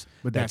happiness,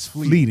 but that's that's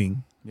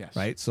fleeting, Yes.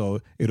 right?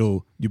 So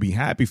you'll be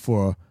happy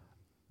for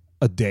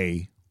a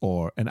day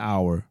or an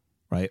hour,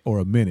 right? Or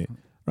a minute,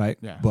 right?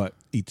 Yeah. But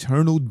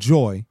eternal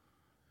joy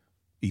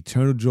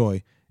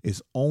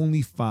is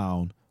only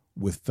found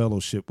with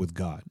fellowship with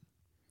God,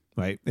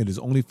 right? It is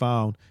only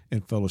found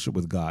in fellowship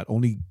with God.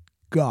 Only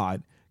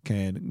God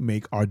can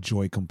make our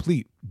joy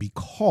complete,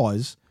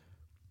 because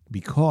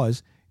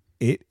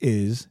it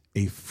is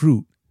a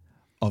fruit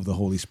of the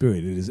Holy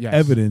Spirit. It is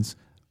evidence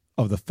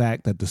of the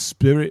fact that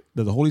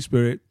the Holy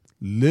Spirit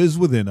lives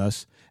within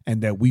us,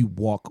 and that we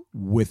walk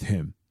with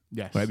him.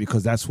 Yes. Right?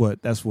 Because that's what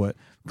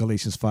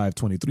Galatians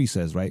 5:23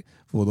 says, right?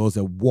 For those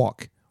that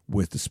walk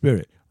with the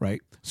Spirit,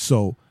 right?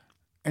 So,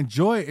 and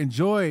joy,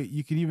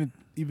 you can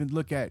even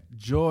look at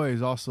joy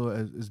as also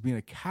as being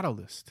a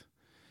catalyst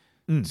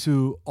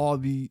to all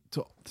the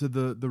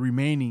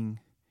remaining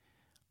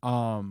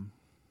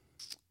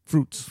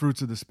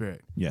fruits of the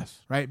Spirit. yes.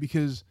 Right?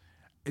 Because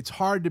it's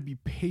hard to be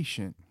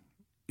patient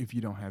if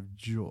you don't have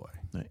joy.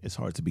 Right. It's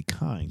hard to be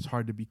kind. It's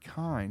hard to be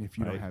kind if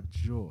you Right. don't have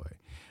joy.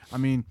 I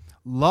mean,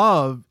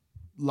 love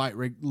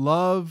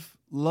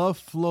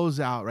flows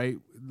out, right?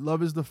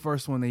 Love is the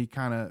first one that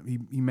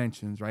he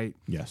mentions, right?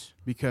 Yes.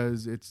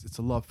 Because it's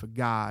a love for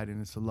God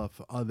and it's a love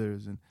for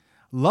others, and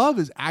love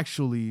is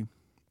actually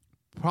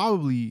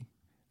probably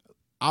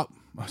out.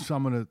 So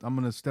I'm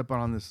gonna step out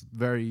on this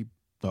very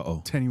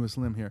tenuous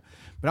limb here,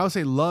 but I would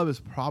say love is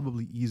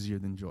probably easier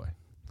than joy.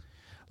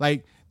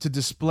 Like, to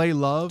display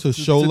love, To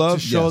show love,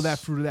 to show yes. that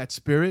fruit of that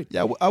Spirit.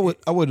 Yeah, I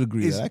would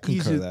agree. I concur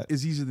easier, that.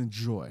 is easier than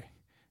joy.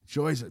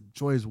 Joy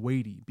is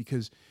weighty,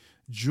 because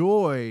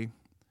joy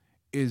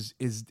is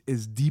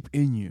deep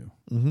in you,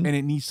 and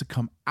it needs to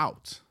come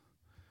out,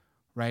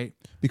 right?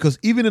 Because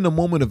even in a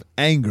moment of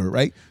anger,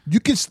 right, you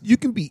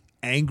can be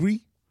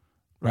angry,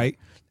 right,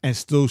 and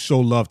still show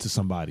love to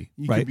somebody,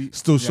 You right? could be-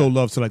 Still show yeah.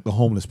 love to, like, the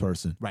homeless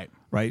person, Right.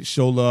 right?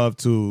 Show love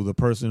to the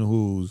person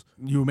who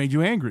made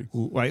you angry.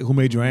 who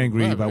made you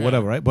angry Right, about yeah.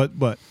 whatever, right?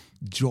 But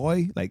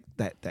joy, like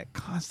that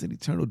constant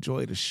eternal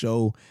joy to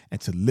show and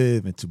to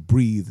live and to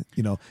breathe,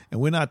 you know. And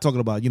we're not talking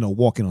about, you know,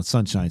 walking on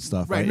sunshine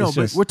stuff, right? No, It's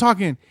but just- we're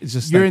talking. it's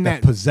just you're like in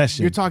that that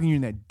possession. You're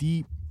in that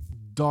deep,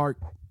 dark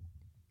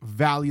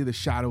valley of the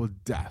shadow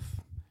of death,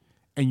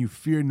 and you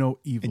fear no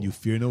evil. and you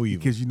fear no evil.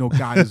 because you know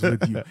God is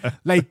with you.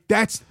 Like,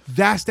 that's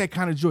that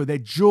kind of joy.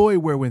 That joy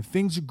where when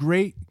things are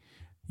great,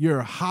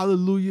 you're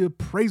hallelujah,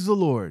 praise the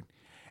Lord,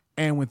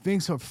 and when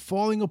things are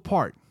falling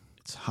apart,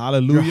 It's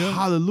hallelujah, you're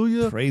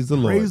hallelujah, praise the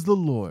Lord. praise the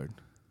Lord.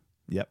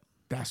 Yep.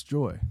 That's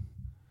joy.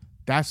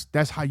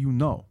 That's how you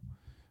know,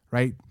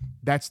 right?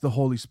 That's the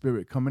Holy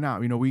Spirit coming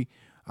out. You know, we've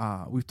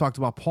talked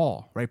about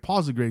Paul, right?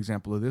 Paul's a great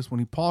example of this.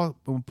 When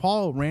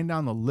Paul ran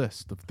down the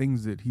list of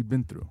things that he'd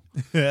been through,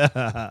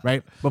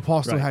 right? But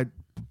Paul still had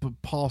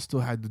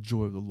the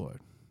joy of the Lord,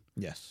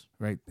 Yes.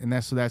 right? And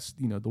that's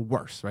you know, the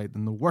worst, right?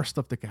 And the worst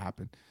stuff that could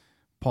happen,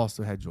 Paul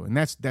still had joy, and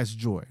that's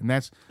joy, and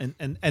that's And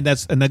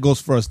that goes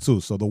for us too.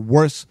 So the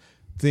worst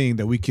thing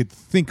that we could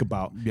think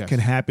about Yes. can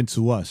happen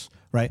to us,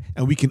 right?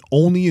 And we can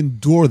only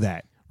endure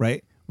that,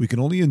 right? We can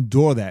only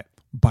endure that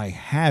by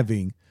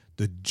having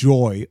the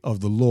joy of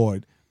the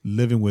Lord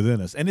living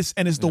within us. And it's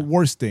the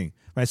worst thing,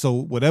 right? So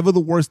whatever the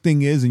worst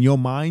thing is in your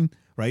mind,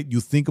 right? You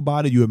think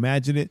about it, you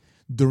imagine it.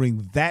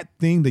 During that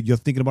thing that you're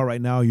thinking about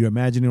right now, you're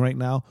imagining right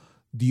now,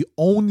 the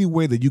only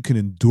way that you can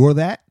endure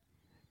that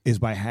is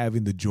by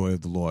having the joy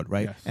of the Lord,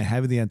 right? Yes. And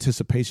having the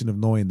anticipation of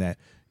knowing that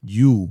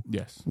you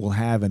Yes. will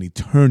have an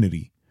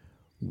eternity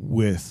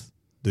with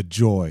the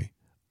joy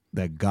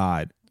that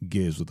God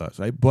gives with us,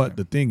 right? But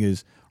the thing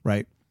is,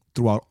 right,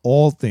 throughout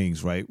all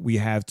things, right, we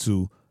have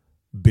to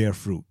bear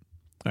fruit,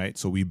 right?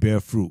 So we bear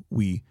fruit.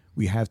 We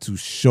have to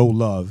show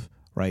love,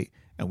 right?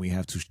 And we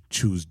have to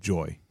choose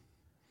joy,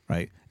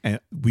 right? And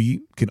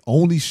we can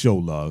only show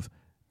love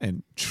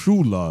and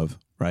true love,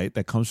 right?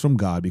 That comes from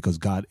God because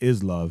God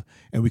is love.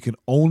 And we can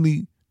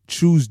only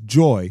choose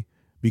joy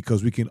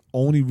because we can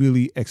only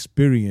really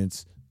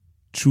experience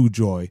true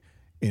joy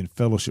in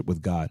fellowship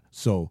with God.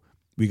 So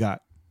we're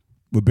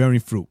bearing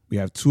fruit. We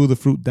have 2 of the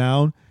fruit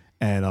down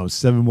and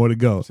 7 more to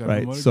go, 7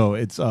 right? more to So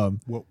it's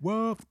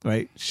Whoa.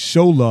 right?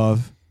 Show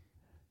love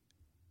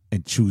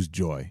and choose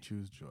joy,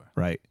 Choose joy.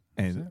 right?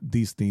 And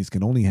these things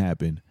can only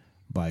happen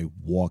by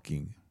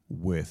walking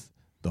with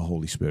the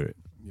Holy Spirit.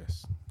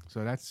 Yes.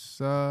 So that's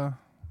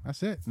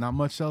it. Not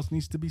much else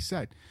needs to be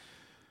said.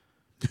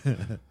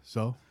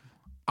 So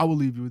I will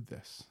leave you with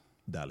this.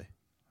 Dale.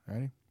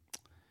 Ready?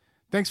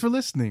 Thanks for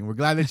listening. We're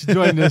glad that you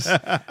joined us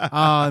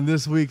on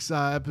this week's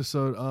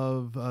episode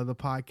of the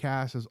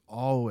podcast. As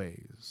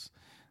always,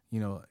 hey,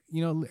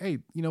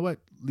 you know what?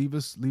 Leave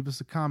us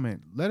a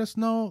comment. Let us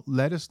know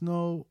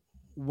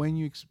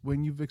when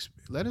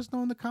let us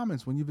know in the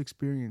comments when you've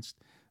experienced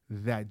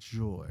that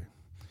joy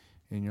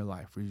in your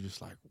life where you're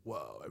just like,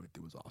 whoa,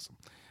 everything was awesome.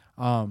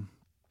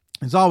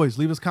 As always,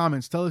 leave us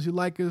comments. Tell us you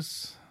like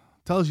us.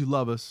 Tell us you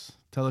love us.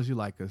 Tell us you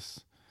like us.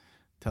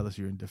 Tell us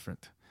you're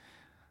indifferent.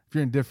 If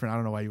you're indifferent, I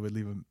don't know why you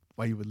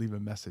would leave a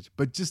message,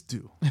 but just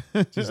do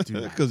that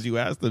Because you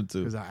asked them to.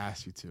 because I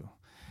asked you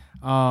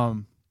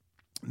to.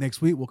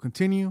 Next week we'll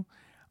continue,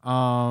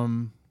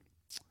 and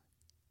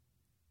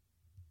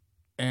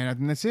I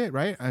think that's it.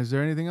 Right? Is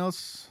there anything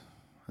else?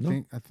 I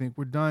think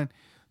we're done.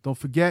 Don't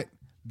forget,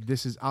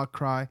 this is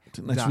Outcry.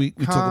 Next week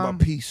we talk about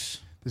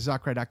peace. This is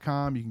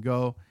outcry.com. You can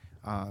go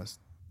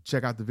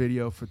check out the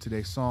video for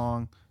today's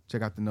song,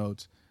 check out the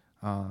notes,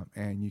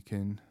 and you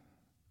can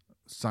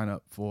sign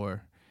up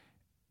for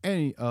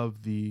any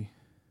of the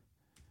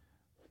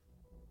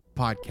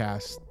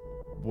podcast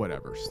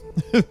whatevers.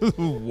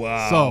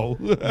 Wow. So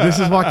this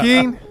is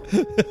Joaquin.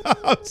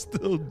 I'm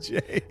still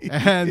Jay.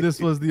 And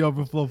this was the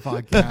Overflow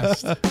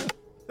Podcast.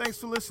 Thanks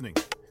for listening.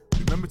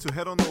 Remember to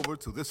head on over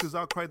to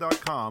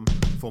thisisoutcry.com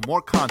for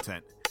more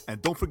content. And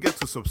don't forget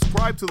to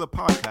subscribe to the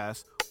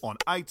podcast on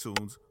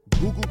iTunes,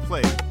 Google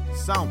Play,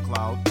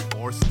 SoundCloud,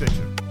 or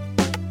Stitcher.